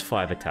already does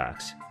 5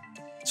 attacks.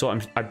 So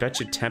I bet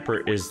you temper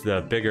is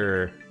the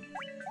bigger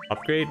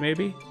upgrade,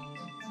 maybe?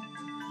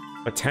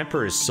 But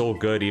temper is so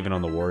good even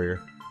on the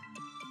warrior.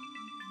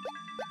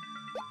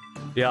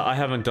 Yeah, I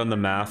haven't done the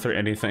math or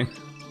anything.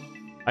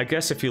 I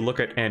guess if you look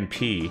at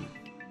NP,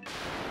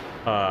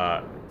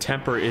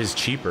 Temper is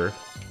cheaper.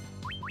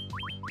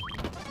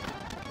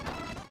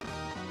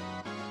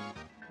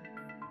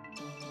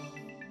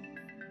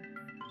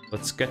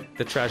 Let's get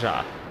the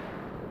treasure.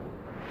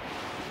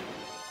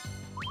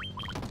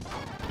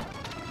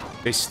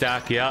 They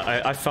stack,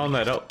 yeah, I found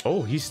that out.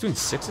 Oh, he's doing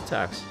 6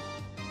 attacks.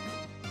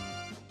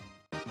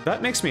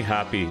 That makes me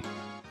happy.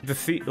 The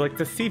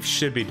thief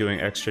should be doing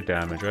extra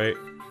damage, right?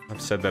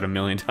 I've said that a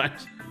million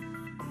times.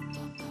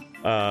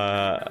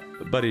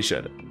 But he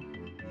should.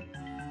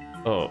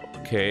 Oh,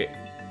 okay.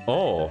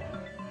 Oh.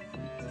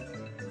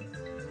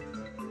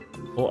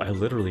 Oh, I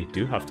literally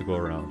do have to go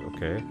around,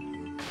 okay.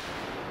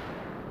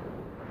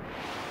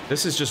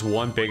 This is just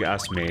one big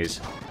ass maze.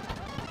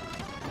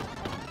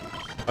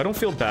 I don't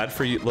feel bad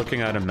for you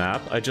looking at a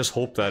map. I just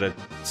hope that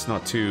it's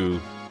not too...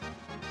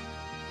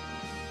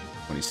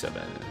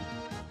 27.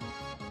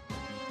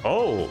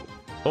 Oh!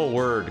 Oh,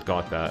 word.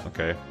 Got that.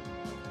 Okay.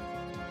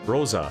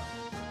 Rosa.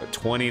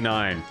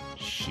 29.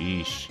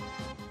 Sheesh.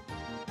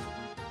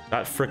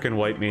 That frickin'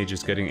 white mage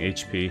is getting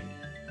HP.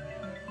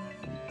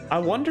 I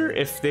wonder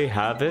if they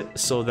have it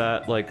so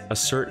that, like, a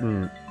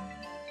certain...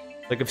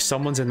 Like, if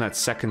someone's in that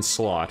second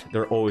slot,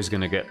 they're always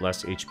gonna get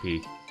less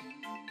HP.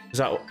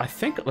 Because I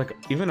think, like,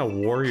 even a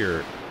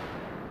warrior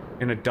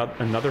in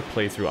another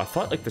playthrough, I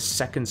thought, like, the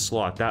second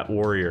slot, that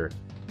warrior,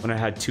 when I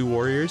had 2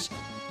 warriors,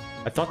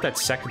 I thought that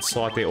second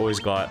slot they always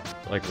got,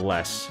 like,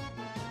 less.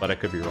 But I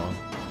could be wrong.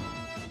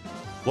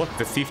 Look,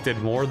 the thief did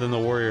more than the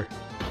warrior.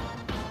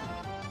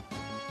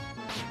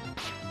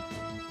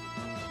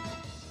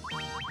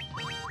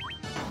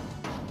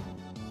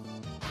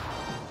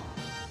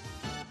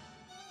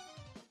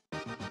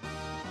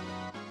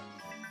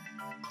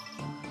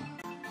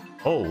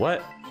 Oh,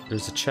 what?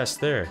 There's a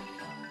chest there.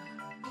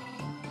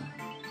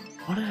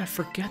 Why did I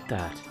forget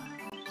that?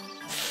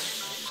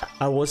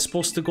 I was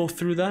supposed to go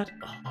through that?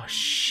 Oh,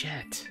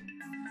 shit.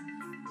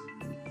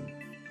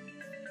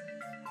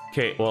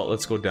 Okay, well,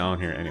 let's go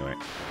down here anyway.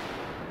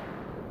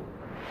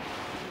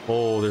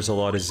 Oh, there's a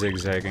lot of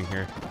zigzagging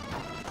here.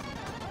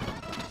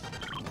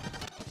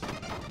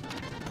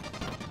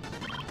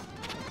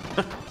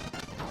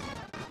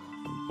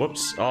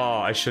 Whoops. Oh,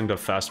 I shouldn't have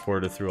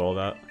fast-forwarded through all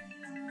that.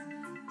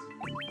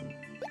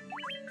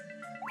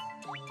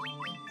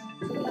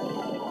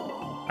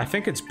 I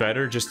think it's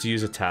better just to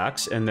use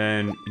attacks and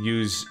then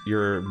use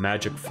your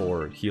magic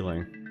for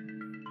healing.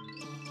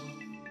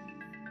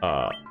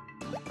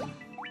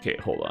 Okay,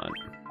 hold on.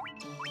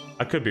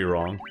 I could be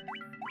wrong.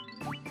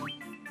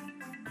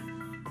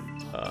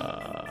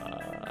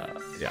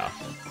 Yeah.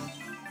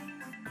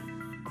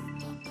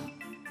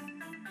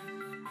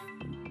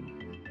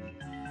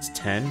 It's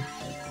 10?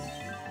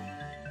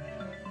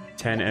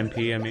 10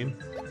 MP, I mean.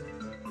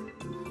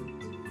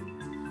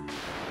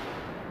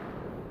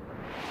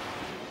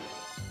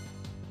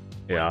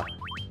 Yeah.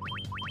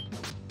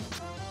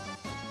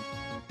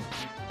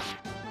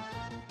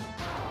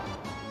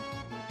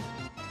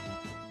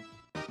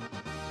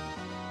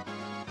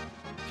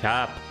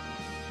 Cap.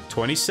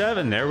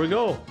 27, there we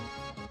go.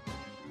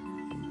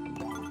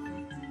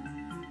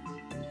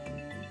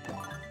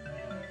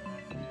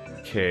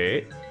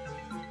 Okay.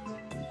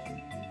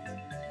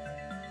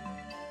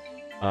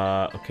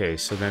 Okay,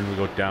 so then we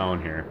go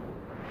down here.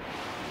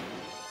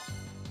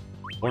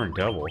 Born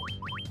Devil.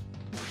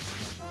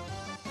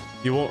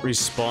 You won't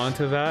respond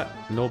to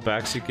that? No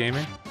backseat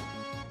gaming?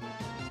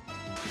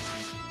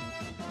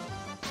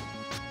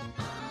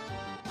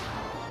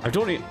 I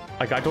don't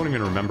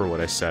even remember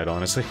what I said,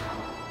 honestly.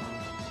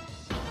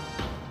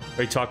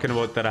 Are you talking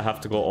about that I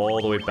have to go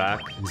all the way back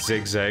and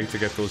zigzag to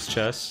get those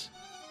chests?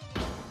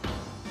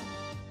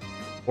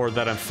 Or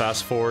that I'm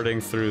fast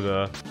forwarding through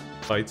the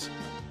fights?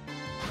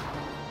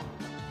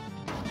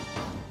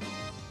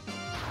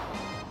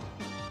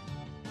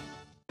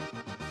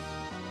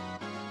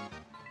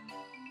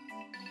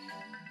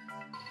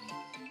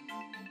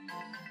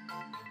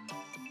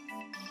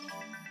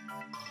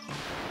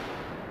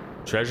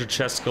 Treasure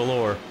chest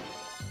galore.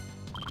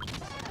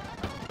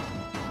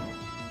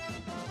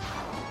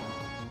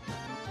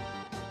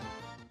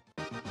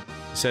 He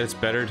said it's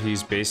better to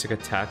use basic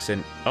attacks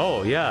and...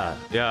 Oh, yeah,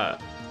 yeah.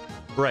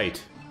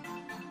 Right.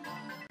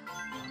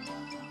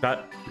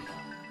 That...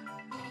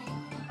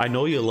 I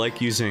know you like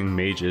using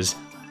mages.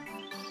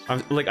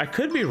 Like, I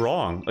could be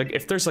wrong. Like,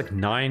 if there's like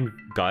 9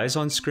 guys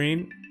on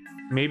screen,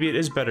 maybe it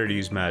is better to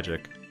use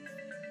magic.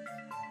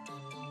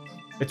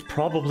 It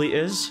probably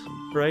is,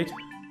 right?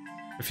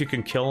 If you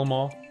can kill them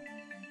all.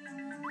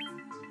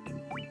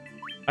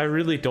 I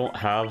really don't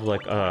have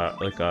like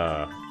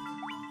a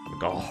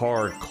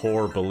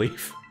hardcore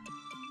belief.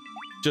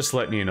 Just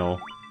letting you know.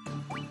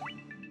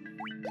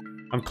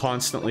 I'm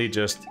constantly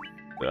just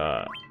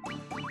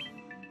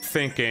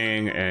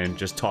thinking and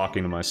just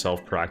talking to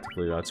myself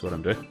practically. That's what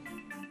I'm doing.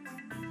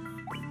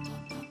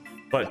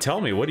 But tell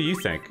me, what do you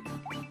think?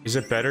 Is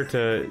it better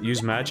to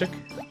use magic?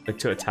 Like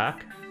to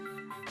attack?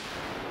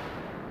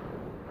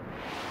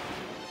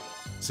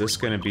 Is this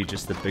gonna be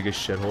just the biggest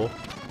shithole?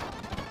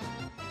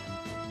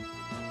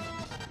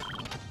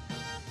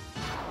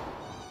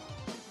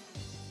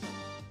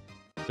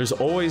 There's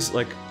always,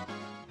 like,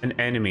 an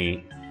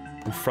enemy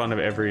in front of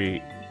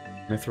every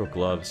mithril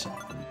gloves.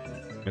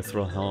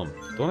 Mithril helm.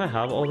 Don't I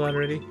have all that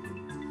already?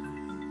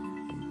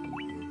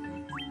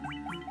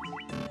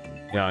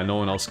 Yeah, no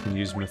one else can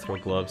use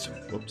mithril gloves.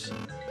 Whoops.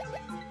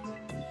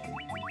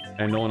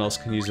 And no one else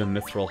can use a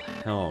mithril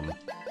helm.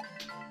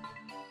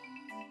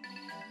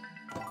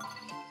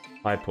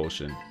 High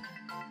potion.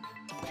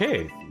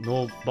 Okay,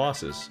 no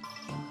bosses.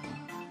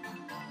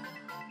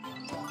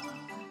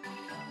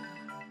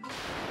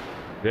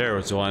 There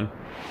was one.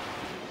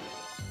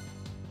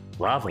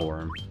 Lava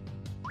worm.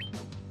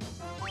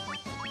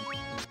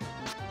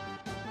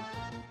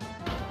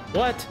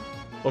 What?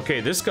 Okay,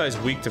 this guy's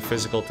weak to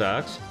physical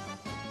attacks.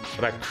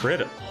 But I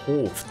crit.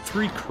 Oh,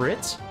 3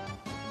 crits?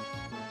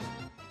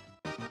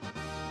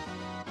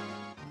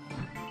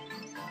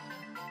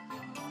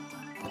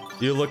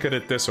 You look at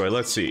it this way.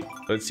 Let's see.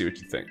 Let's see what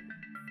you think.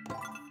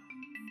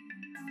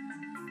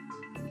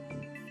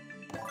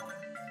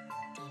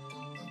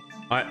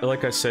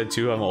 Like I said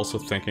too, I'm also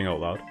thinking out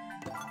loud.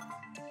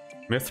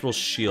 Mithril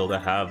shield, I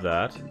have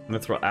that.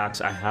 Mithril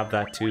axe, I have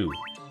that too.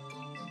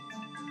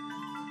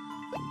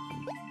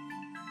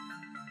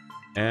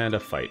 And a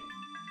fight.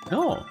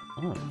 No.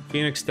 Oh,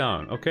 Phoenix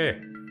down. Okay.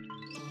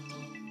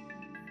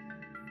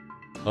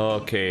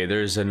 Okay,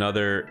 there's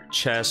another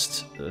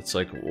chest that's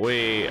like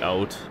way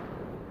out.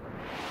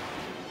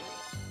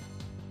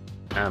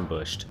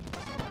 Ambushed.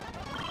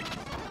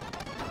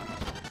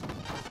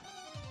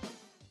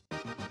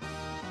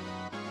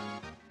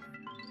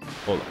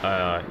 Well,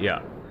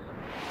 yeah.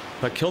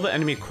 If I kill the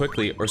enemy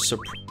quickly or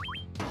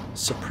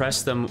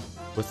suppress them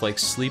with like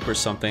sleep or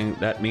something,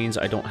 that means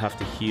I don't have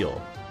to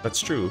heal. That's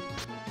true.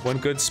 One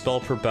good spell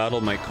per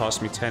battle might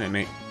cost me 10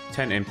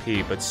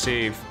 MP, but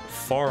save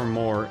far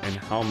more in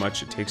how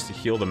much it takes to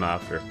heal them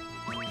after.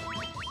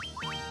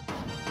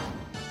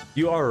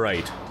 You are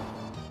right.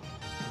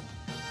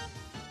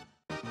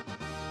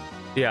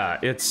 Yeah,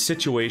 it's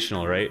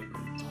situational, right?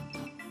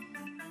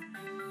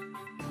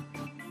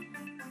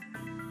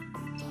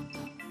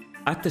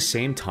 At the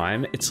same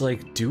time, it's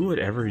like, do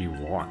whatever you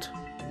want.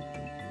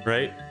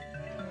 Right?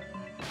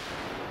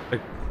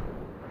 Like,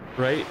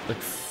 right? Like,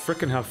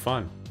 frickin' have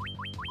fun.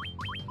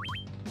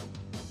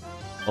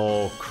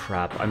 Oh,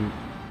 crap. I'm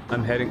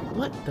heading...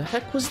 What the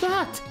heck was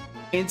that?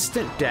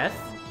 Instant death?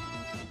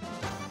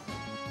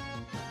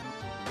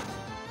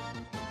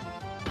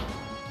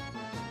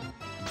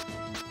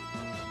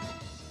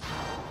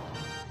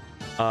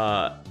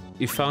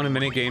 You found in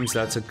many games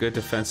that's a good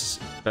defense,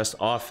 best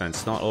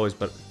offense. Not always,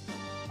 but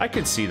I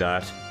could see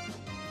that.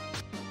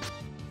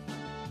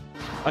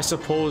 I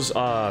suppose,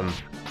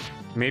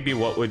 maybe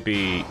what would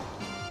be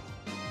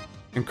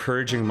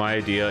encouraging my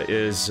idea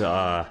is,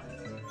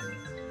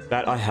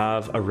 that I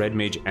have a red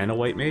mage and a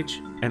white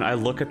mage, and I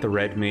look at the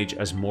red mage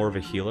as more of a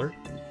healer.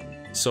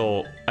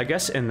 So, I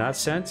guess in that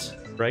sense,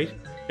 right?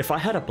 If I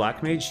had a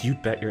black mage, you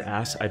bet your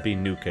ass I'd be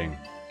nuking.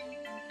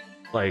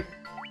 Like...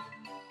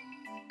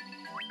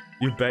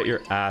 You bet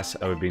your ass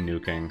I would be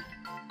nuking.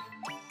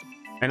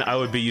 And I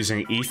would be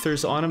using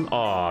ethers on him?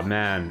 Aw,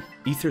 man.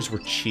 Ethers were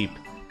cheap.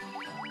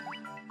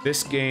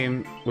 This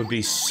game would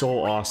be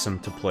so awesome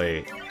to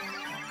play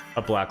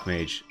a black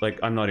mage. Like,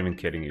 I'm not even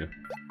kidding you.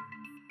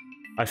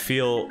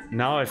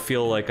 Now I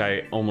feel like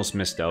I almost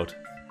missed out.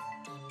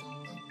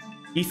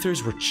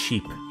 Ethers were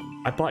cheap.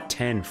 I bought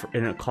 10 for,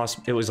 and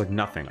it was like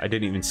nothing. I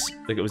didn't even,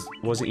 like it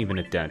wasn't even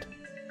a dent.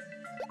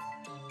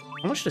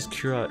 How much does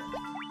Cura,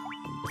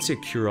 let's say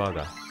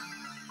Curaga.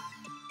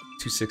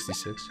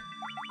 266.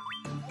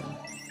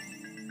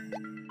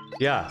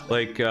 Yeah,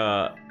 like,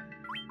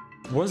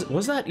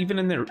 was that even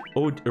in the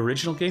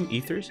original game,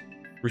 Ethers?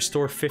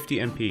 Restore 50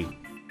 MP.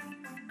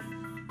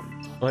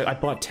 Like, I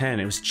bought 10,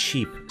 it was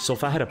cheap. So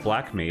if I had a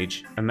black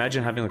mage,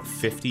 imagine having like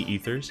 50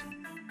 Ethers.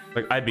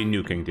 Like, I'd be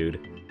nuking, dude.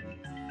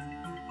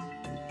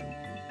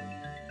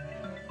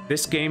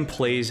 This game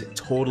plays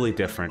totally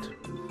different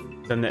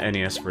than the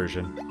NES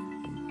version.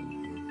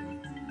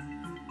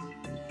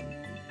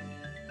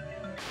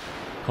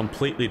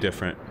 Completely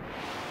different.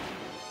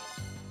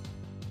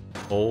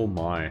 Oh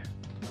my.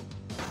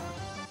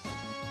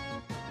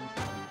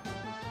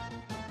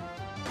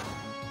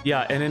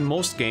 Yeah, and in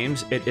most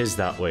games, it is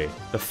that way.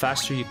 The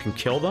faster you can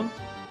kill them,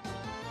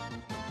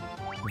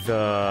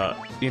 the,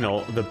 you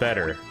know, the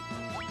better.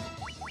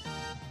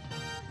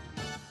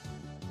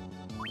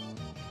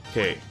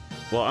 Okay,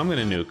 well, I'm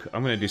gonna nuke.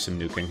 I'm gonna do some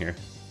nuking here.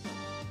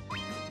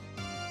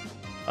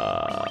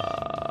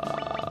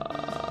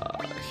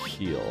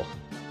 Heal.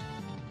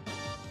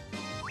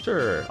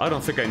 Sure, I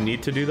don't think I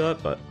need to do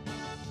that, but...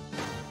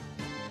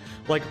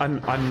 Like,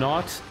 I'm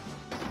not...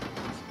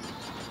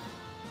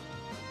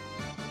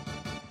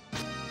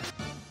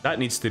 That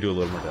needs to do a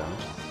little more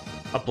damage.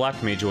 A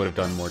black mage would have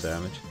done more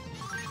damage.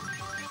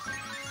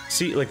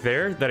 See, like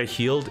there, that I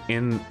healed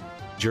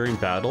during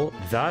battle,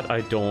 that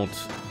I don't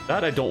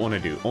want to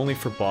do. Only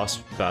for boss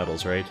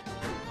battles, right?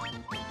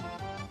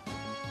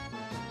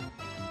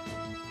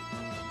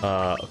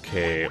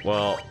 Okay,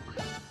 well...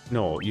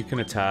 No, you can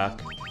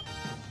attack...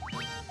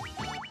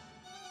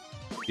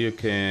 You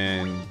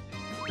can...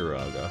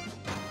 Kuraga.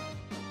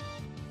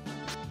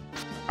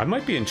 I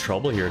might be in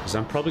trouble here, because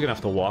I'm probably gonna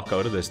have to walk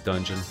out of this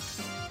dungeon.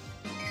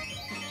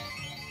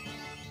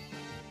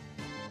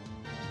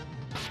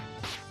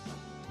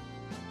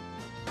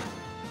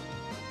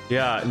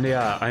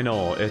 Yeah, I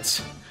know.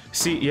 It's...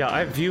 See, yeah,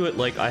 I view it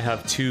like I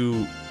have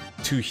two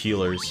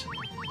healers.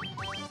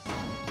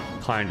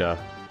 Kinda.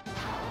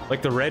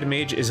 Like, the red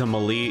mage is a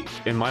melee...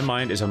 In my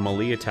mind, is a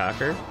melee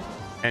attacker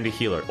and a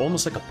healer.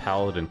 Almost like a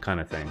paladin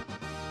kind of thing.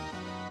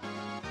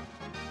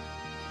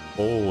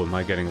 Oh, am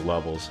I getting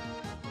levels?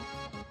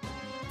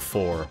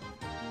 4.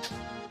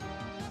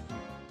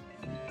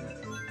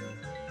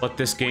 But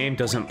this game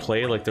doesn't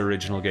play like the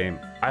original game.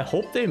 I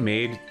hope they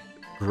made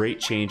great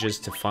changes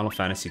to Final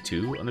Fantasy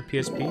II on the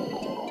PSP.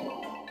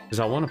 Because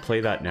I want to play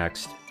that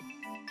next.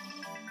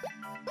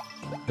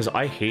 Because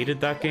I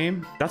hated that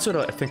game. That's what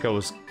I think I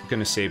was going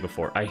to say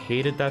before. I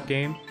hated that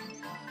game.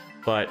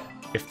 But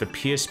if the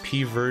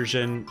PSP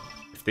version,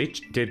 if they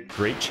did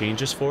great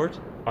changes for it,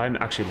 I'm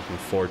actually looking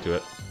forward to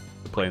it.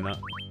 To playing that.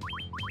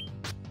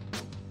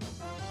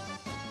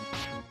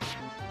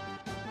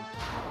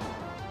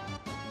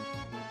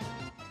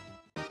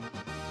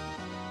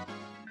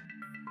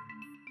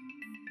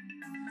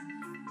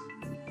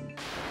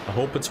 I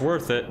hope it's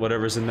worth it,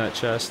 whatever's in that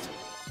chest.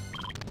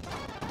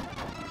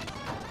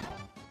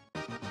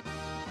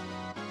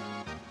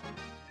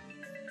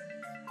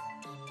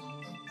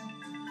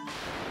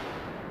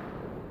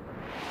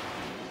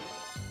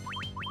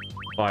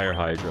 Fire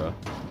Hydra.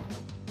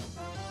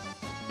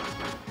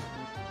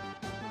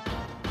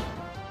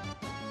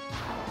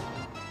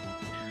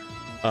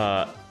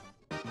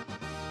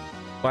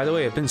 By the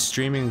way, I've been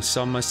streaming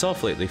some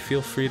myself lately.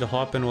 Feel free to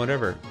hop in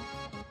whatever.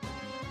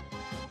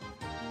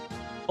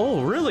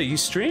 Oh, really? You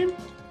stream?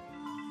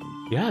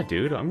 Yeah,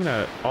 dude.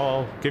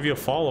 I'll give you a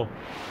follow.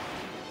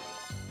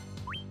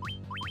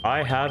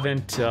 I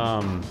haven't,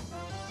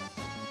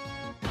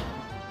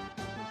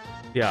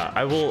 yeah,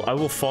 I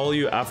will follow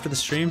you after the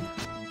stream.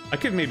 I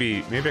could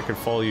maybe I could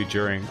follow you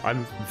during.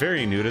 I'm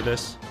very new to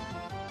this.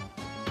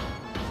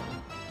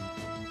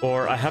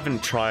 Or I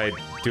haven't tried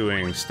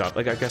doing stuff.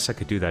 Like, I guess I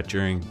could do that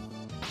during.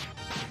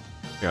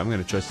 Yeah, I'm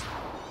gonna just...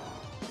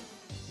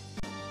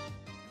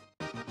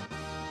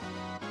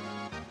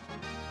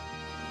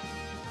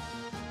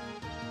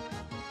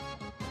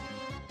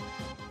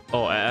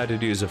 Oh, I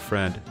added you as a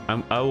friend.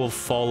 I will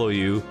follow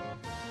you.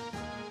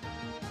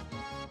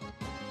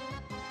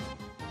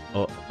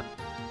 Oh.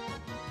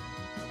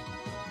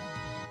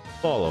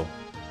 Follow.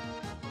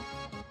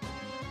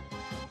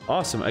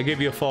 Awesome, I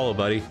gave you a follow,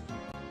 buddy.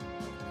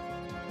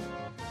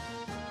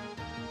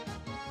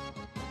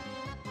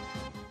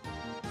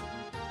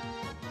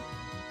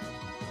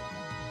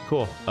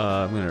 Cool.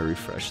 I'm gonna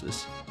refresh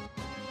this.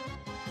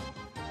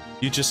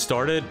 You just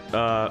started?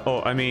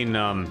 Oh, I mean,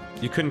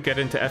 you couldn't get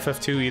into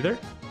FF2 either?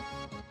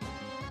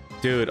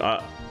 Dude,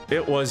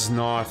 it was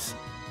not...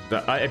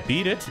 I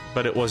beat it,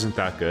 but it wasn't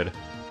that good.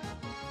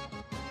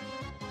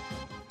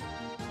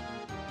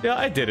 Yeah,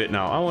 I did it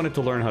now. I wanted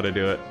to learn how to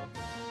do it.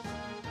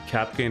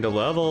 Cap gained a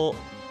level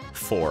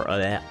 4 of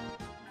that.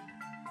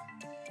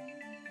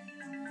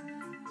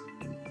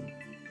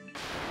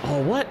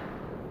 Oh, what?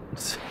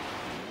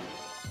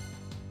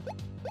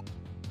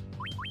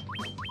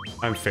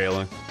 I'm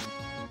failing.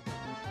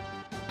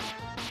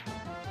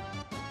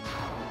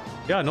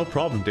 Yeah, no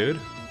problem, dude.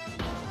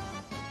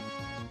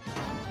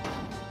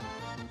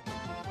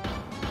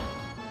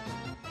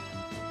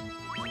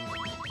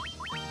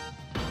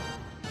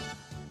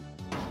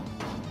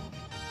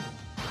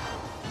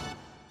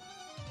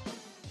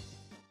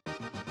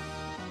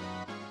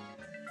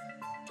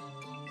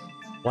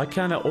 Why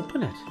can't I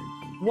open it?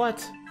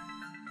 What?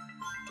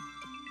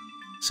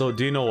 So,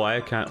 do you know why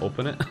I can't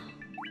open it?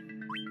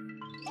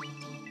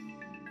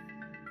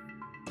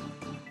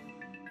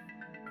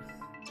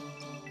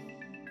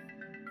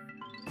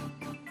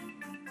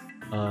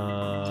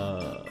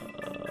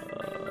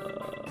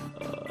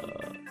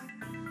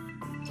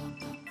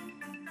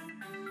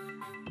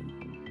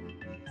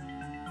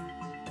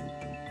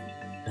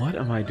 What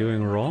am I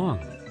doing wrong?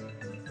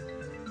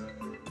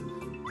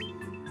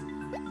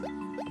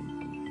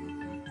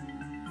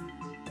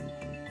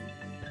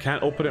 I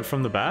can't open it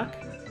from the back?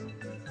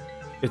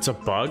 It's a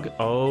bug?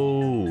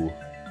 Oh.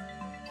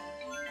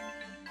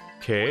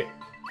 Okay.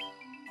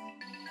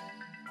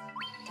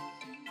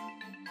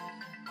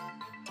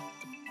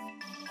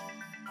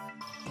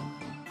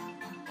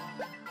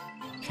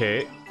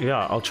 Okay,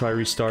 yeah, I'll try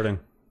restarting.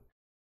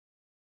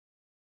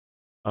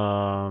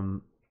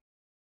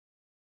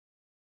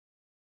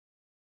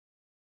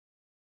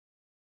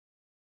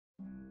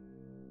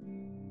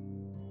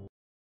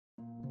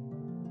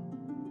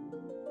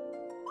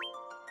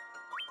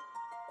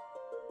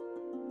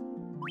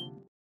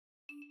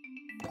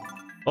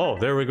 Oh,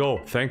 there we go.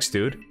 Thanks,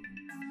 dude.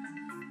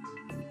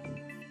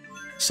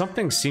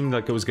 Something seemed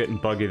like it was getting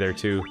buggy there,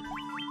 too.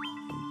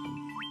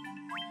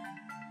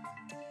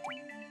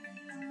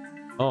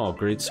 Oh,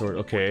 great sword.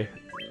 Okay.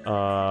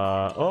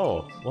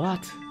 Oh,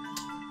 what?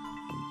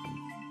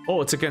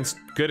 Oh, it's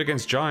good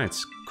against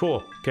giants.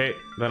 Cool. Okay,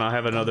 then I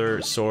have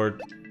another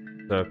sword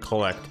to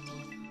collect.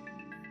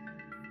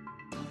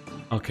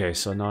 Okay,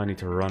 so now I need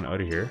to run out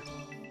of here.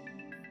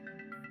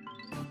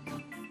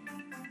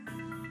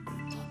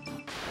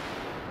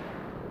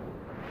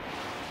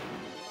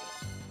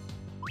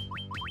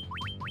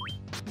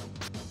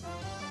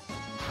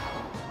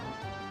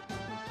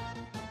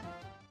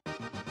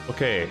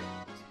 Okay.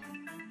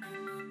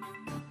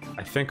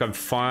 I think I'm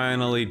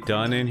finally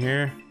done in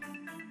here.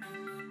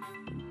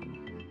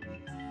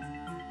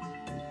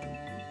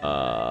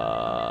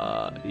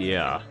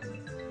 Yeah.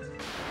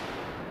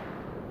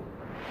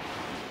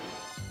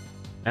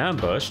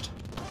 Ambushed?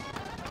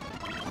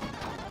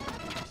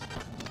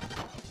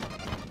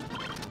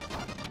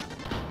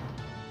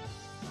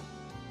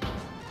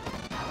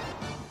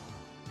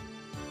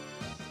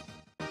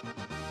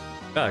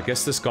 Yeah, I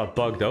guess this got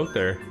bugged out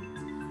there.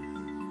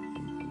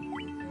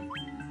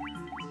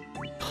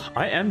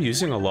 I am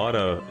using a lot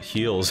of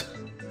heals.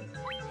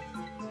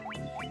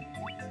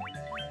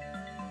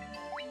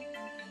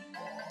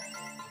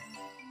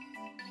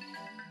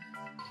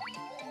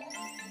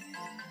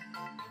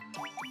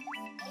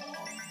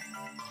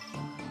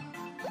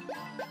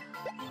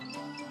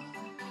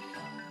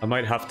 I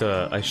might have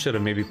to... I should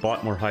have maybe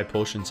bought more high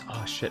potions.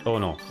 Oh, shit. Oh,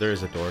 no. There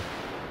is a door.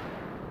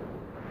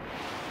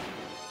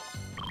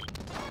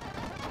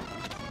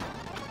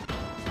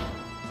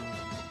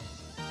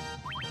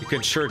 You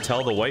can sure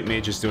tell the white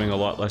mage is doing a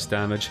lot less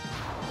damage.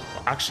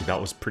 Actually,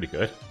 that was pretty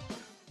good.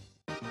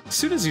 As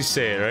soon as you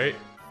say it, right?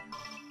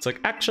 It's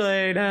like,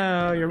 actually,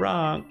 no, you're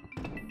wrong.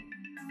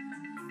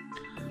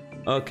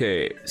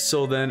 Okay,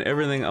 so then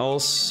everything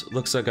else...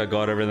 Looks like I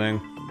got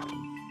everything.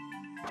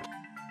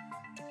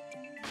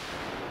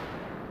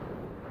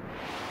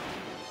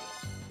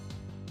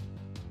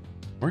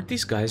 Weren't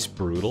these guys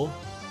brutal?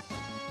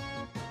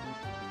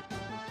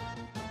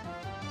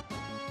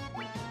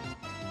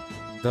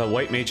 The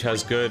white mage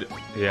has good,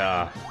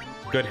 yeah,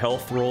 good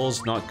health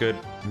rolls, not good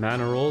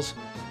mana rolls.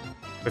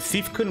 The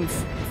thief couldn't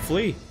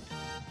flee.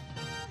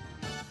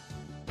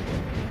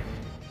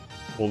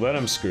 Well, then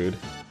I'm screwed.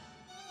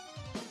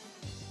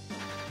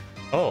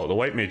 Oh, the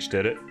white mage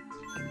did it.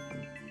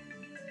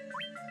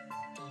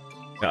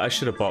 Yeah, I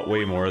should have bought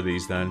way more of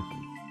these then.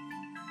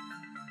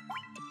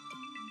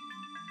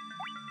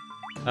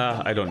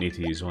 I don't need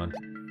to use one.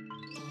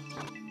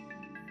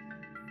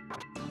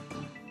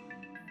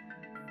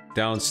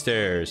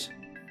 Downstairs.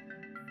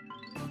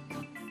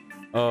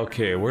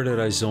 Okay, where did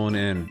I zone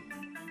in?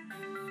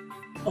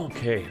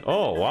 Okay.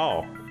 Oh,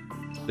 wow.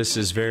 This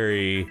is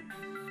very...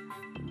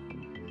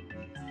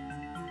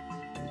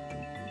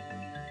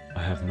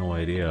 I have no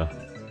idea.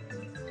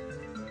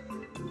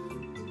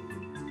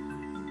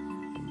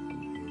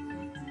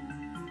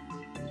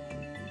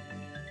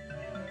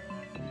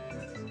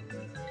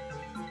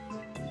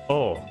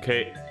 Oh,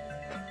 okay.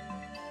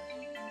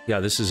 Yeah,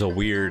 this is a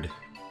weird...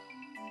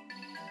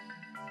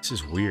 This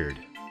is weird.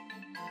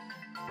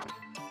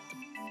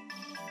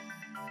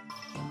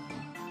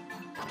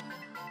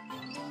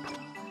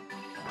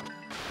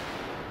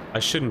 I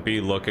shouldn't be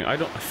looking. I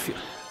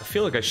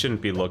feel like I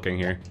shouldn't be looking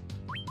here.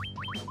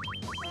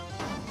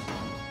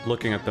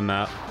 Looking at the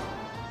map.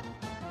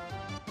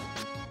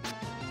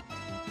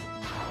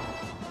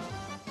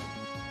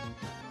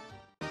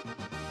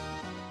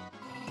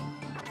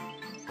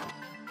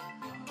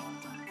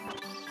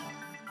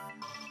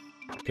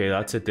 Okay,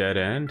 that's a dead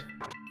end.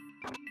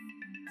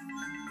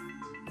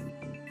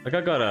 Like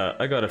I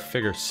gotta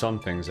figure some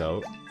things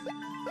out.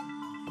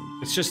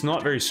 It's just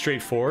not very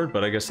straightforward,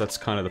 but I guess that's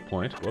kind of the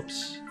point.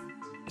 Whoops.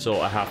 So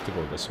I have to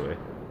go this way.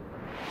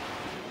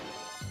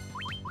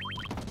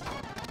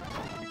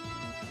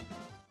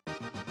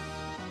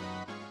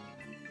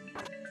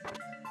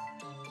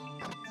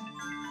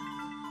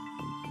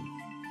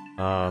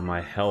 My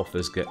health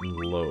is getting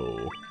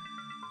low.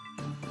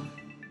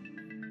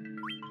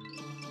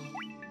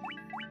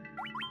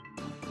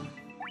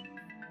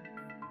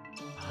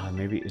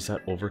 Maybe, is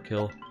that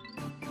overkill?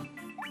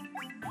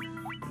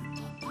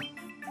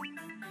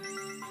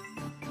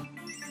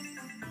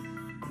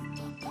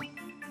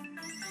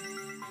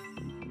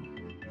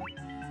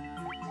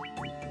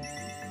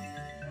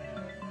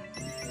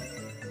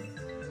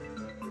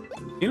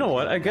 You know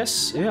what, I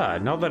guess, yeah,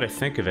 now that I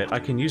think of it, I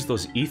can use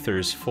those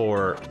ethers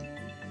for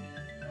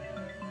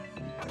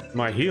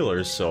my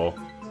healers, so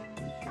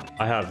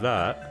I have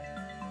that.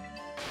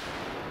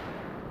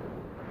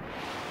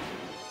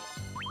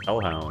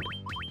 Hellhound.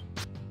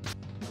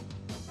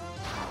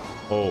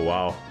 Oh,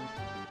 wow.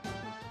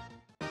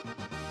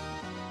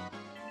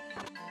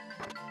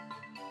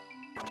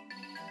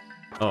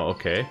 Oh,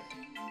 okay.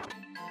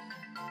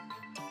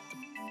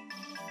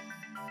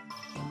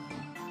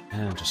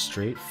 Man, just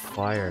straight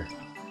fire.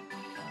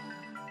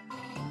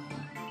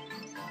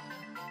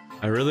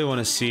 I really want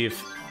to see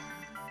if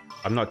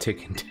I'm not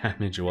taking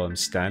damage while I'm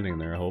standing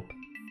there, I hope.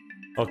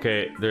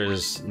 Okay,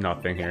 there's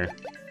nothing here.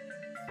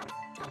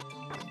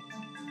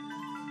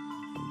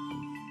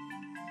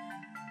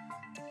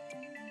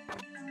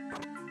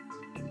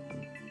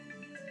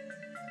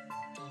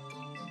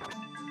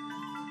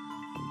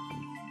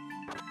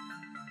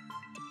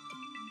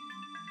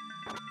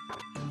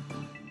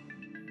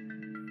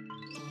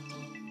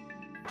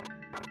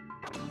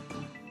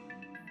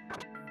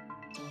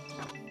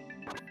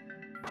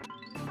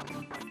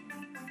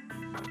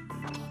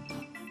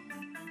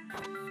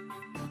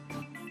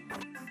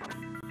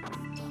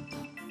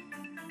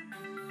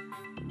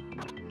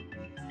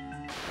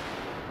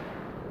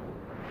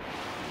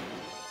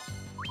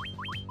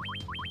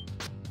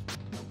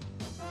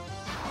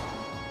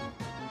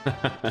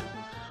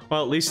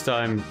 Well, at least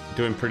I'm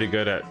doing pretty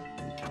good at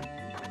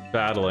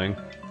battling.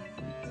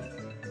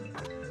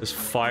 This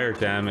fire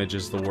damage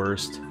is the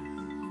worst.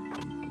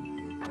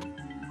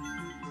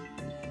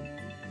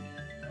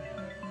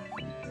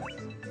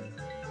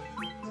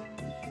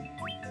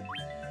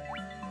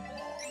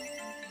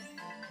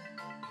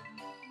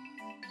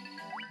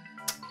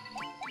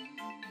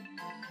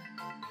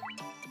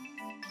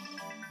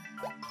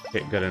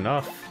 Okay, good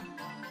enough.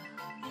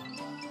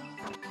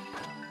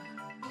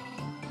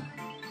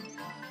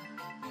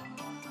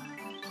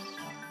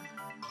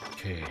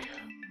 Okay.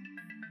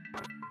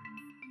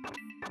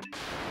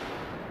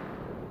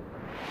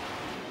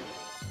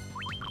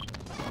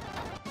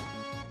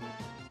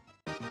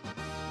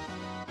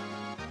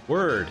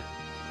 Word.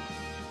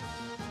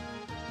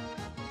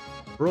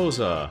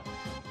 Rosa.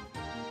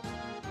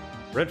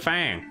 Red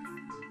Fang.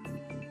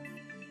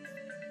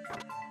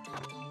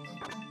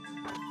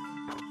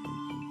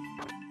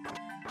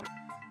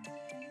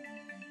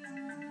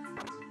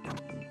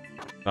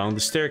 Found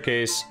the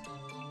staircase.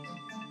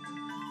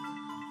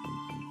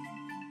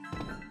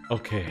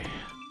 Okay.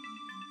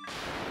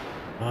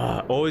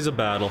 Always a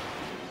battle.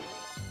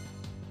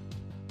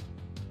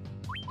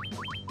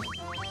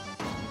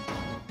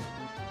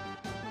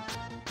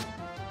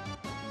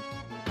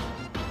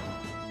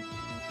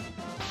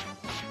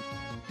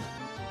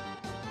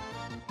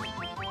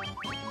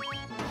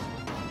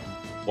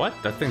 What?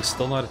 That thing's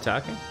still not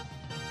attacking?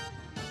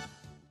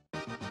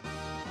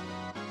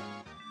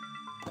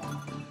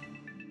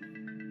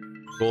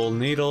 Gold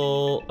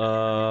needle,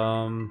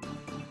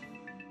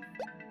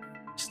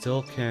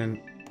 still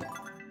can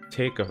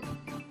take a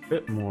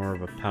bit more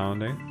of a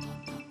pounding.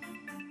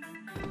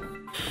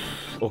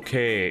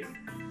 Okay.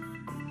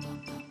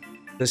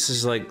 This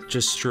is like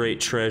just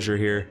straight treasure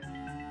here.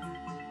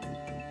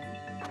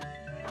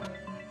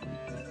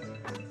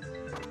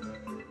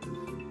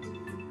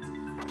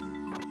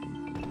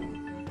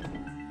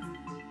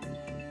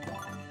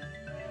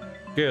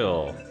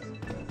 Skill.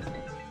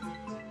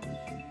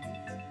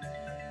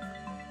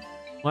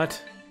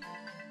 What?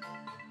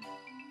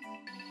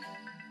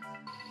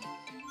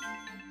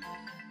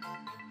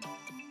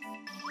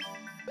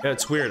 Yeah,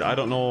 it's weird. I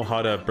don't know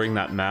how to bring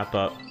that map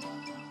up.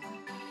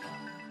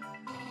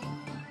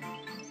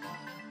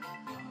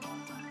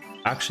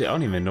 Actually, I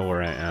don't even know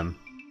where I am.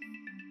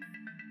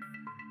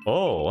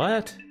 Oh,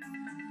 what?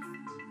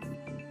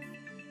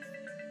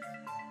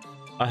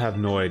 I have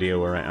no idea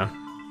where I am.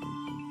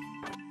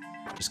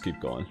 Just keep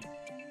going.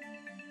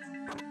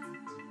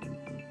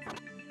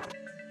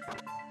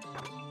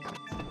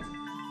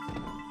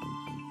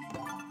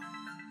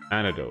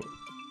 Antidote.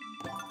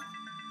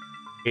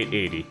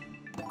 880.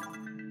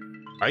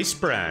 Ice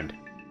brand.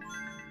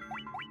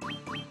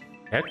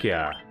 Heck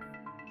yeah.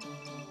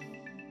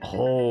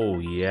 Oh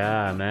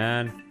yeah,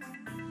 man.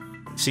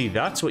 See,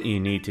 that's what you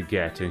need to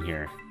get in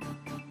here.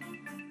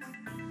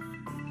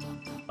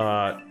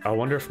 I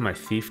wonder if my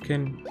thief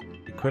can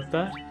equip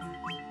that?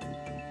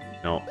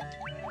 No.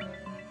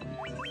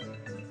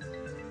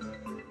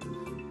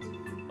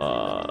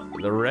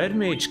 The red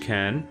mage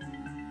can.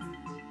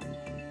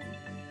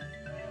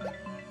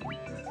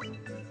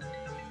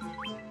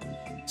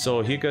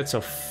 So he gets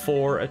a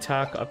 4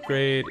 attack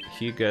upgrade,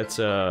 he gets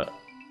a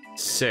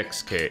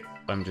 6k.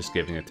 I'm just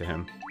giving it to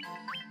him.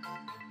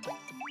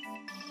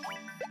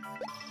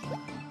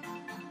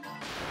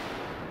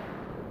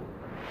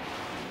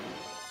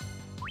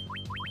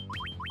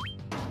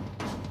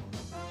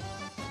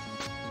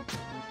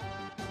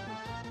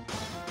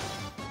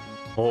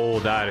 Oh,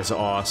 that is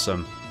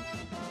awesome.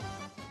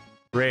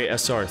 Ray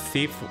SR,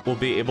 Thief will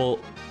be able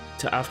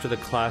to after the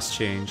class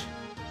change.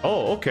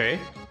 Oh, okay.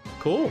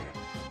 Cool.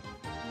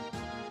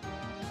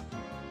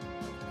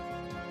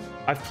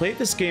 I've played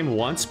this game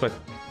once, but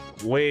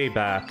way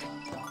back.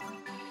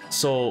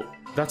 So,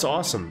 that's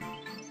awesome.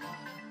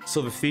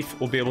 So the Thief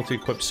will be able to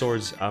equip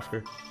swords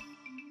after.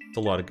 It's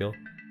a lot of gil.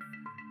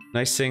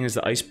 Nice thing is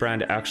the Ice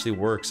Brand actually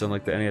works,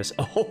 unlike the NES.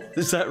 Oh,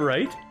 is that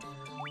right?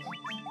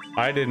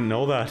 I didn't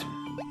know that.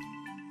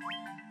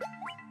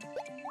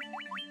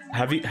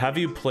 Have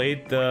you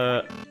played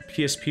the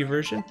PSP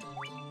version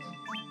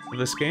of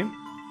this game?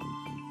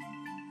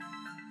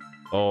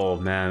 Oh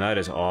man, that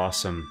is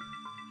awesome.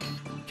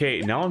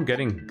 Okay, now I'm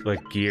getting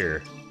like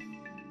gear.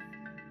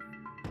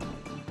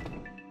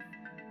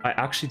 I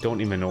actually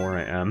don't even know where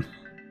I am,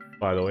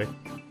 by the way.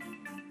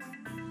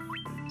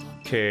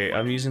 Okay,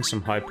 I'm using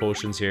some high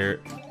potions here.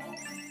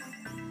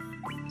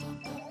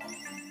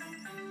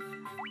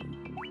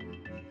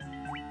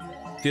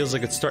 Feels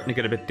like it's starting to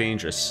get a bit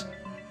dangerous.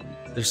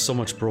 There's so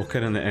much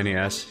broken in the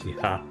NES,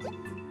 yeah.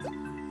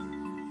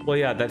 Well,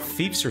 yeah, that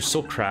Thieves are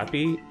so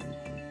crappy.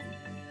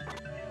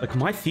 Like,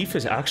 my Thief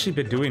has actually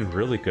been doing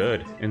really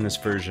good in this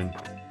version.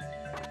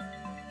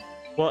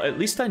 Well, at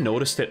least I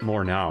noticed it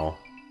more now.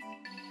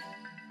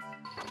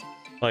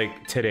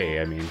 Like, today,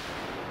 I mean.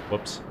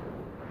 Whoops.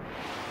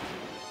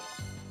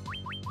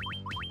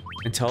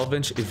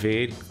 Intelligence,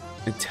 evade,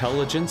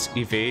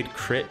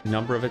 crit,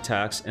 number of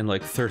attacks, and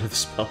like, third of the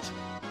spells.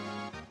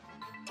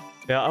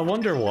 Yeah, I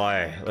wonder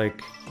why,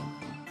 like...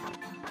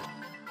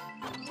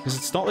 Because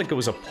it's not like it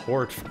was a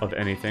port of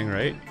anything,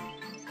 right?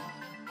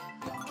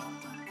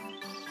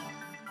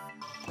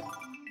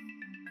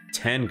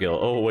 10 gil.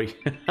 Oh, wait.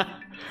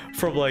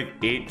 From like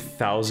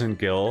 8,000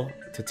 gil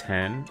to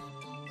 10.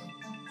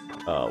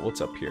 What's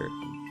up here?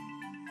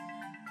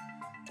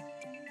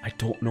 I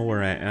don't know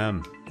where I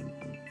am.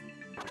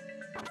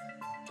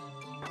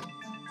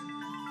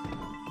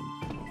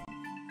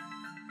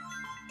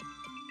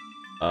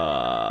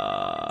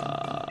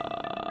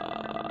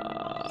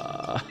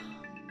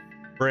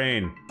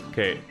 Brain.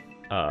 Okay.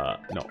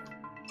 No.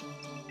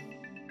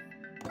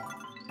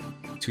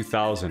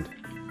 2000.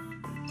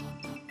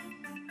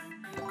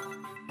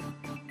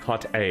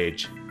 Caught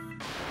age.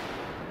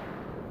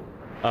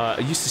 I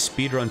used to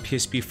speedrun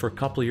PSP for a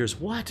couple of years.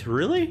 What?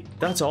 Really?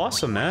 That's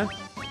awesome, man.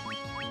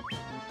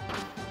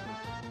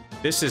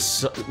 This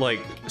is,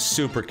 like,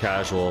 super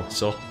casual,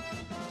 so...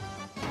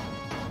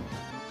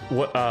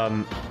 What,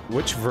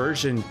 which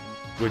version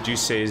would you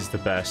say is the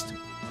best?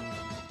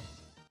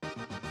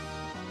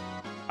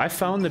 I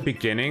found the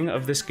beginning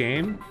of this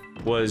game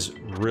was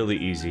really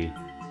easy.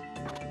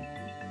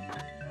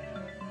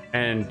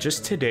 And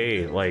just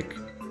today, like...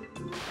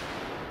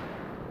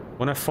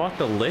 When I fought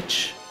the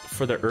Lich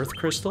for the Earth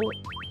Crystal,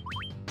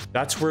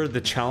 that's where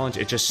the challenge,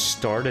 it just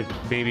started,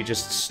 maybe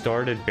just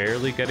started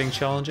barely getting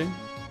challenging.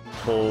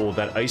 Oh,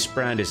 that Ice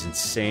Brand is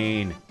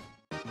insane.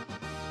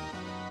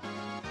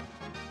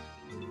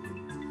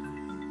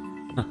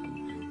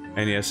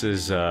 NES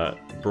is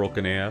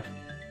broken AF.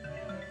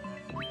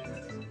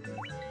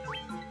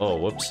 Oh,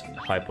 whoops.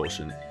 High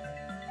potion.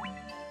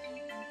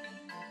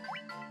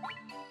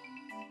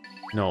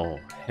 No,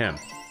 him.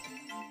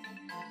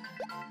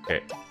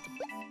 Okay.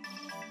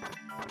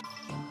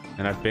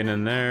 And I've been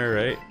in there,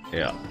 right?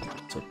 Yeah.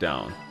 So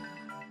down.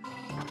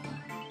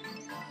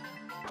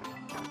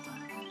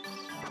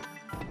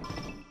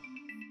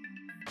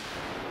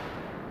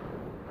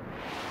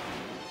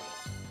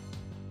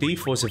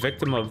 Thief was a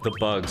victim of the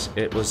bugs.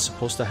 It was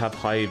supposed to have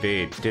high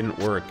evade. Didn't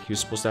work. He was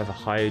supposed to have a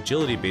high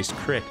agility based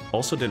crit.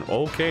 Also didn't.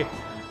 Okay.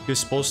 He was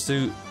supposed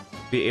to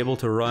be able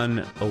to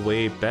run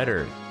away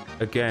better.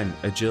 Again,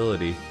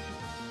 agility.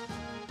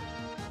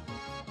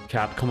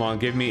 Cap, come on,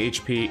 give me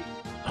HP.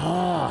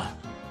 Ah!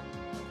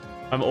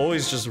 I'm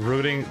always just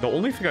rooting. The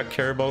only thing I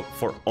care about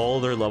for all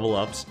their level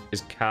ups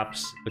is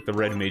Cap's, like the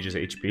red mage's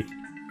HP.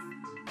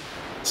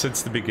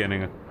 Since the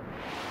beginning.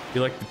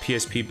 You like the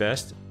PSP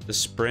best? The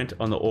sprint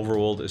on the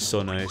overworld is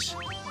so nice.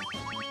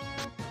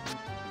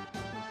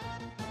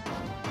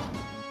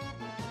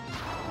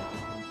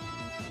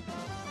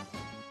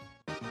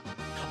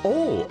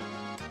 Oh!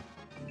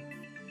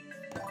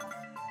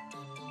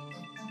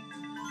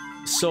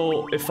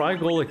 So, if I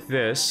go like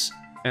this,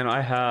 and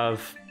I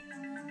have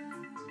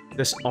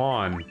this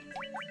on...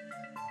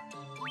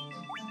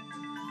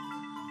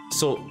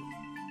 So,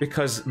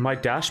 because my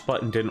dash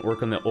button didn't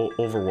work on the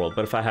overworld,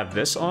 but if I have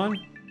this on...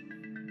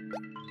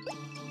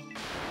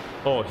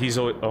 Oh, he's...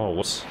 Oh,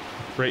 whoops.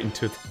 Right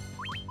into...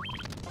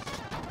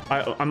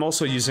 I'm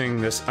also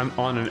using this... I'm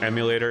on an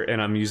emulator,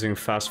 and I'm using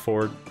fast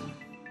forward.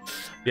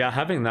 Yeah,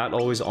 having that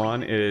always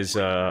on is,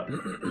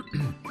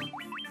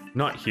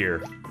 not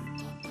here.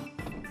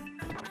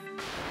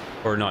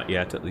 Or not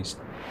yet, at least.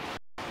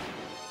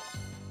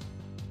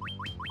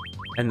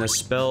 And the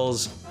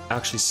spells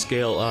actually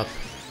scale up.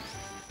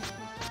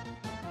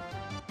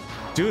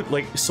 Dude,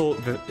 like, so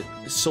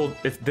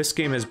if this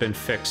game has been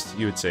fixed,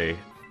 you would say.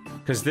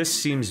 Because this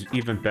seems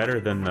even better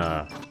than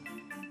the...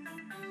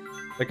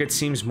 Like, it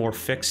seems more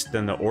fixed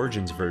than the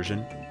Origins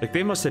version. Like,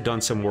 they must have done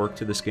some work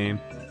to this game.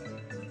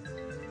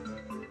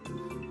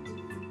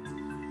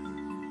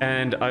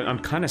 And I'm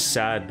kind of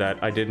sad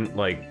that I didn't,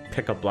 like,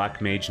 pick up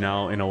Black Mage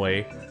now, in a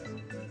way.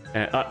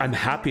 And I'm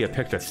happy I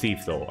picked a Thief,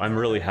 though. I'm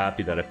really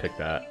happy that I picked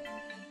that.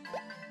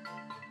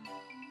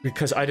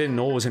 Because I didn't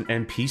know it was an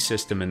MP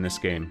system in this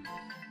game.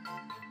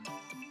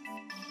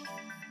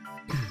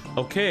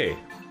 Okay,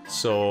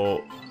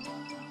 so...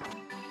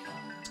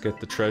 Let's get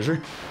the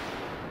treasure.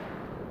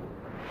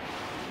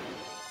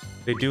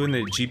 They do in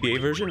the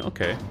GBA version?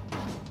 Okay.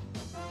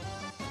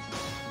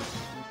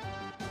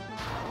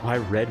 My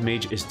red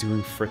mage is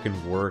doing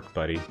frickin' work,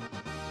 buddy.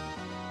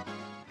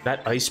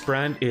 That Ice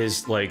Brand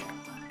is, like...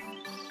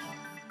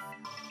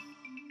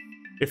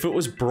 If it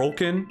was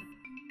broken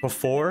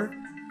before,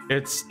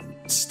 it's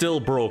still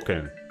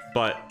broken,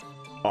 but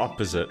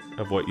opposite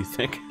of what you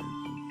think.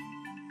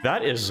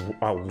 That is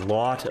a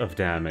lot of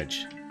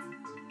damage.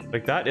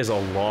 Like, that is a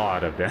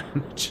lot of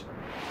damage.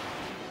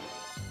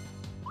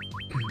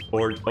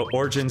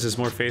 Origins is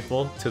more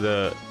faithful to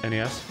the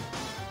NES.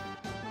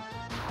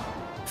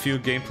 Few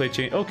gameplay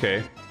change.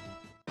 Okay.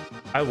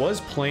 I was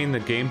playing the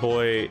Game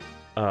Boy,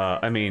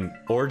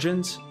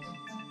 Origins.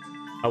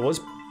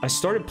 I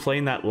started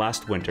playing that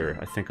last winter,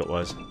 I think it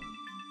was.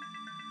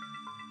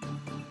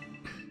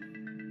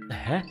 The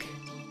heck?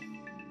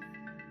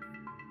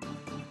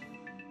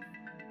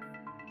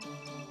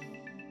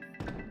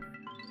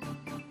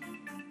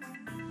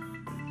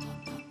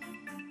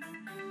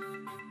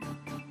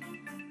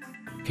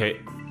 Okay.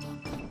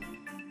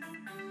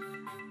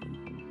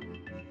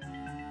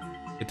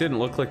 It didn't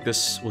look like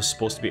this was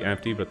supposed to be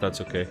empty, but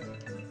that's okay.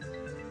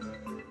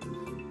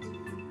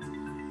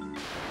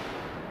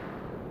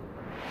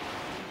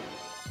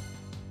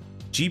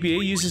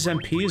 GBA uses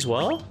MP as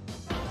well?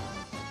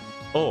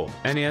 Oh,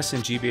 NES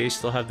and GBA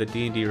still have the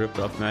D&D ripped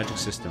off magic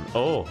system.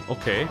 Oh,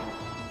 okay.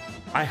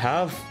 I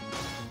have...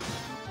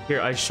 Here,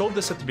 I showed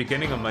this at the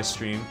beginning of my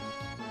stream.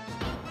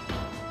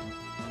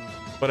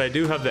 But I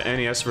do have the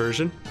NES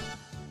version.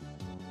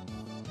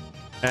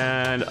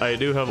 And I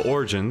do have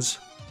Origins.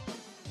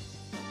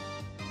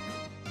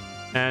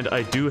 And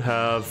I do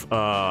have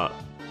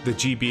the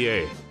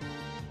GBA.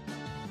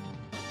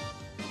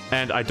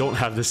 And I don't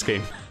have this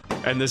game.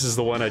 And this is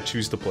the one I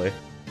choose to play.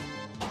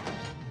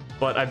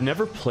 But I've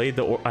never played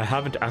the... I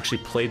haven't actually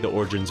played the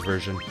Origins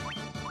version.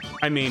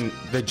 I mean,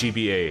 the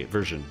GBA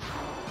version.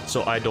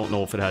 So I don't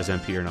know if it has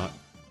MP or not.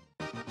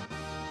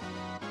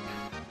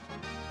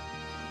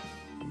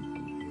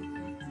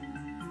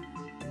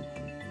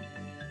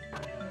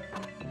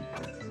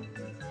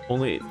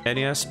 Only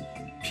NES,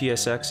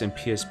 PSX, and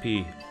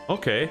PSP.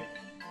 Okay.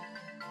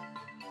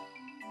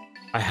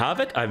 I have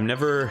it. I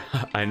never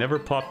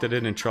popped it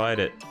in and tried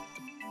it.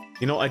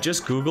 You know, I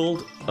just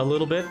Googled a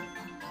little bit,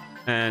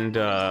 and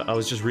I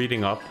was just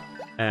reading up,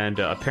 and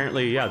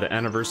apparently, yeah, the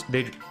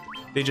anniversary.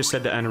 They just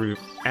said the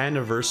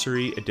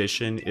anniversary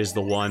edition is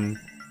the one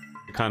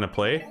to kind of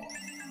play.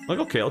 I'm like,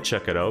 okay, I'll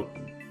check it out.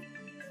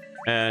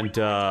 And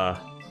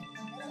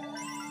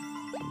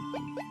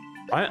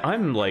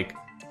I'm like,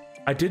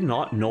 I did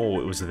not know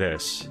it was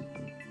this.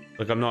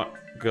 Like, I'm not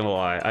gonna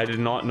lie, I did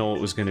not know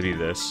it was gonna be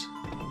this.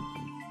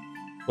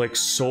 Like,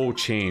 so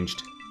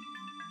changed.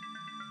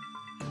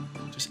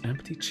 Just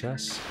empty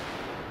chests.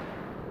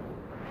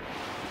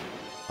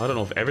 I don't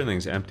know if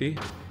everything's empty.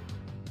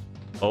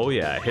 Oh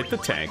yeah, hit the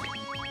tank.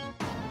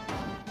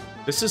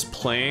 This is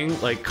playing,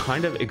 like,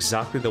 kind of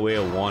exactly the way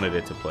I wanted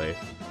it to play.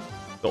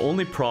 The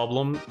only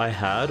problem I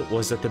had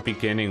was that the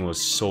beginning was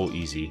so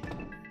easy.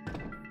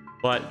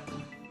 But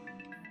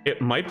it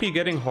might be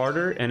getting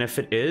harder, and if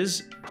it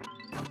is,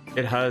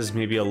 it has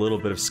maybe a little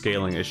bit of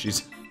scaling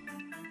issues.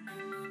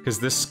 Because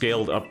this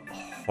scaled up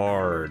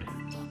hard.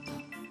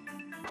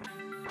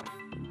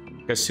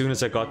 As soon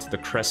as I got to the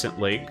Crescent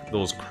Lake,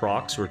 those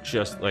crocs were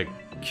just, like,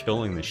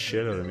 killing the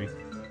shit out of me.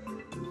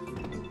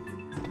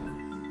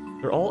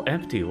 They're all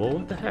empty. Well,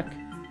 what the heck?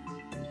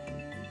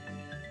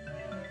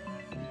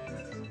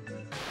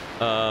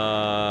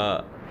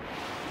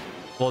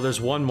 Well,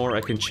 there's one more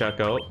I can check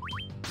out.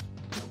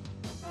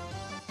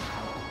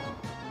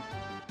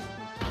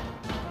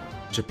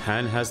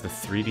 Japan has the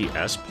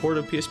 3DS port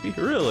of PSP?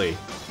 Really?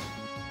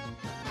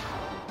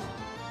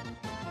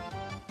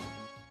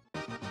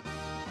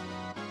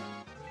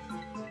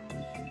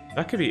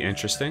 That could be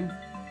interesting.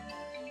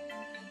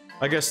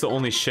 I guess the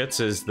only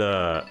shits is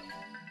the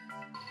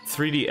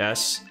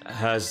 3DS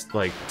has,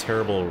 like,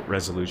 terrible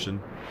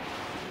resolution.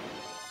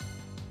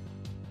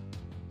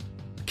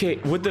 Okay,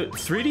 would the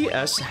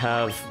 3DS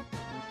have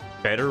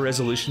better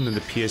resolution than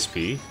the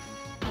PSP?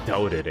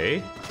 Doubt it,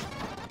 eh?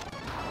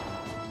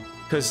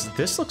 Because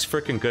this looks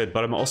freaking good,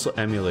 but I'm also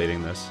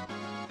emulating this.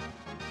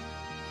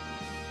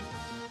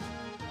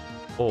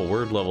 Oh,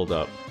 word leveled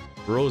up.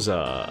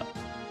 Rosa.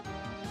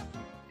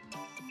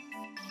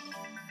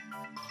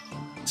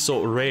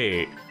 So,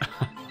 Ray,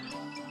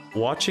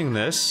 watching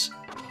this,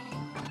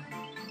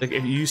 like,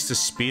 if you used to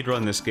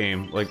speedrun this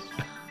game, like,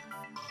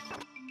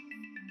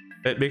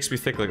 it makes me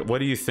think, like, what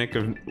do you think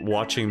of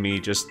watching me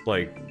just,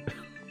 like,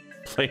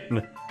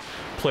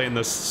 playing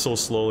this so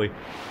slowly?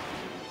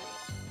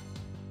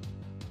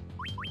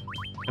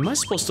 Am I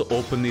supposed to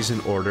open these in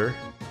order?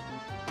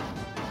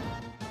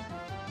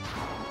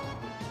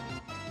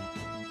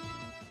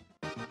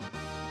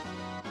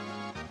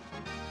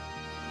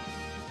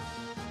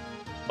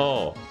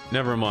 Oh,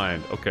 never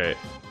mind. Okay.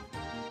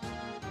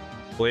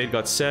 Blade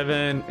got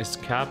 7. Is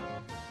Cap...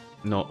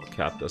 No,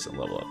 Cap doesn't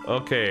level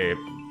up. Okay.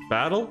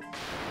 Battle?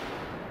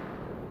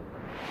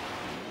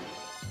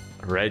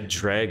 Red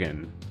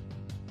Dragon.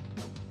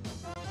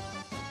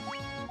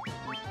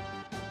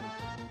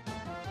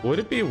 Would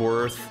it be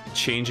worth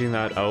changing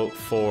that out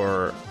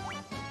for...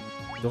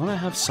 Don't I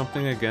have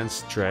something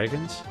against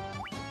dragons?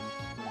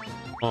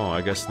 Oh,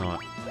 I guess not.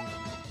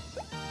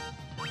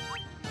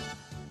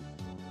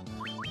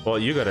 Well,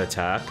 you gotta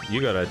attack.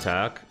 You gotta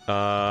attack.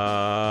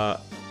 Oh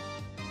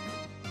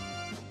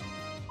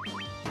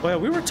yeah,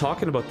 we were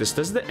talking about this.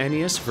 Does the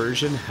NES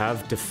version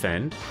have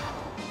defend?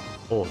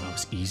 Oh, that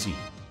was easy.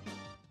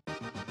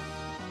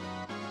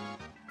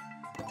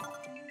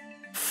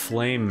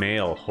 Flame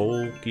mail.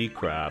 Holy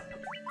crap.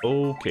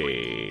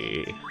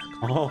 Okay.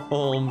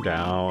 Calm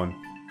down.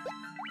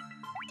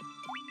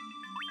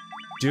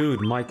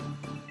 Dude, my...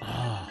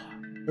 Oh,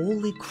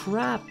 holy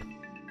crap.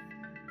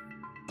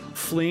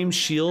 Flame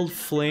shield,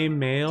 flame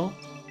mail.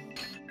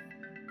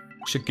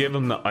 Should give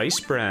him the ice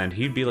brand.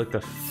 He'd be like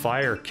the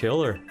fire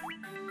killer.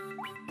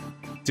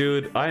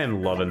 Dude, I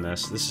am loving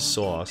this. This is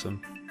so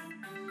awesome.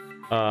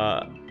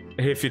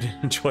 Hey, if you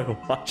didn't enjoy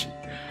watching,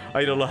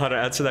 I don't know how to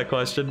answer that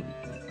question.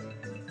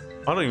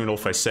 I don't even know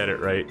if I said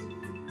it right.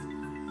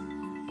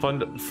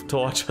 fun to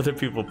watch other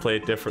people play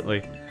it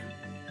differently.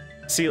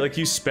 See, like,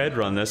 you sped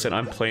run this, and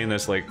I'm playing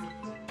this like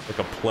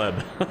a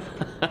pleb.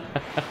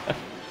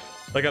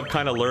 Like, I'm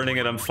kind of learning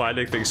it, I'm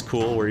finding things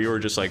cool, where you were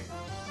just, like,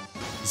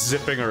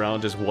 zipping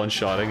around, just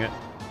one-shotting it.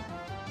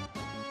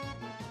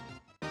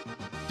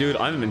 Dude,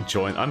 I'm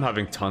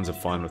having tons of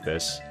fun with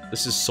this.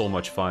 This is so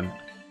much fun.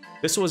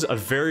 This was a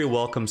very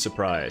welcome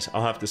surprise,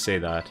 I'll have to say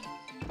that.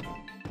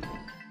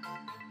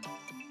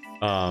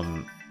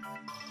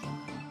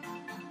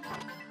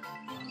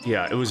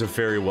 Yeah, it was a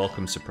very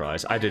welcome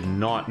surprise. I did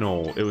not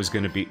know it was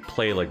gonna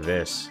play like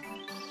this.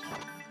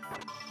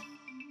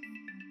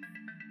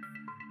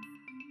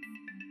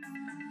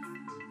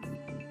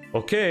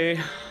 Okay.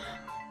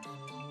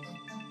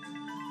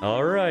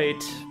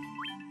 Alright.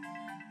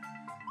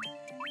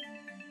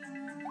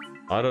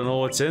 I don't know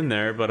what's in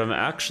there, but I'm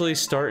actually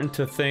starting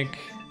to think...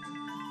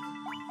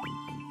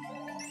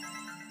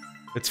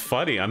 It's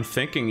funny, I'm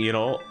thinking, you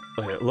know...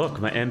 Look,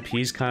 my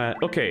MP's kinda...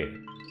 Okay,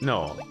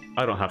 no.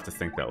 I don't have to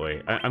think that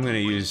way. I'm gonna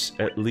use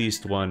at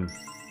least one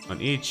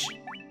on each.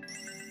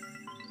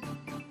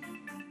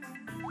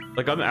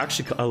 Like, I'm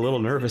actually a little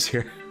nervous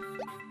here.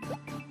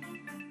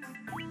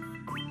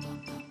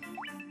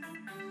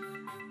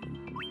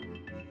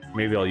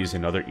 Maybe I'll use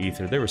another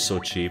ether. They were so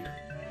cheap.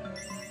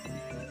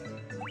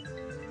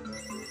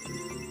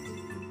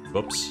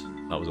 Whoops,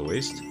 that was a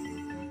waste.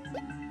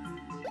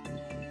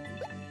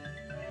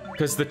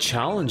 Because the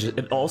challenge,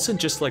 it also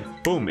just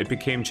like, boom, it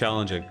became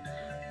challenging.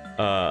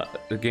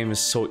 The game is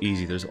so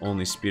easy, there's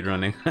only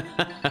speedrunning.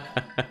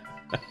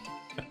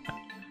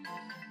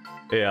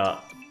 Yeah.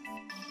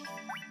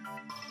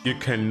 You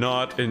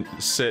cannot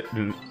sit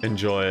and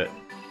enjoy it.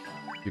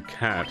 You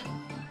can't.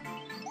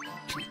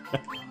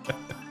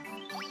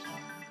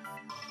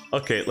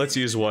 Okay, let's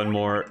use one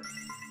more.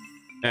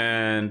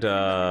 And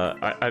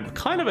I'm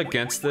kind of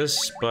against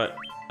this, but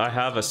I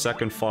have a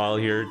second file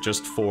here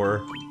just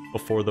for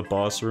before the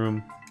boss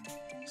room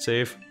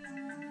save.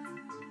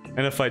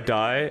 And if I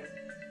die,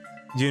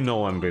 you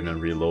know I'm gonna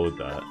reload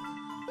that.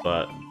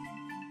 But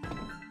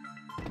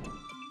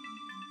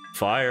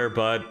fire,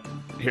 bud.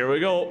 Here we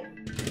go.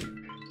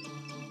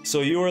 So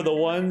you are the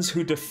ones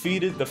who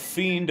defeated the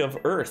Fiend of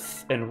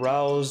Earth and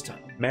roused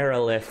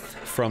Merilith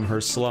from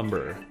her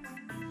slumber.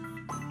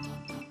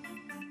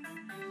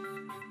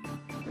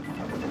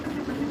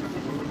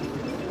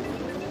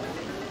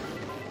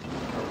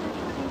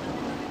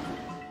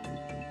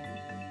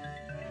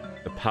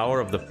 The power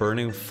of the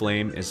burning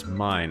flame is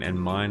mine and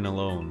mine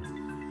alone.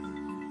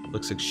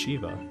 Looks like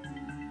Shiva.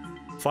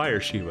 Fire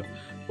Shiva.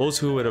 Those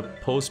who would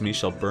oppose me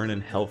shall burn in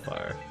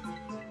hellfire.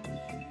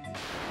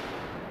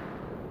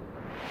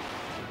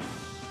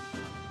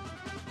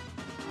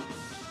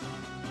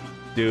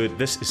 Dude,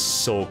 this is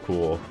so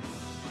cool.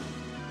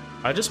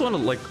 I just want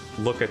to, like,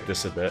 look at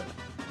this a bit.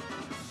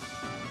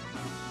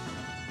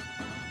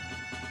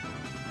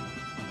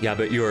 Yeah,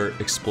 but you're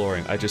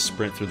exploring. I just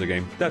sprint through the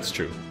game. That's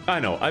true. I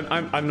know.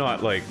 I'm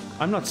not, like,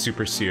 I'm not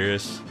super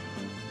serious.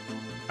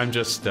 I'm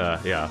just,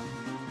 yeah.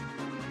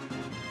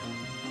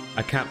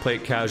 I can't play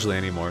it casually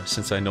anymore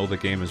since I know the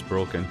game is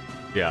broken.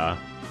 Yeah.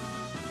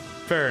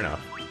 Fair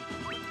enough.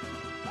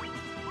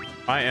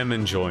 I am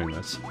enjoying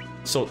this.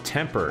 So,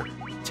 temper.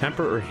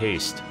 Temper or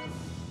haste?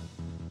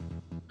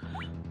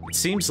 It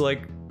seems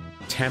like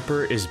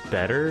temper is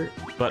better,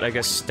 but I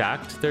guess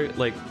stacked, they're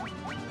like...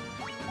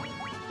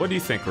 What do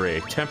you think, Ray?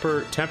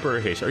 Temper or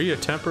haste? Are you a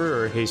temper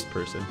or a haste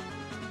person?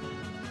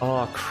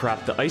 Oh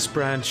crap, the ice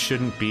brand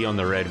shouldn't be on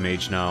the red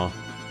mage now.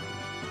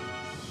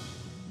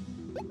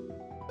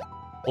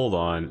 Hold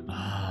on.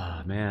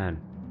 Ah, man.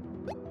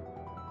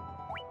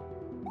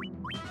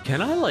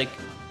 Can I, like...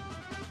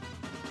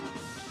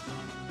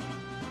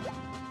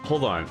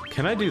 Hold on,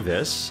 can I do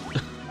this?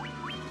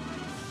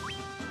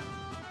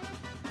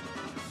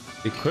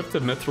 Equip the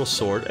mithril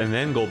sword and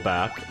then go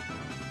back.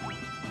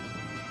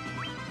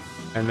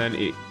 And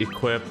then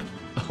equip...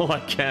 Oh, I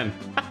can.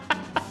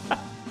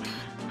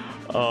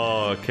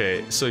 Oh,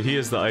 okay. So he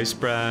is the ice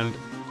brand.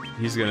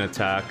 He's gonna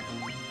attack.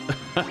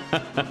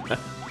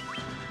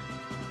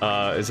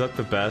 Is that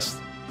the best?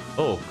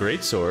 Oh,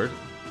 great sword.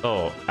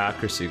 Oh,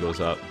 accuracy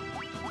goes up.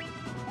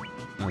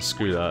 Oh,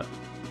 screw that.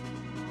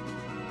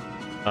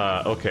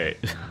 Okay.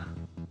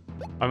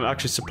 I'm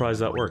actually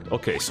surprised that worked.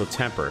 Okay, so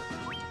temper.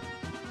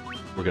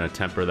 We're gonna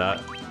temper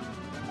that.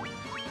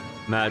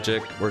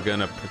 Magic, we're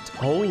gonna...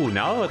 Oh,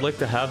 now I'd like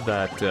to have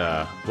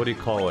that, what do you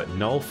call it?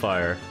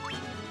 Nullfire.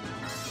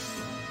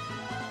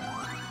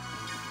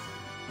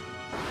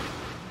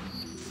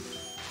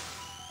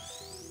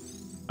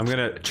 I'm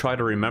gonna try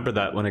to remember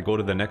that when I go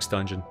to the next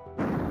dungeon.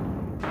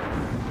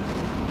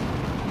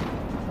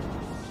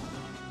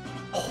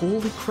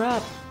 Holy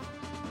crap!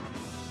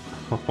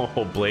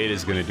 Oh, Blade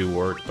is gonna do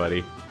work,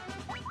 buddy.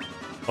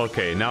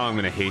 Okay, now I'm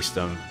gonna haste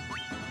him.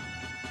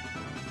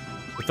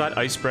 With that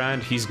ice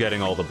brand, he's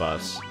getting all the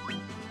buffs.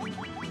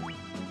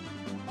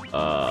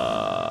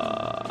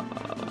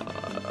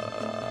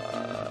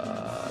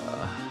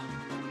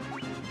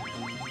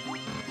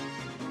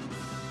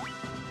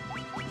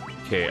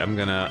 Okay,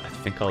 I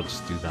think I'll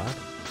just do that.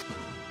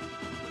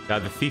 Yeah,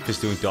 the thief is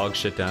doing dog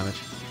shit damage.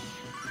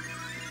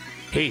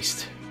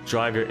 Haste.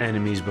 Drive your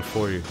enemies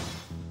before you.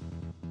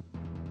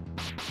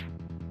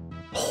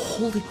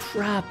 Holy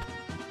crap.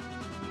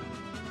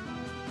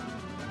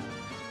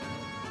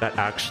 That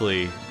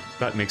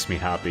makes me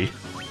happy.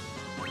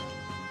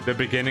 The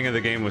beginning of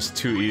the game was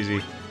too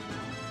easy.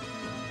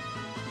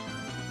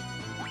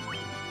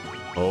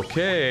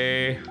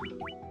 Okay.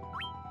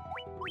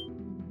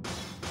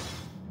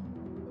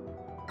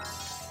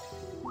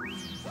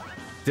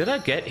 Did I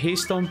get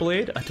haste on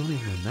Blade? I don't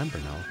even remember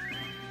now.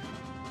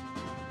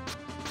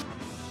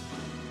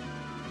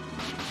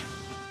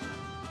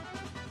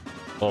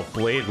 Oh,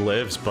 Blade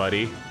lives,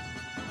 buddy.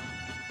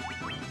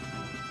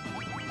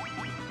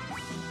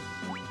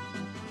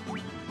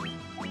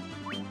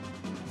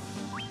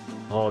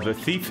 Oh, the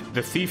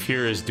thief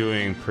here is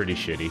doing pretty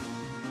shitty.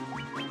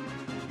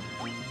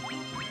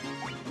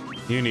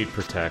 You need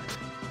protect.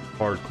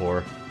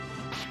 Hardcore.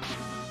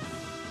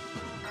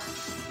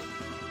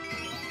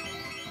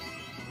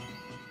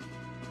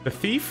 The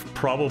thief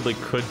probably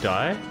could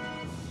die.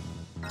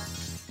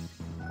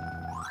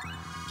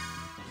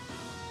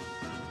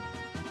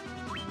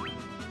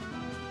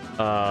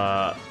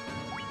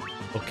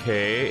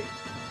 Okay.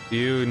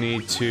 You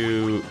need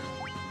to...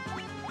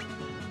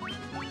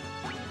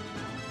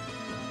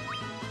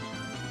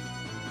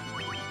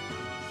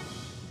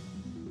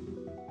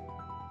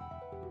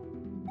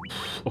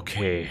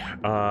 Okay,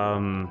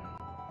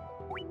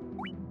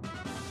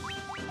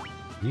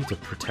 you need to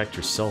protect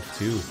yourself,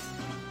 too.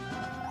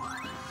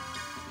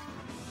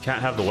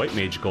 Can't have the white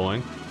mage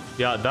going.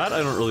 Yeah, that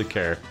I don't really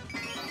care.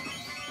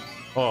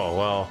 Oh,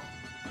 well,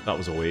 that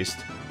was a waste.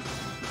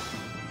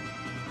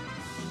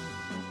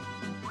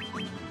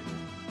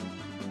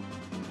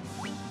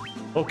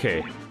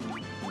 Okay.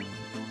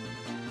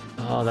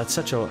 Oh, that's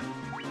such a...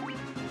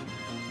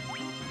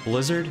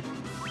 Blizzard?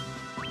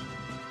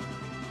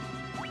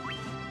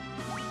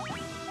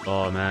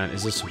 Oh man,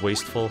 is this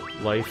wasteful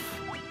life?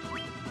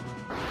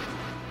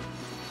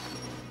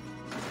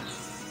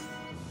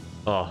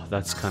 Oh,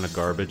 that's kind of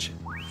garbage.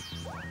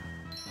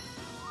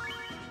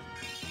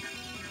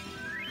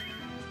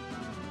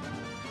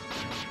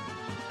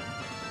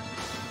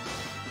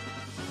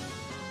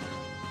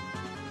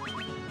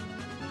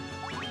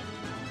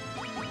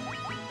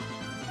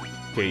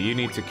 Okay, you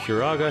need to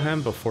Kuraga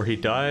him before he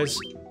dies,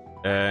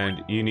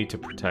 and you need to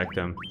protect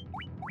him.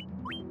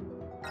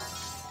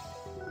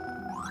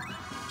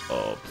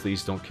 Oh,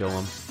 please don't kill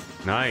him.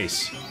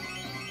 Nice.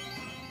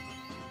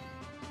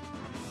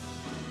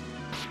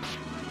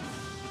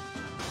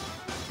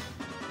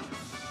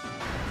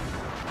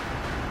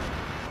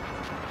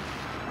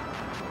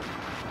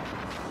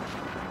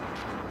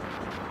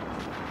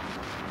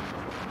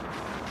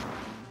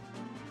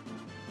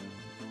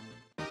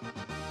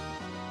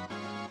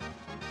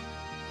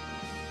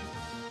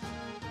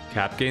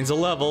 Cap gains a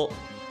level.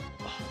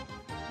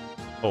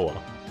 Oh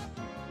well.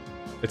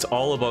 It's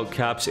all about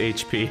Cap's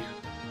HP.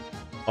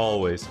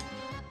 Always.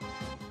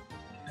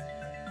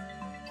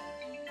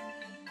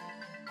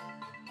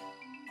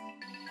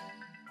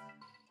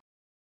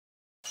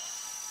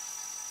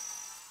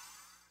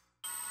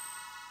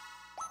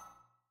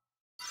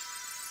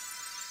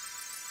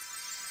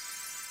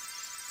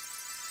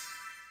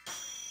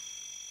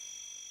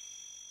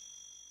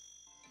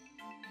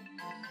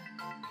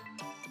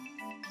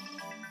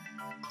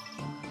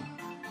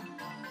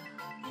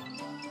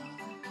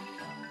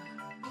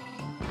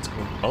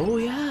 Oh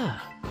yeah.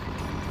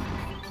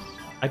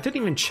 I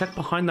didn't even check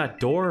behind that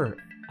door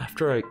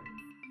after I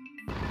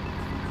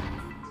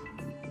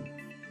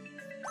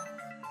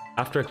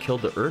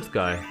killed the Earth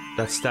guy.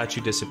 That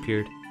statue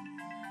disappeared.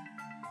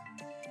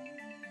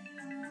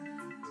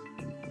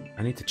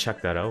 I need to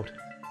check that out.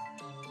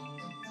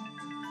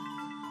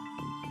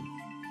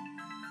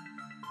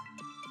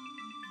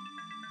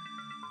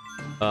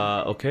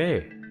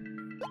 Okay.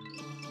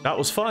 That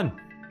was fun.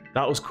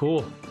 That was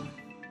cool.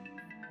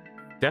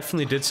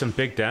 Definitely did some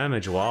big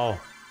damage, wow.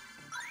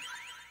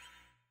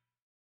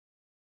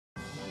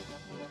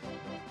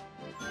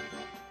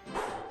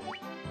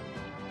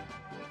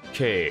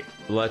 Okay,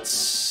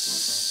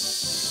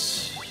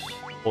 let's...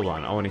 Hold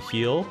on, I want to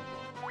heal.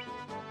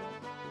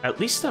 At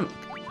least I'm...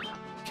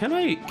 Can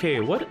I... Okay,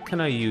 what can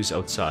I use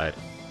outside?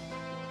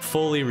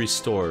 Fully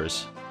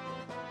restores.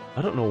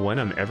 I don't know when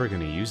I'm ever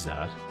going to use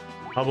that.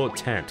 How about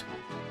tent?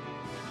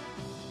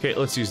 Okay,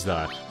 let's use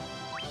that.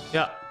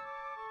 Yeah.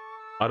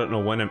 I don't know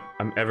when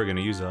I'm ever going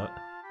to use that.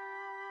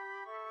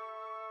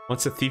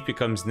 Once a thief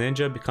becomes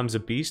ninja, becomes a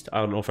beast. I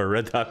don't know if I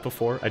read that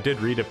before. I did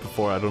read it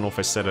before. I don't know if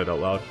I said it out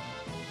loud.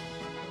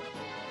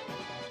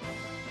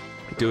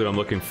 Dude, I'm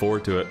looking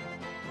forward to it.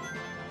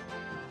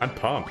 I'm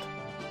pumped.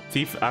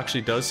 Thief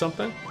actually does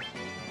something?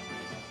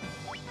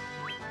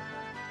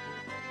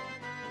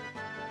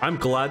 I'm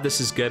glad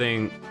this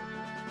game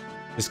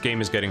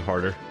is getting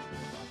harder.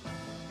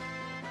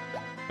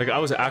 Like, I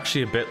was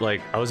actually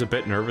I was a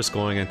bit nervous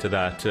going into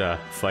that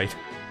fight.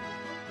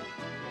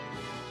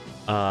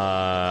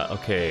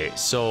 Okay,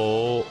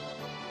 so...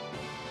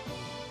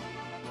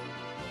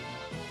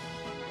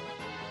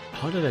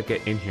 How did I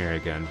get in here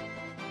again?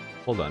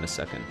 Hold on a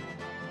second.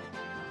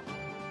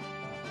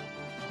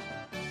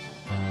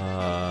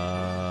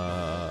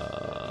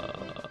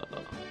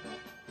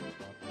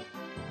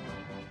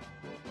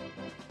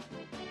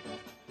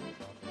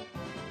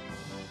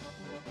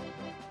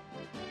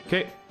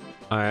 Okay,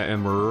 I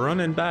am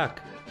running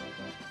back.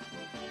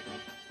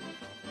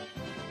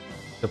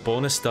 The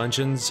bonus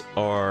dungeons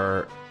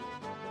are...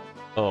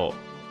 Oh,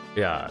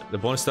 yeah, the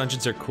bonus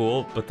dungeons are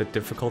cool, but the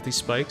difficulty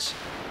spikes.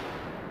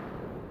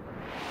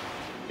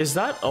 Is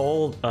that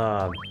all,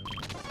 are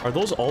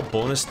those all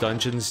bonus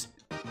dungeons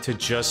to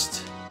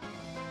just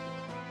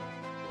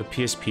the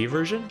PSP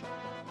version?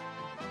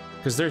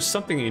 Because there's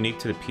something unique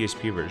to the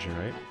PSP version,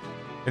 right?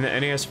 In the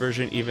NES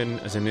version, even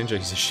as a ninja,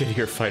 he's a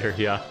shittier fighter,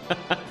 yeah.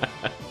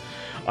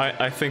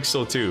 I think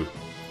so too.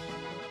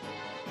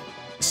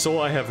 So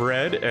I have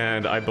read,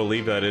 and I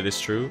believe that it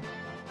is true.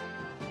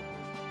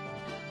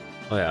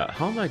 Oh yeah,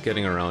 how am I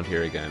getting around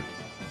here again?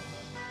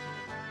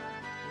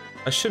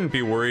 I shouldn't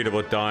be worried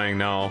about dying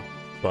now,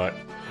 but...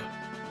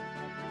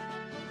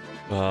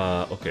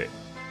 okay.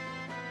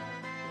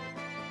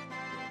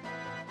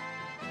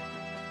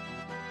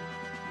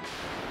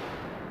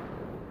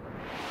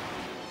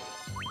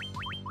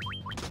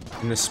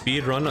 In the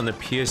speed run on the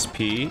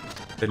PSP,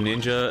 the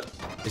ninja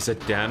is a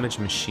damage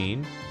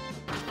machine.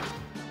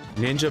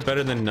 Ninja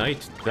better than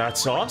knight.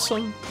 That's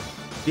awesome.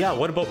 Yeah,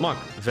 what about monk,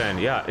 Ven?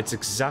 Yeah, it's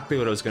exactly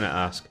what I was gonna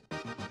ask.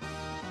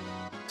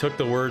 Took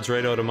the words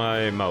right out of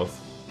my mouth.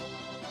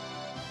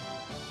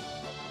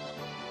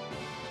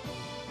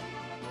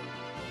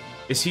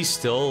 Is he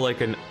still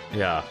like an...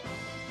 Yeah.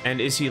 And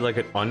is he like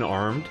an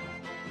unarmed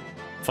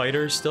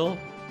fighter still?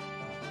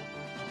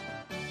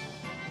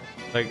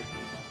 Like...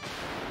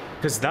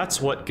 Because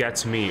that's what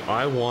gets me.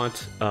 I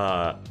want,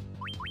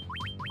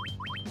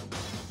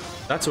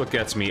 that's what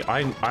gets me.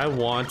 I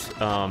want,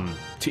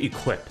 to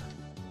equip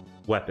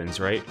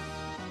weapons, right?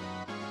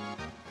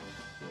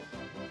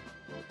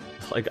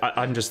 Like,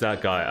 I'm just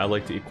that guy. I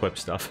like to equip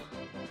stuff.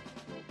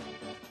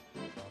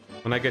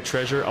 When I get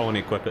treasure, I want to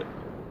equip it.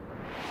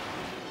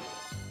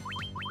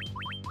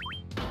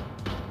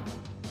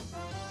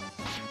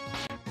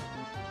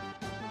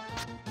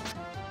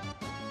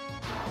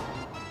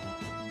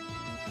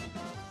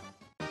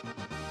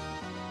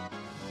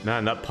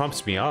 Man, that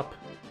pumps me up.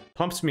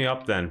 Pumps me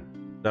up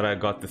then, that I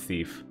got the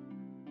thief.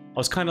 I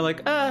was kind of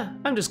like,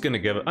 I'm just gonna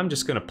give it. I'm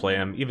just gonna play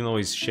him, even though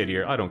he's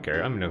shittier. I don't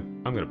care. I'm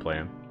gonna play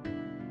him.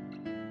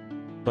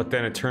 But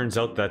then it turns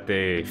out that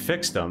they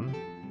fixed him,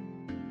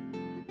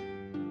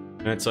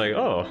 and it's like,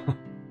 oh,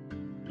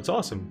 that's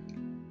awesome.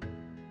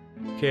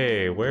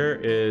 Okay, where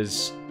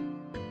is?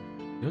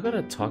 You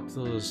gotta talk to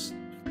those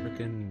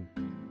freaking.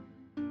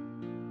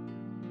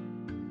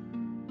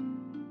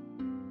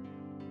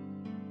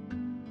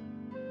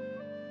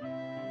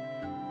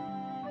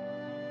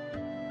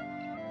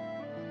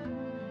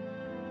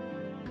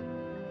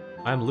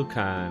 I'm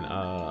Lucan,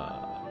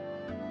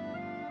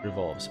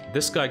 revolves.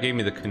 This guy gave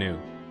me the canoe.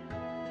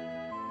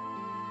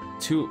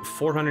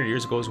 400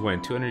 years ago is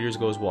wind, 200 years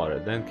ago is water,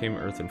 then came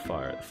earth and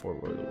fire, the four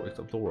were the works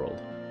of the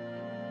world.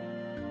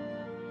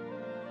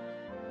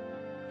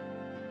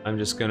 I'm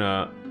just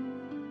gonna...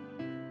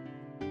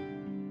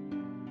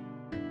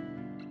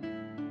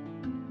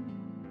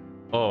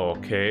 Oh,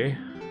 okay.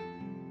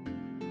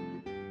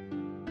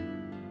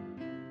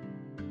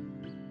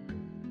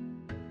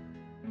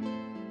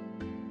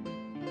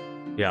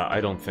 Yeah,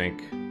 I don't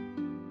think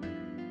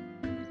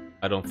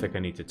I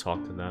need to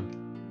talk to them.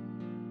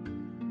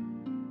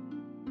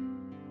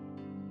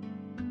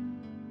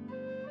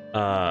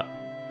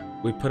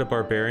 We put a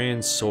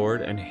barbarian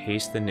sword and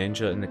haste the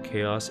ninja in the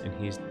chaos, and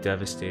he's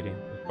devastating.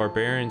 With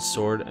barbarian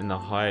sword and the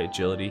high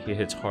agility, he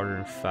hits harder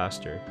and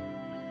faster.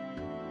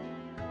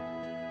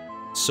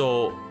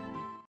 So,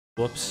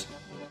 whoops.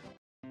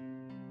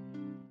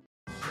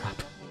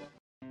 Crap.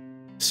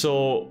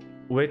 So,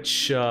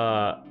 which,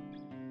 I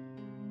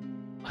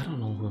don't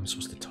know who I'm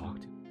supposed to talk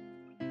to.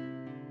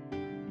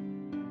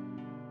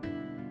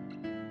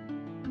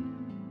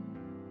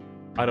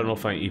 I don't know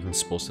if I'm even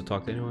supposed to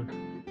talk to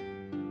anyone.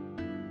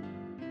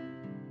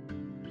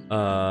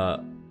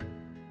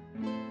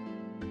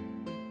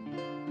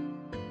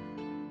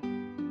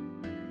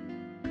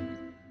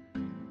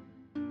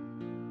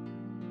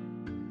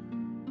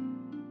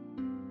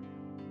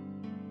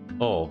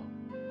 Oh,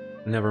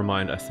 never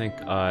mind. I think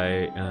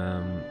I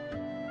am...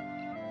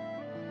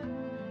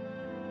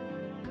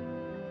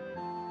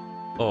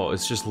 Oh,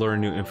 it's just learn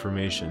new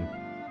information.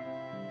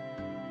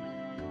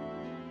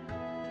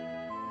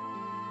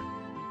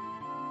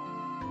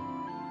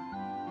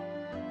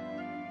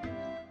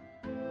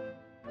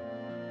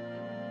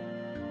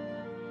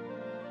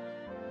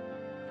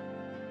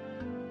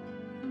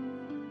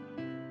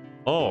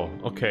 Oh,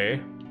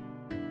 okay.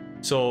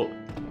 So,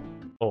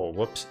 oh,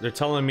 whoops. They're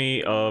telling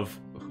me of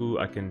who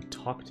I can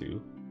talk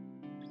to.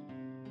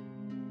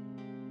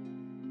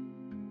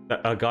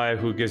 A guy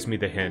who gives me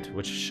the hint,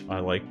 which I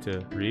like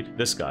to read.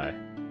 This guy.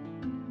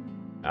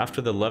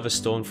 After the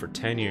Levistone for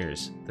 10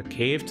 years. The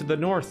cave to the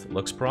north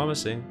looks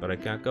promising, but I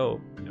can't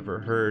go.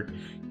 Never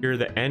hear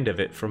the end of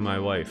it from my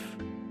wife.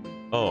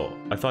 Oh,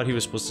 I thought he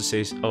was supposed to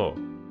say... Oh,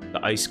 the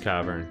ice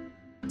cavern.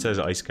 It says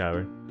ice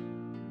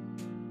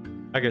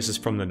cavern. I guess it's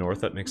from the north,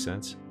 that makes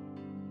sense.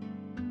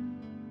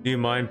 Do you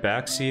mind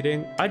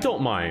backseating? I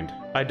don't mind.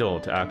 I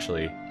don't,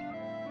 actually.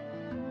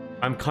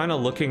 I'm kind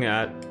of looking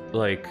at,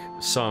 like,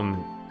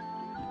 some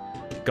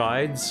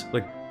guides,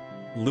 like,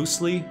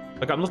 loosely.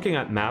 Like, I'm looking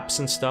at maps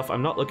and stuff.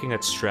 I'm not looking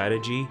at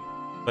strategy,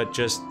 but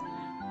just...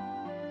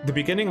 The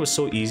beginning was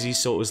so easy,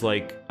 so it was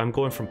like, I'm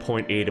going from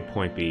point A to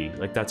point B.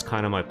 Like, that's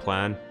kind of my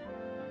plan.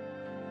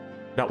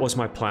 That was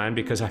my plan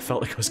because I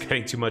felt like I was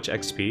getting too much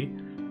XP.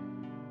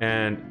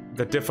 And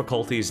the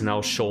difficulty is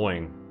now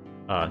showing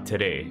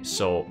today,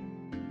 so...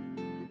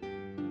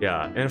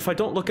 Yeah, and if I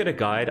don't look at a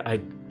guide,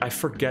 I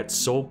forget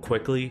so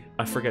quickly.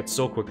 I forget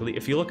so quickly.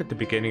 If you look at the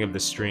beginning of the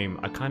stream,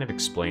 I kind of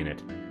explain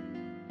it.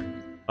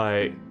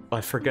 I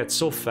forget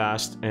so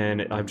fast,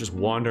 and I'm just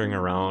wandering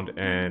around,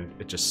 and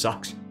it just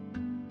sucks.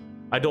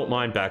 I don't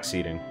mind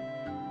backseating.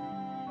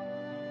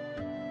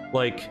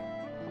 Like,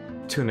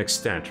 to an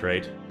extent,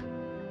 right?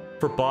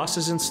 For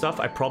bosses and stuff,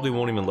 I probably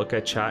won't even look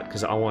at chat,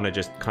 because I want to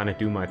just kind of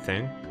do my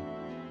thing.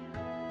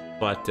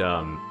 But,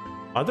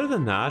 other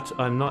than that,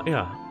 I'm not,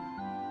 yeah.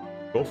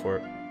 Go for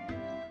it.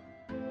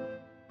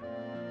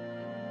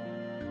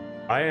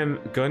 I am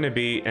going to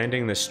be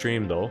ending the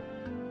stream, though.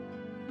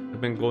 I've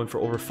been going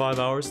for over 5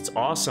 hours. It's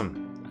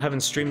awesome. I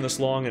haven't streamed this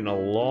long in a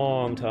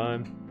long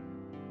time.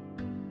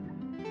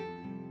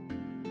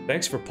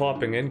 Thanks for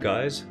popping in,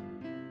 guys.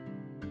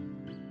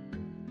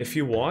 If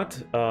you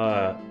want,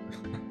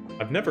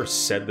 I've never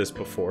said this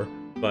before,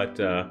 but,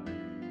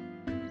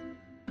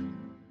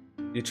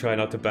 you try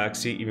not to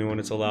backseat even when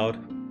it's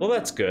allowed. Well,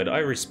 that's good. I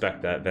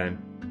respect that,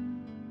 then.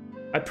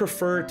 I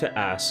prefer to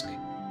ask.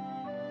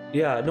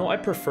 Yeah, no, I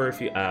prefer if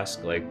you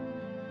ask, like,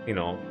 you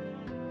know,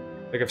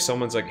 like if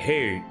someone's like,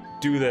 hey,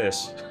 do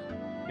this,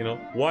 you know,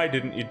 why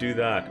didn't you do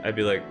that? I'd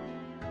be like,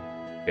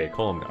 okay,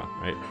 calm down,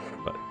 right?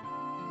 But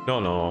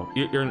no,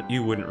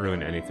 you wouldn't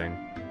ruin anything.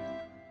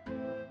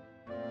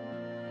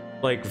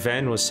 Like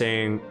Ven was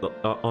saying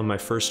on my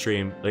first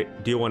stream,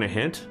 like, do you want a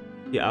hint?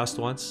 He asked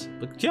once.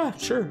 Like, yeah,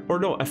 sure. Or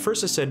no, at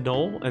first I said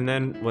no, and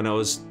then when I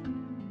was,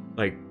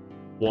 like,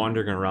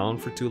 wandering around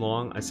for too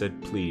long, I said,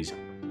 please,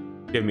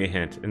 give me a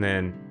hint. And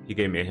then he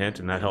gave me a hint,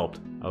 and that helped.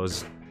 I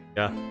was,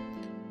 yeah.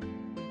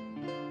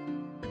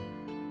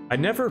 I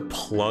never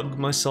plug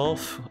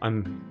myself.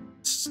 I'm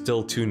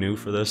still too new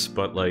for this,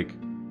 but, like,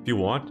 if you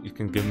want, you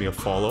can give me a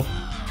follow.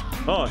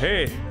 Oh,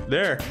 hey,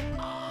 there.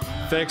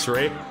 Thanks,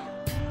 Ray.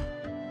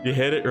 You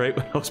hit it right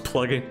when I was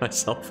plugging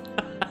myself.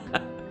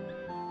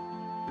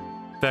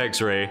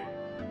 Thanks, Ray.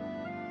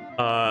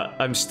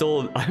 I'm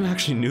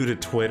actually new to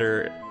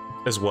Twitter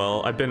as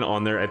well. I've been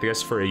on there, I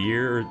guess, for a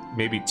year or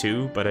maybe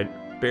 2, but I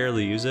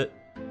barely use it.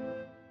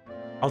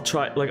 I'll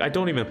try, like, I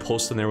don't even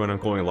post in there when I'm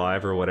going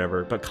live or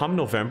whatever, but come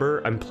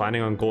November, I'm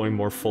planning on going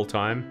more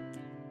full-time.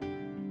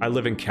 I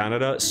live in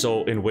Canada,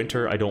 so in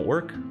winter I don't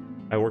work.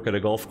 I work at a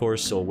golf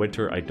course, so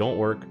winter I don't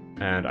work,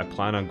 and I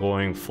plan on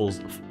going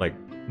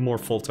more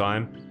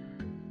full-time.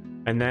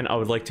 And then I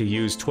would like to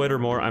use Twitter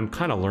more. I'm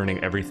kind of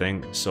learning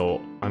everything,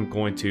 so I'm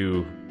going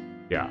to,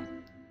 yeah.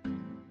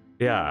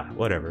 Yeah,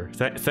 whatever.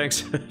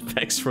 Thanks,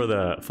 thanks for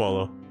the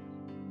follow.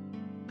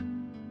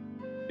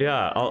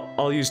 Yeah,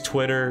 I'll use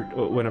Twitter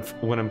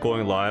when I'm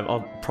going live.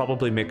 I'll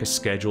probably make a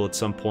schedule at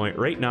some point.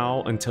 Right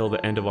now, until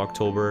the end of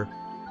October,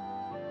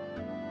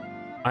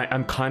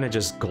 I'm kind of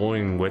just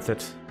going with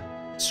it,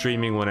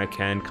 streaming when I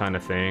can, kind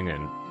of thing,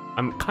 and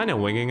I'm kind of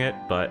winging it.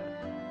 But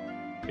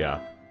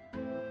yeah,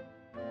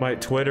 my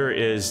Twitter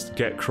is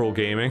Get Crow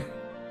Gaming.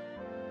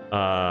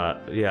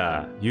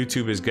 Yeah,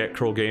 YouTube is Get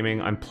Crow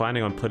Gaming. I'm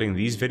planning on putting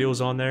these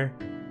videos on there.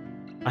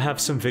 I have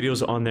some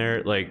videos on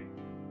there, like,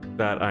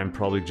 that I'm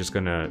probably just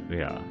gonna,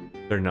 yeah,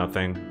 they're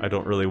nothing. I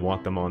don't really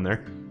want them on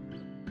there.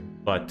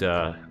 But,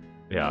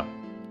 yeah.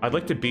 I'd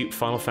like to beat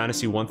Final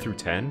Fantasy 1 through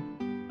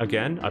 10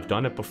 again. I've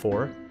done it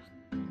before.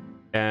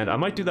 And I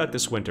might do that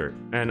this winter.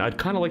 And I'd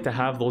kind of like to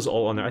have those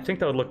all on there. I think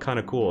that would look kind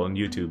of cool on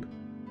YouTube.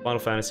 Final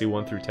Fantasy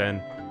 1 through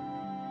 10.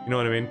 You know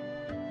what I mean?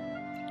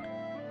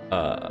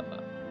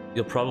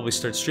 You'll probably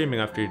start streaming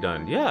after you're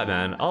done. Yeah,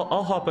 man.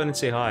 I'll hop in and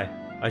say hi.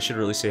 I should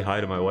really say hi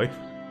to my wife.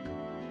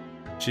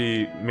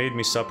 She made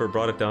me supper,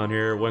 brought it down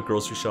here, went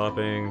grocery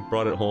shopping,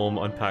 brought it home,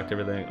 unpacked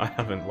everything. I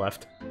haven't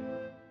left.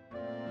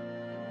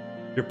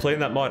 You're playing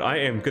that mod? I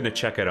am gonna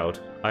check it out.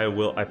 I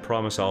will. I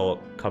promise I'll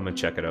come and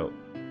check it out.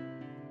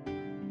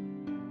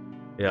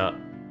 Yeah.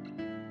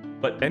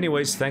 But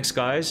anyways, thanks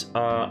guys.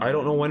 I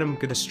don't know when I'm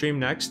gonna stream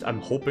next.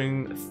 I'm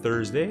hoping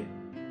Thursday.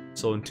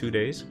 So in 2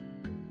 days.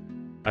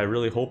 I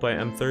really hope I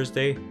am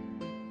Thursday.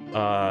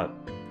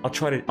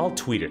 I'll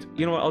tweet it.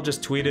 You know what, I'll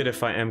just tweet it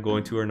if I am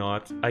going to or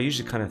not. I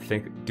usually kind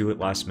of do it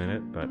last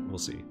minute, but we'll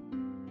see.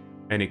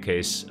 Any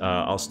case,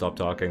 I'll stop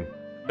talking.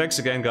 Thanks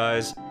again,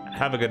 guys.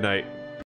 Have a good night.